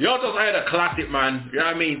 Y'all just heard a classic, man. You know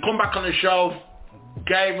what I mean? Come back on the show.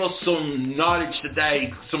 Gave us some knowledge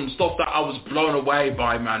today, some stuff that I was blown away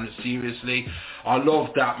by, man. Seriously, I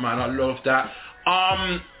love that, man. I love that.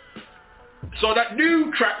 So that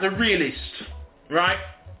new track, The Realist, right?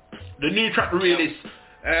 The new track, The Realist,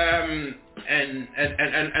 and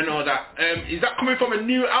all that. Is that coming from a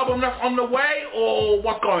new album that's on the way, or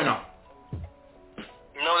what's going on?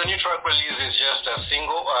 No, the new track release is just a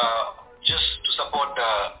single, just to support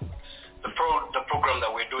the program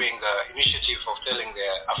that we're doing, the initiative of telling the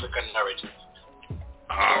African narrative.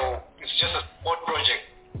 So it's just a support project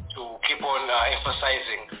to keep on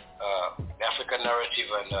emphasizing the African narrative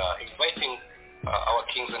and inviting our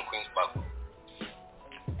kings and queens back.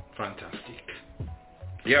 Fantastic.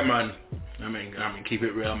 Yeah, man. I mean, keep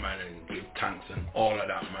it real, man, and give thanks and all of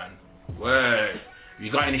that, man. Word.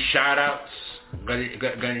 You got any shout-outs? Got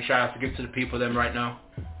any shout-outs to give to the people then right now?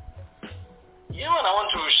 Yeah, man, I want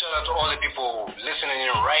to shout out to all the people listening in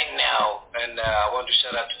right now, and I want to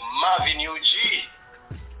shout out to Marvin UG.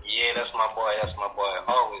 Yeah, that's my boy,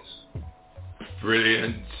 always.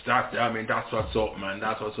 Brilliant. That's what's up, man.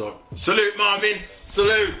 That's what's up. Salute, Marvin.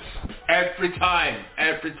 Salute. Every time.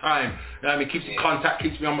 You know what I mean? Keeps in contact,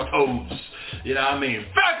 keeps me on my toes. You know what I mean?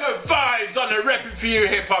 VAGA Vibes on the RePPiN4U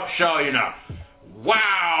Hip Hop Show, you know.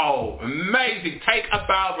 Wow. Amazing. Take a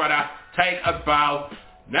bow, brother. Take a bow.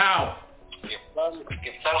 Now. Give thanks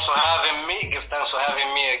for having me. Give thanks for having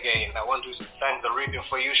me again. I want to thank the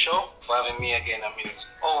RePPiN4U show for having me again. I mean, it's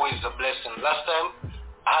always a blessing. Last time,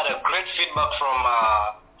 I had a great feedback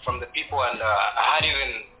from the people, and I had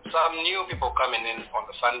even some new people coming in on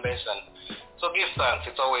the fan base, and so give thanks.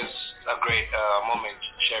 It's always a great moment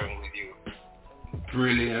sharing with you.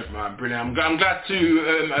 Brilliant, man, brilliant. I'm glad to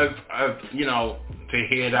to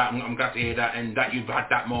hear that. I'm glad to hear that, and that you've had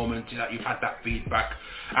that moment, that you've had that feedback.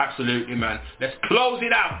 Absolutely, man. Let's close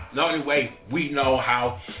it out the only way we know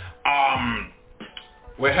how.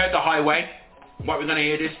 We heard the highway. What we're gonna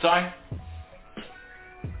hear this time?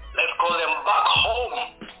 Let's call them back home.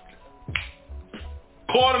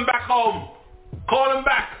 Call them back home. Call them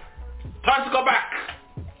back. Time to go back.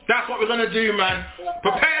 That's what we're going to do, man.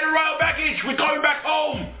 Prepare the royal baggage. We're going back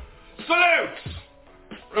home. Salute.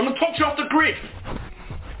 I'm going to talk to you off the grid.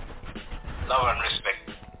 Love and respect.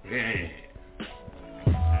 Yeah.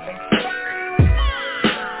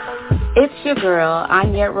 It's your girl,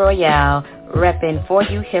 Anya Royale,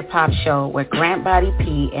 RePPiN4U Hip Hop Show with Grant Body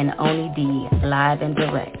P and Oni D, live and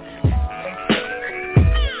direct.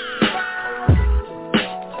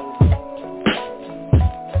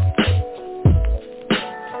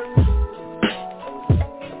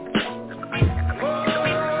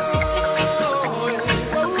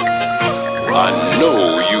 I know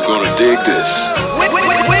you're gonna dig this.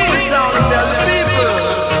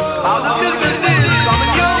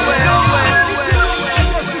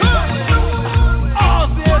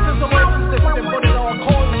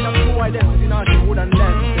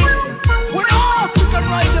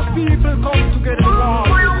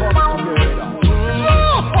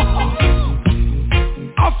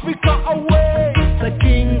 Africa away, the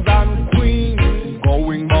kings and queens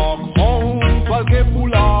going back home, forget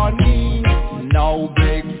Fulani. Now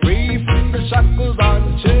break free from the shackles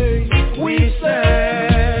and chains. We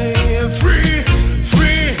say free,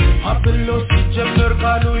 free. Hablo si jammer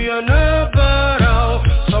kalu ya nebarao.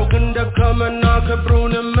 Saugen de kamana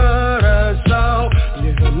kebrune merasao.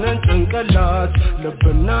 Lihnen tengkalat,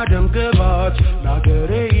 lebena dem kebat.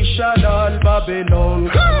 Nagere ishalal Babylon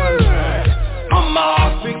kaman. I'm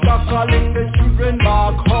Africa calling the children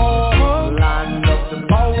back home. Land of the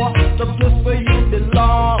power, the place where you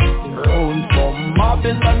belong. Grown from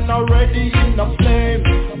Babylon already in the flame.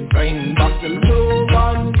 Bring back the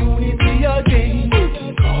love and unity again.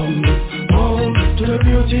 Come home to the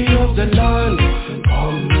beauty of the land.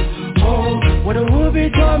 Come home where the ruby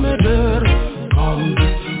diamond. Come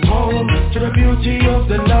home to the beauty of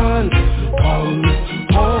the land. Come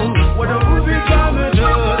home where the ruby diamond.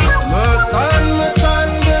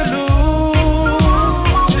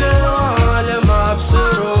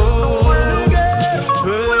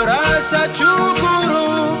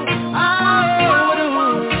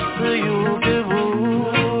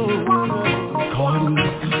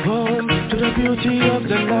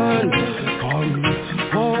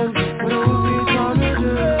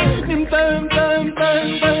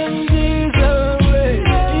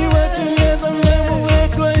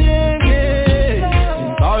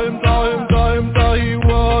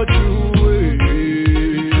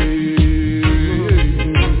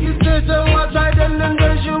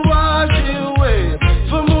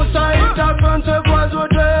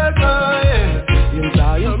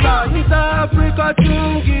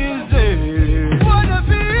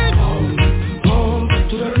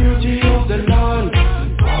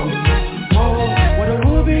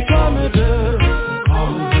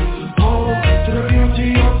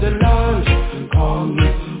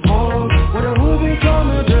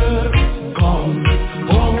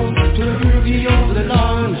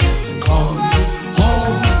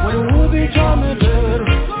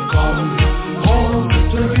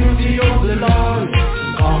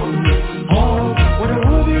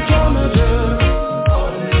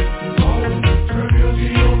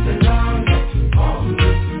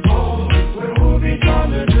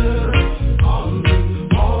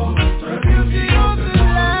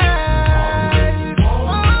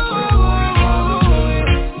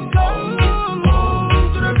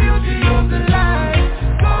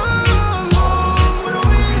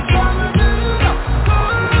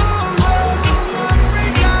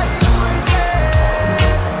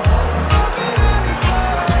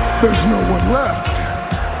 There's no one left.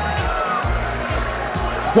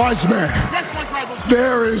 Wise man,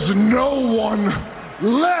 there is no one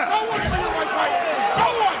left.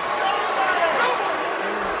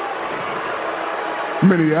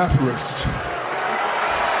 Minneapolis.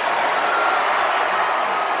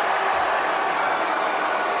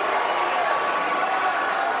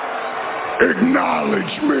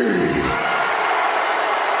 Acknowledge me.